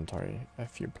my inventory. A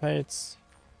few plates,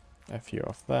 a few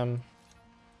of them.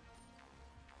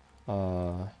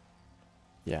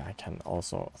 Yeah, I can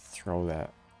also throw the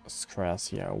squares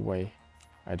here away.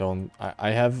 I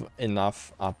have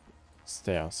enough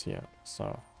upstairs here,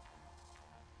 so.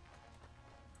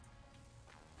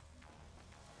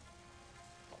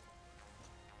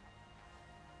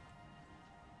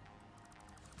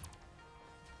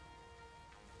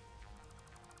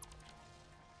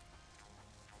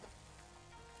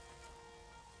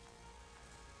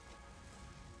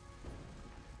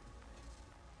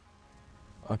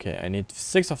 Okay, I need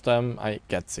 6 of them. I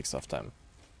get 6 of them.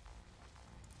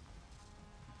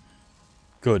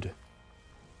 Good.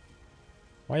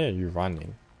 Why are you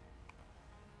running?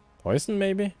 Poison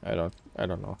maybe? I don't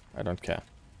know. I don't care.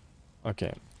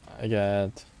 Okay, I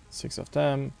get 6 of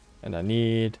them and I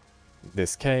need, in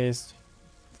this case,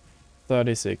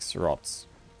 36 rods.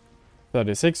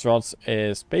 36 rods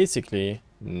is basically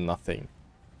nothing.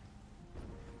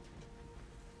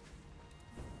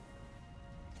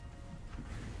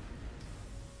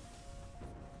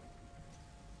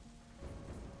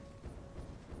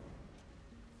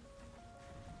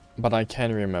 But I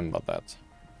can remember that.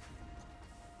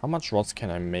 How much rods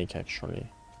can I make actually?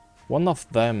 One of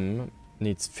them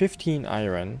needs 15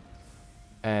 iron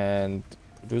and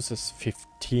produces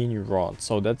 15 rods.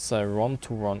 So that's a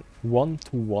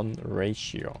 1-to-1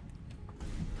 ratio.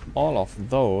 All of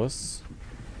those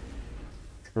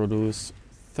produce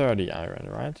 30 iron,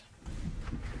 right?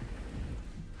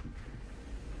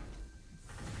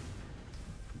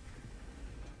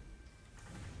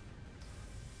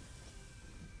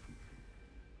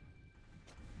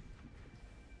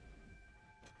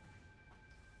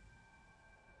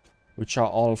 Which are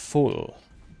all full.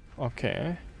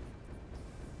 Okay.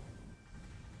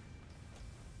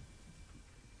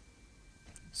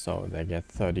 So they get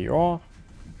 30 ore.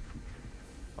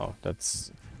 Oh,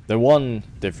 that's the one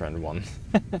different one.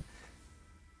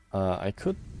 I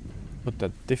could put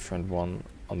that different one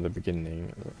on the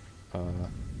beginning.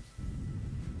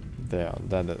 There,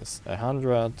 that is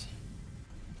 100.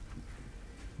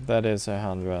 That is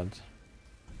 100.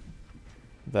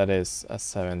 That is a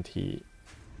 70.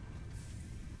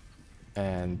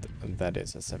 And that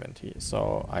is a 70.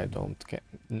 So I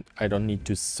don't need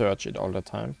to search it all the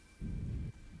time.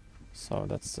 So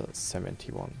that's a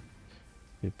 71.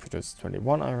 You produce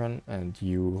 21 iron and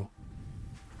you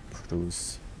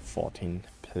produce 14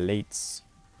 plates.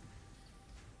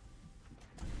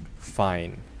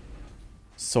 Fine.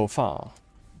 So far.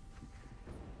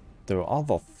 The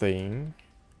other thing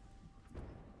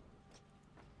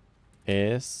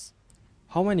is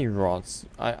how many rods?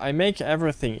 I make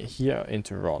everything here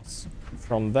into rods.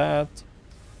 From that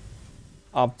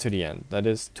up to the end. That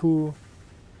is 2,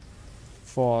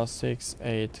 4, 6,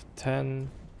 8, 10,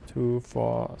 2,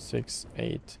 4, 6,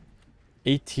 8,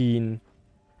 18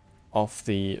 of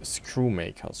the screw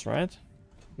makers, right?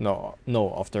 No,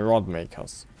 of the rod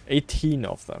makers. 18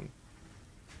 of them.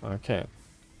 Okay.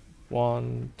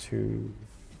 1, 2,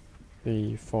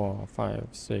 3, 4, 5,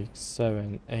 6,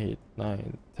 7, 8,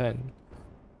 9, 10.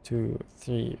 2,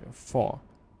 3, 4.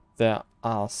 There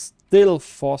are still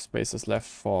 4 spaces left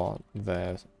for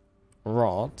the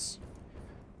rods.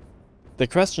 The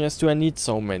question is, do I need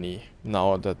so many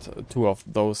now that 2 of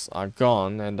those are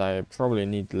gone and I probably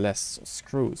need less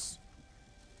screws?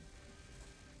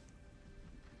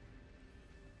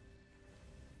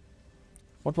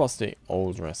 What was the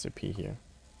old recipe here?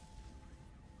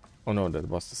 Oh no, that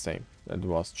was the same. That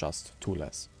was just 2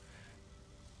 less.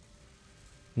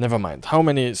 Never mind. How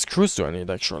many screws do I need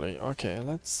actually? Okay,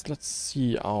 let's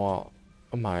see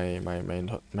my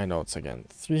notes again.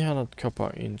 300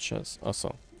 copper inches.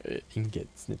 Also,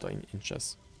 ingots, not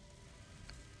inches.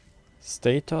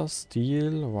 Stator,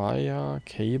 steel, wire,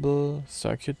 cable,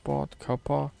 circuit board,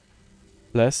 copper,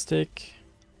 plastic,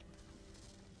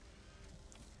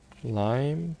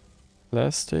 lime,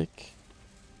 plastic.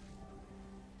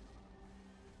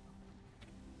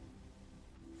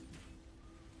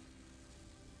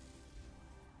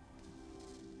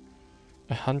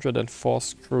 A 104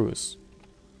 screws.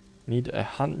 Need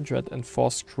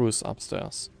 104 screws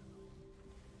upstairs.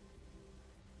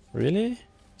 Really?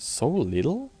 So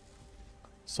little?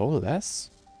 So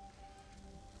less?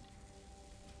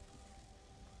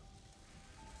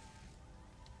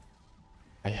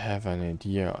 I have an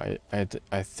idea.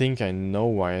 I think I know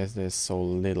why there's so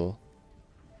little.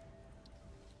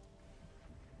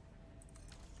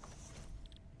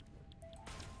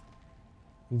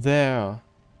 There.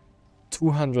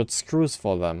 200 screws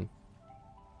for them.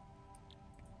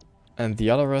 And the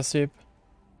other recipe?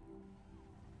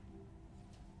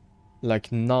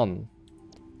 Like none.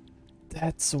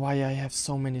 That's why I have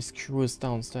so many screws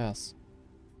downstairs.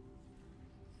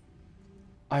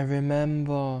 I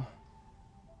remember.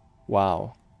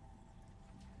 Wow.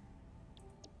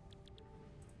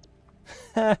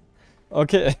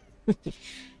 Okay.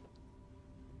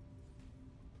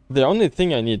 The only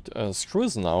thing I need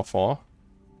screws now for,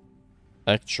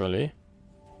 actually,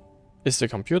 is the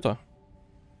computer.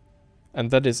 And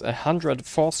that is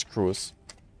 104 screws.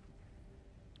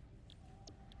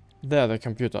 There, the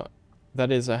computer.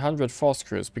 That is 104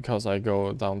 screws because I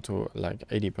go down to like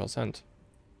 80%.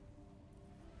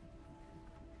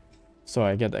 So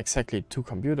I get exactly 2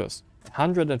 computers.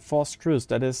 104 screws,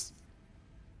 that is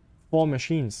 4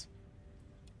 machines.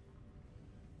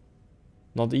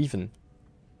 Not even.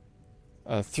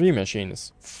 3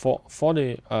 machines.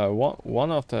 40.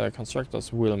 One of the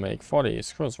constructors will make 40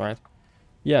 screws, right?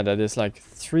 Yeah, that is like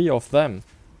 3 of them.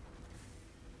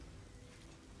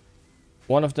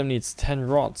 One of them needs 10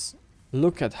 rods.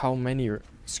 Look at how many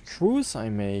screws I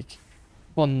make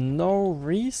for no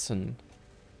reason.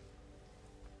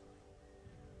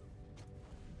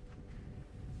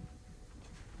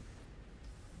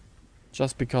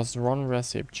 Just because one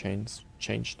recipe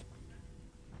changed.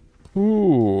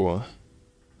 Ooh.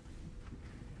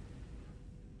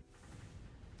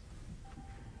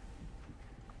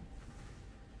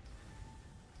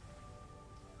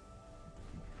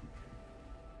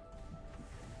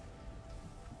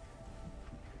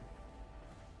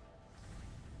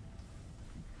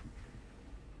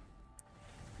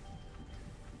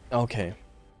 Okay.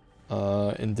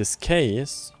 In this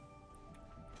case,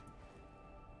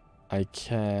 I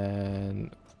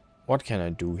can... What can I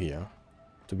do here,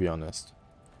 to be honest?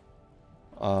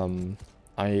 I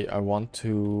want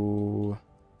to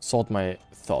sort my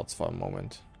thoughts for a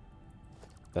moment.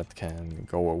 That can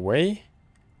go away.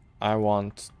 I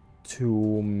want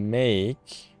to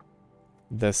make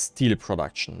the steel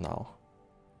production now.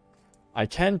 I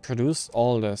can produce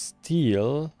all the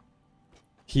steel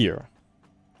here.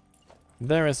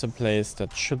 There is a place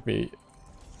that should be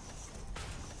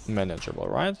manageable,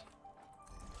 right?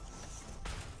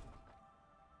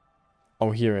 Oh,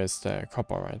 here is the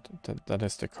copper, right? That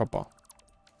is the copper.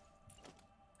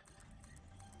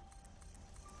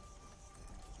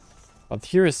 But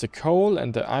here is the coal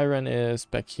and the iron is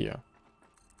back here.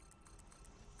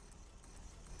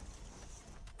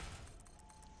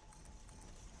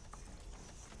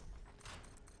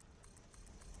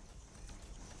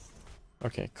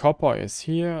 Okay, copper is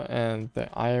here and the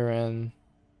iron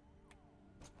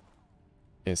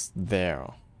is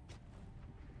there.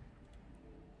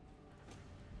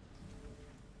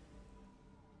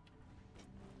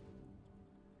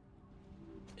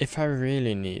 If I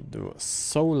really need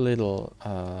so little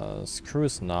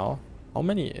screws now, how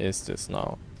many is this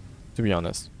now, to be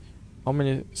honest? How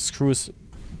many screws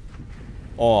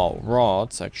or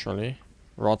rods, actually,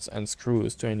 rods and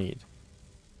screws do I need?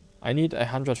 I need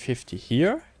 150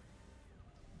 here.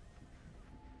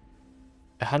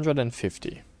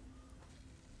 150.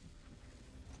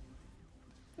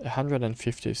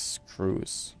 150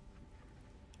 screws.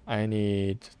 I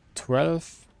need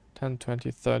 12, 10, 20,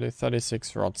 30,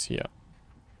 36 rods here.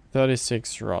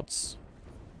 36 rods.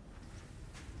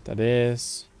 That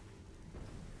is...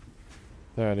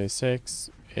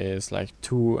 36 is like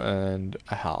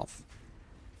 2.5.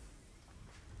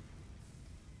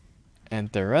 And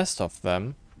the rest of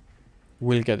them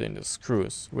will get into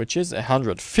screws, which is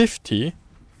 150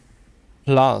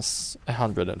 plus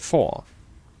 104.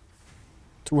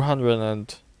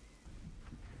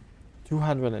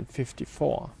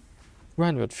 254.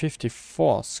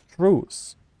 254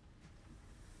 screws.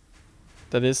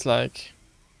 That is like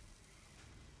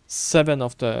 7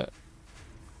 of them.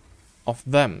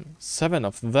 7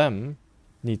 of them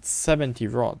need 70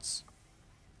 rods.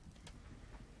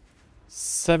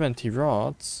 70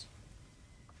 rods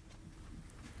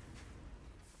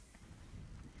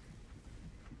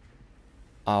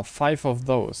are 5 of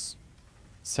those.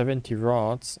 70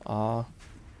 rods are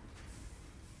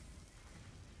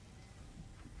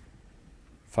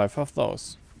 5 of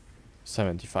those.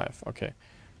 75, okay.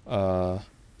 I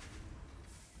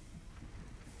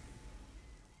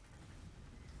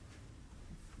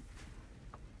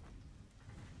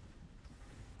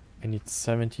need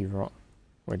 70 rods.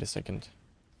 Wait a second.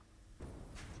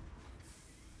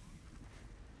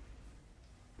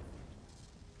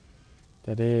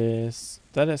 That is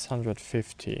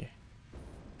 150.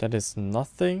 That is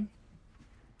nothing.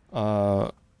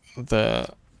 The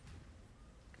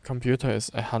computer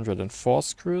is 104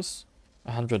 screws.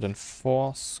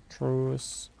 104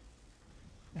 screws.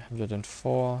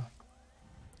 104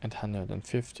 and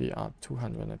 150 are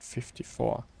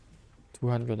 254.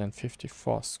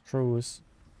 254 screws.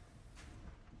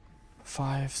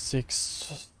 5,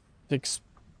 6,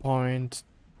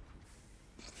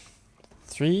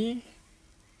 6.3.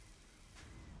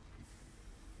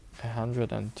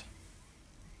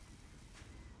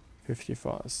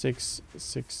 154, 6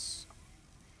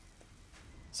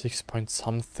 point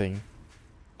something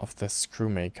of the screw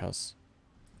makers.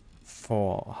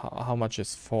 4. How much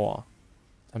is 4?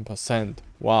 10%.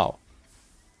 Wow.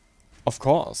 Of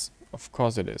course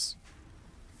it is.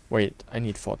 Wait, I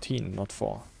need 14, not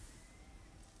 4.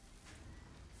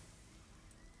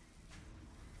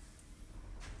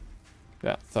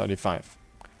 Yeah, 35.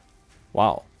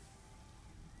 Wow.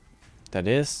 That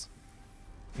is,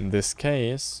 in this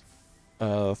case,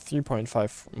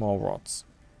 3.5 more rods.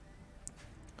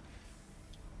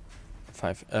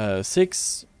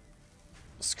 6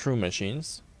 screw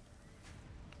machines,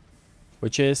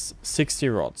 which is 60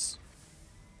 rods.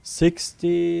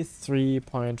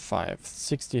 63.5.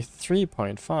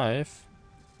 63.5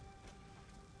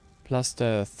 plus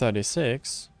the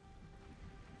 36.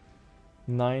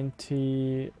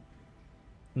 99.5.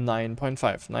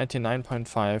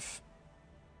 99.5.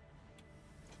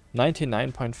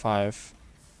 99.5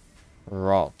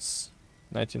 rods.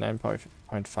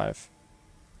 99.5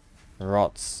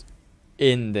 rods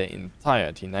in the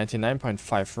entirety.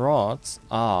 99.5 rods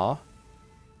are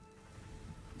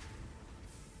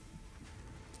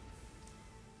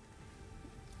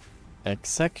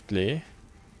exactly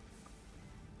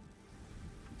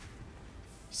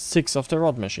 6 of the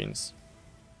rod machines.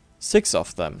 6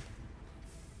 of them.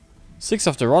 6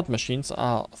 of the rod machines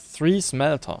are 3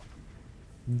 smelter.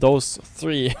 Those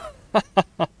 3.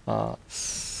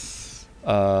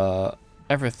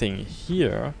 Everything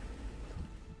here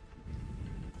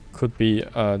could be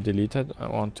deleted.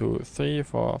 1, 2, 3,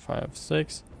 4, 5,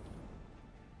 6.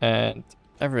 And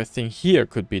everything here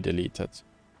could be deleted.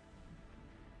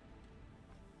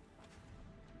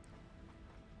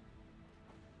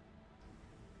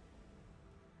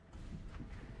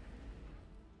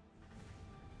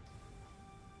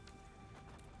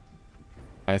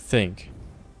 I think.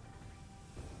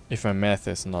 If my math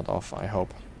is not off, I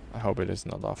hope. I hope it is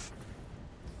not off.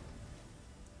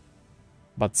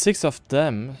 But 6 of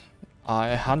them are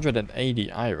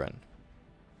 180 iron.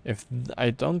 If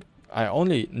I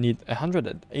only need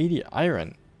 180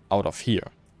 iron out of here.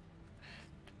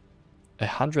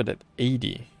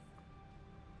 180.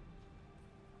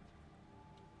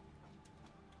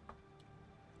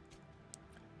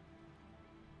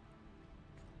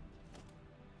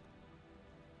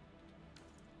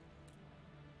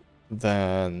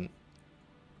 Then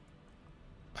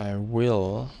I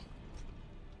will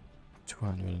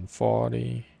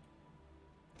 240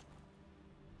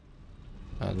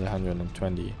 and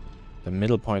 120. The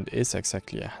middle point is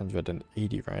exactly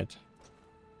 180, right?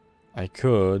 I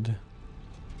could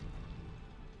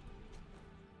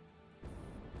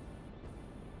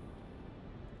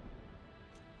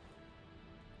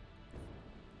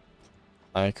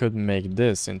make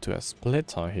this into a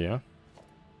splitter here.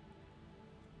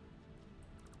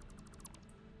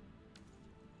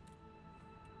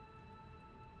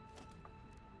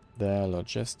 There,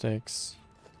 logistics.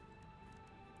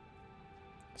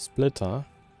 Splitter.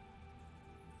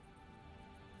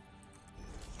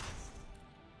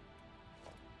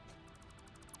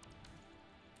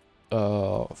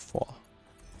 For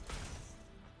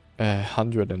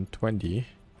 120.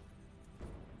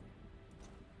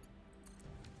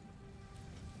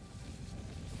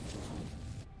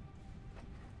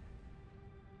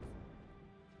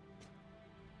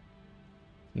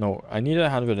 No, I need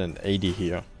 180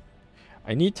 here.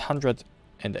 I need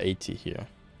 180 here.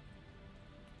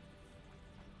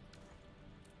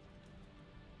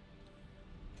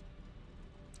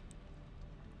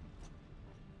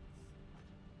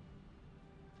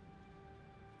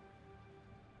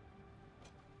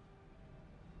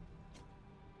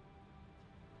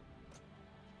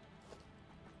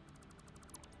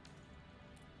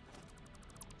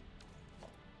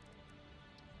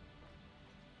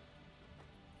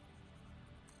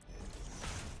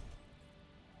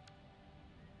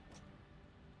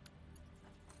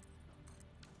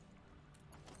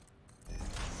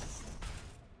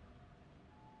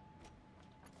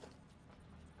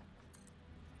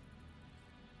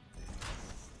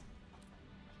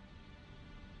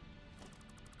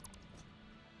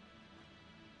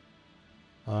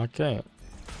 Okay.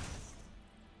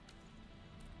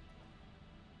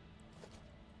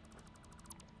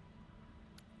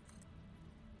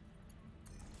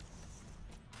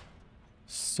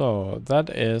 So that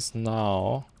is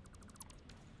now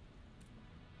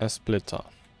a splitter.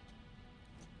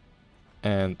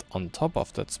 And on top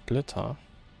of that splitter,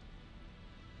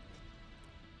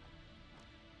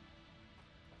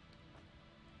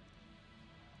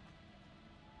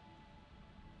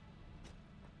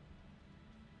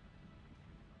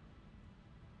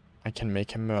 I can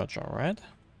make a merger, right?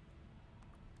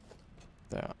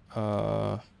 There.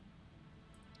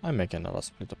 I make another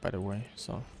splitter, by the way,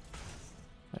 so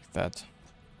like that.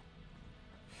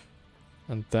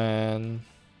 And then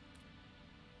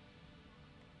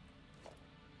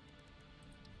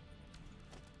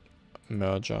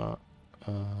merger.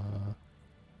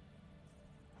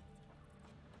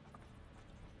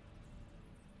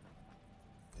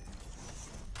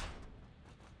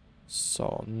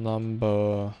 So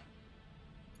number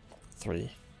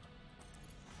 3.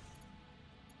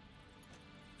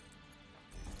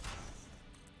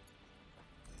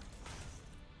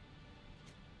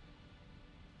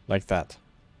 Like that.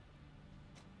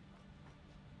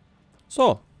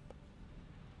 So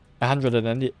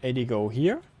 180 go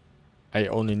here. I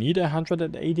only need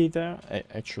 180 there.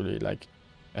 Actually, like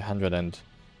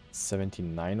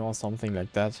 179 or something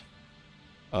like that.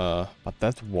 But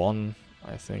that one,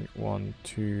 I think 1,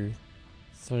 2,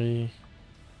 3.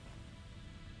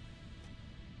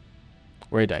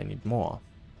 Wait, I need more.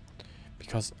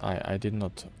 Because I did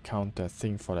not count the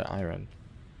thing for the iron.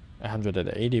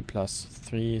 180 plus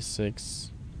 3,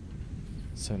 6,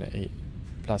 7, 8,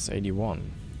 plus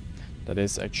 81. That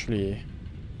is actually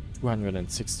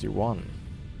 261.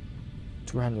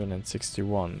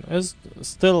 261 is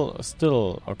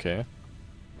still okay.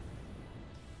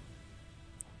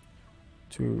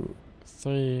 2,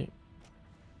 3,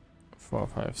 4,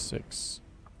 5, 6.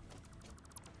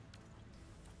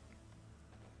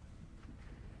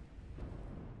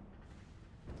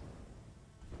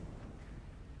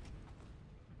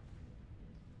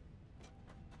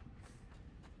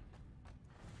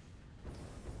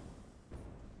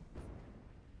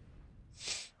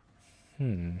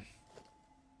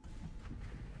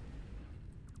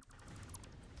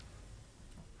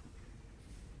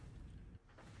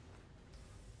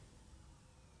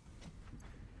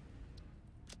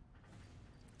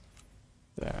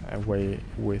 There, away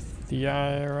with the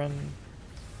iron.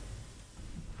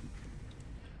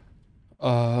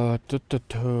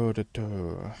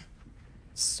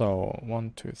 So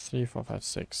 1, 2, 3, 4, 5,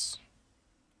 6.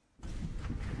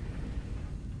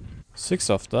 6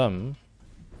 of them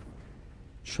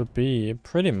should be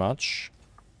pretty much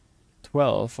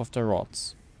 12 of the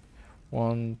rods.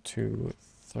 1, 2,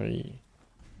 3,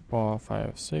 4,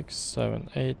 5, 6, 7,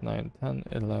 8, 9, 10,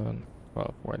 11,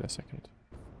 12. Wait a second.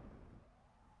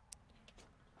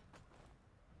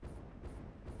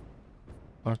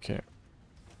 Okay.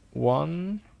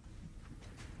 1,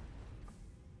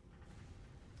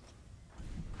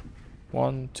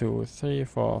 2, 3,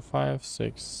 4, 5,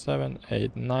 6, 7,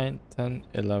 8, 9, 10,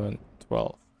 11,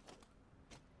 12.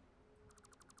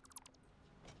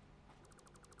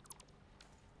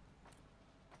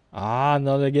 Ah,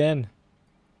 not again.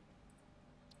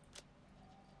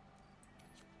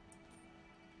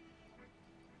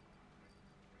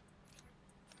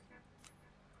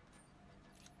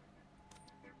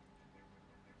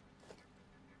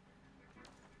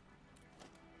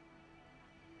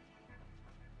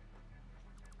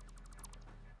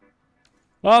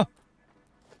 Ah!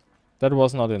 That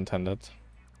was not intended.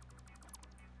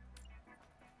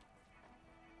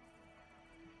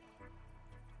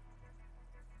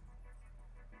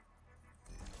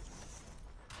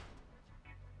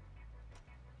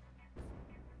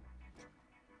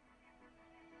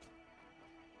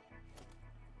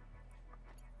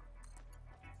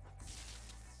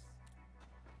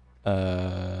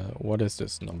 What is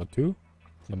this? Number 2?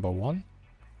 Number 1?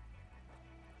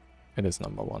 It is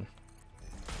number 1.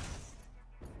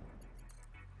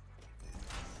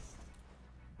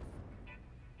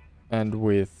 And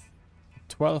with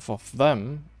 12 of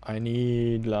them, I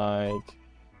need like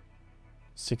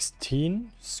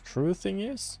 16 screw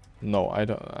thingies? No, I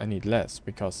don't. I need less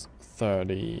because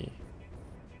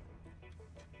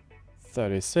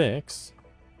 36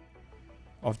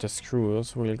 of the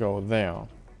screws will go there.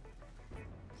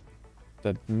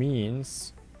 That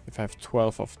means if I have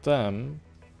 12 of them,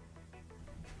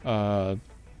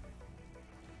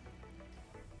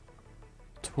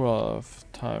 12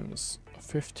 times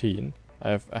 15,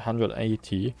 I have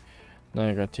 180,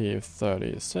 negative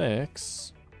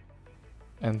 36,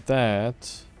 and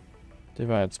that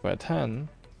divides by 10.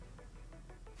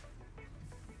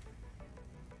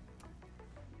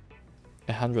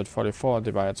 144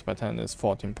 divided by 10 is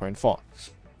 14.4.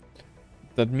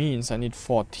 That means I need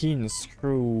 14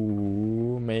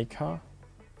 screw maker,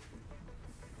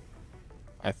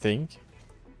 I think.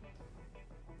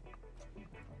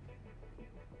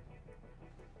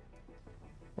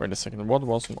 Wait a second. What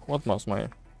was my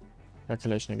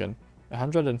calculation again?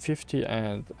 150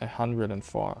 and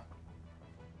 104.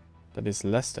 That is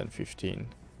less than 15.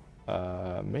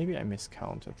 Maybe I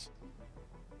miscounted.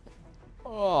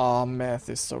 Oh, math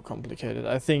is so complicated.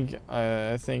 I think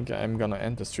I'm gonna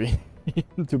end the stream.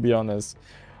 To be honest,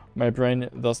 my brain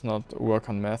does not work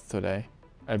on math today.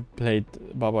 I played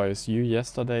Baba Is You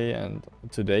yesterday and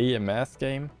today a math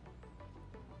game.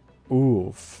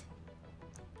 Oof.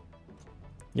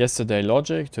 Yesterday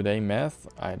logic, today math.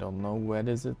 I don't know where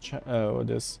this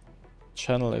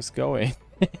channel is going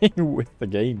with the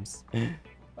games.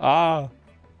 Ah.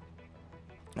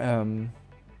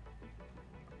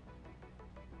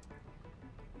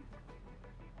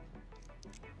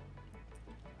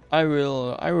 I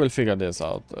will figure this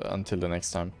out until the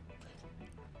next time.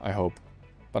 I hope.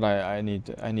 But I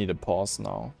need a pause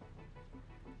now.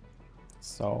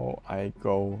 So I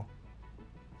go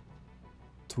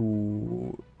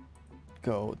to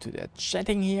the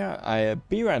chatting here. I'll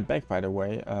be right back, by the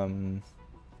way.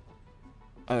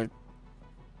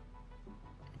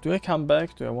 Do I come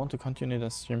back? Do I want to continue the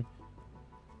stream?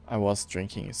 I was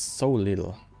drinking so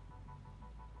little.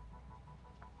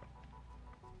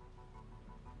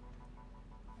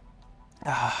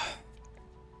 Ah,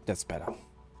 that's better.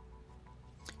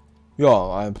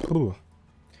 Yeah,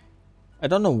 I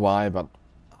don't know why, but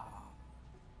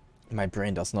my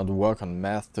brain does not work on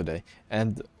math today.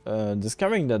 And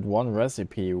discovering that one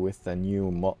recipe with the new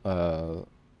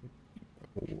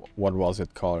what was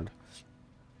it called?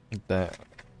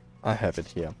 I have it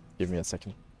here. Give me a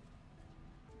second.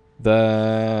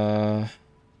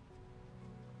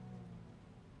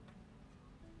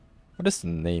 What is the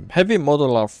name? Heavy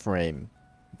modular frame.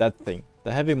 That thing.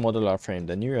 The heavy modular frame.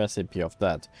 The new recipe of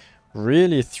that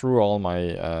really threw all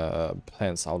my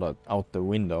plans out the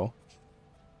window.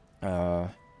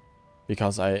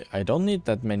 Because I don't need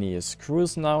that many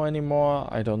screws now anymore.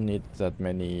 I don't need that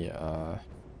many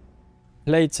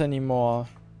plates anymore.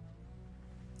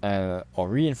 Or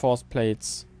reinforced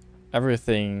plates.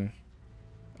 Everything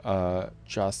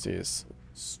just is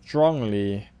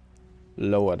strongly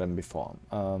lower than before.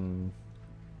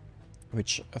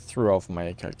 Which threw off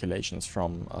my calculations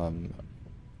from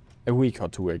a week or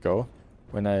two ago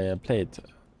when I played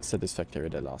Satisfactory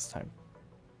the last time.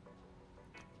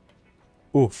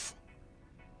 Oof.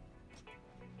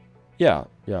 Yeah.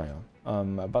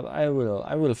 But I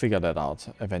will figure that out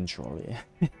eventually.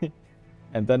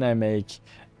 And then I make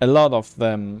a lot of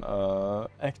them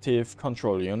active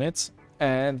control units,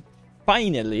 and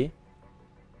finally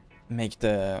make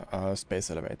the space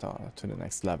elevator to the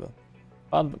next level.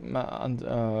 But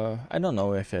I don't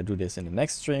know if I do this in the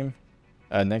next stream,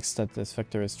 next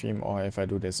Satisfactory stream, or if I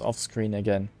do this off screen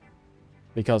again,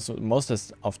 because most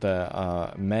of the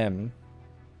MEM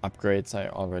upgrades I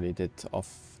already did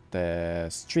off the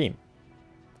stream,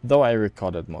 though I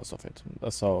recorded most of it.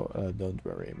 So don't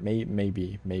worry.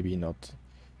 Maybe not.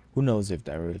 Who knows if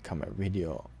there will come a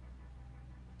video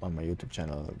on my YouTube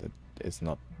channel that is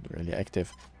not really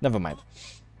active. Never mind.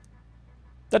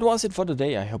 That was it for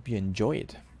today. I hope you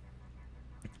enjoyed.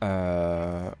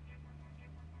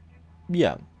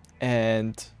 Yeah,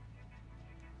 and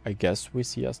I guess we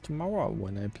see us tomorrow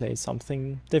when I play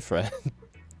something different.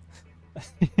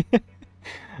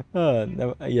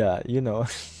 No, yeah, you know.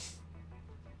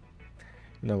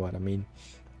 You know what I mean.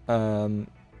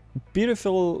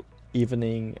 Beautiful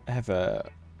evening. Have a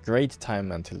great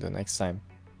time until the next time.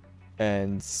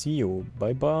 And see you.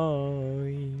 Bye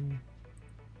bye.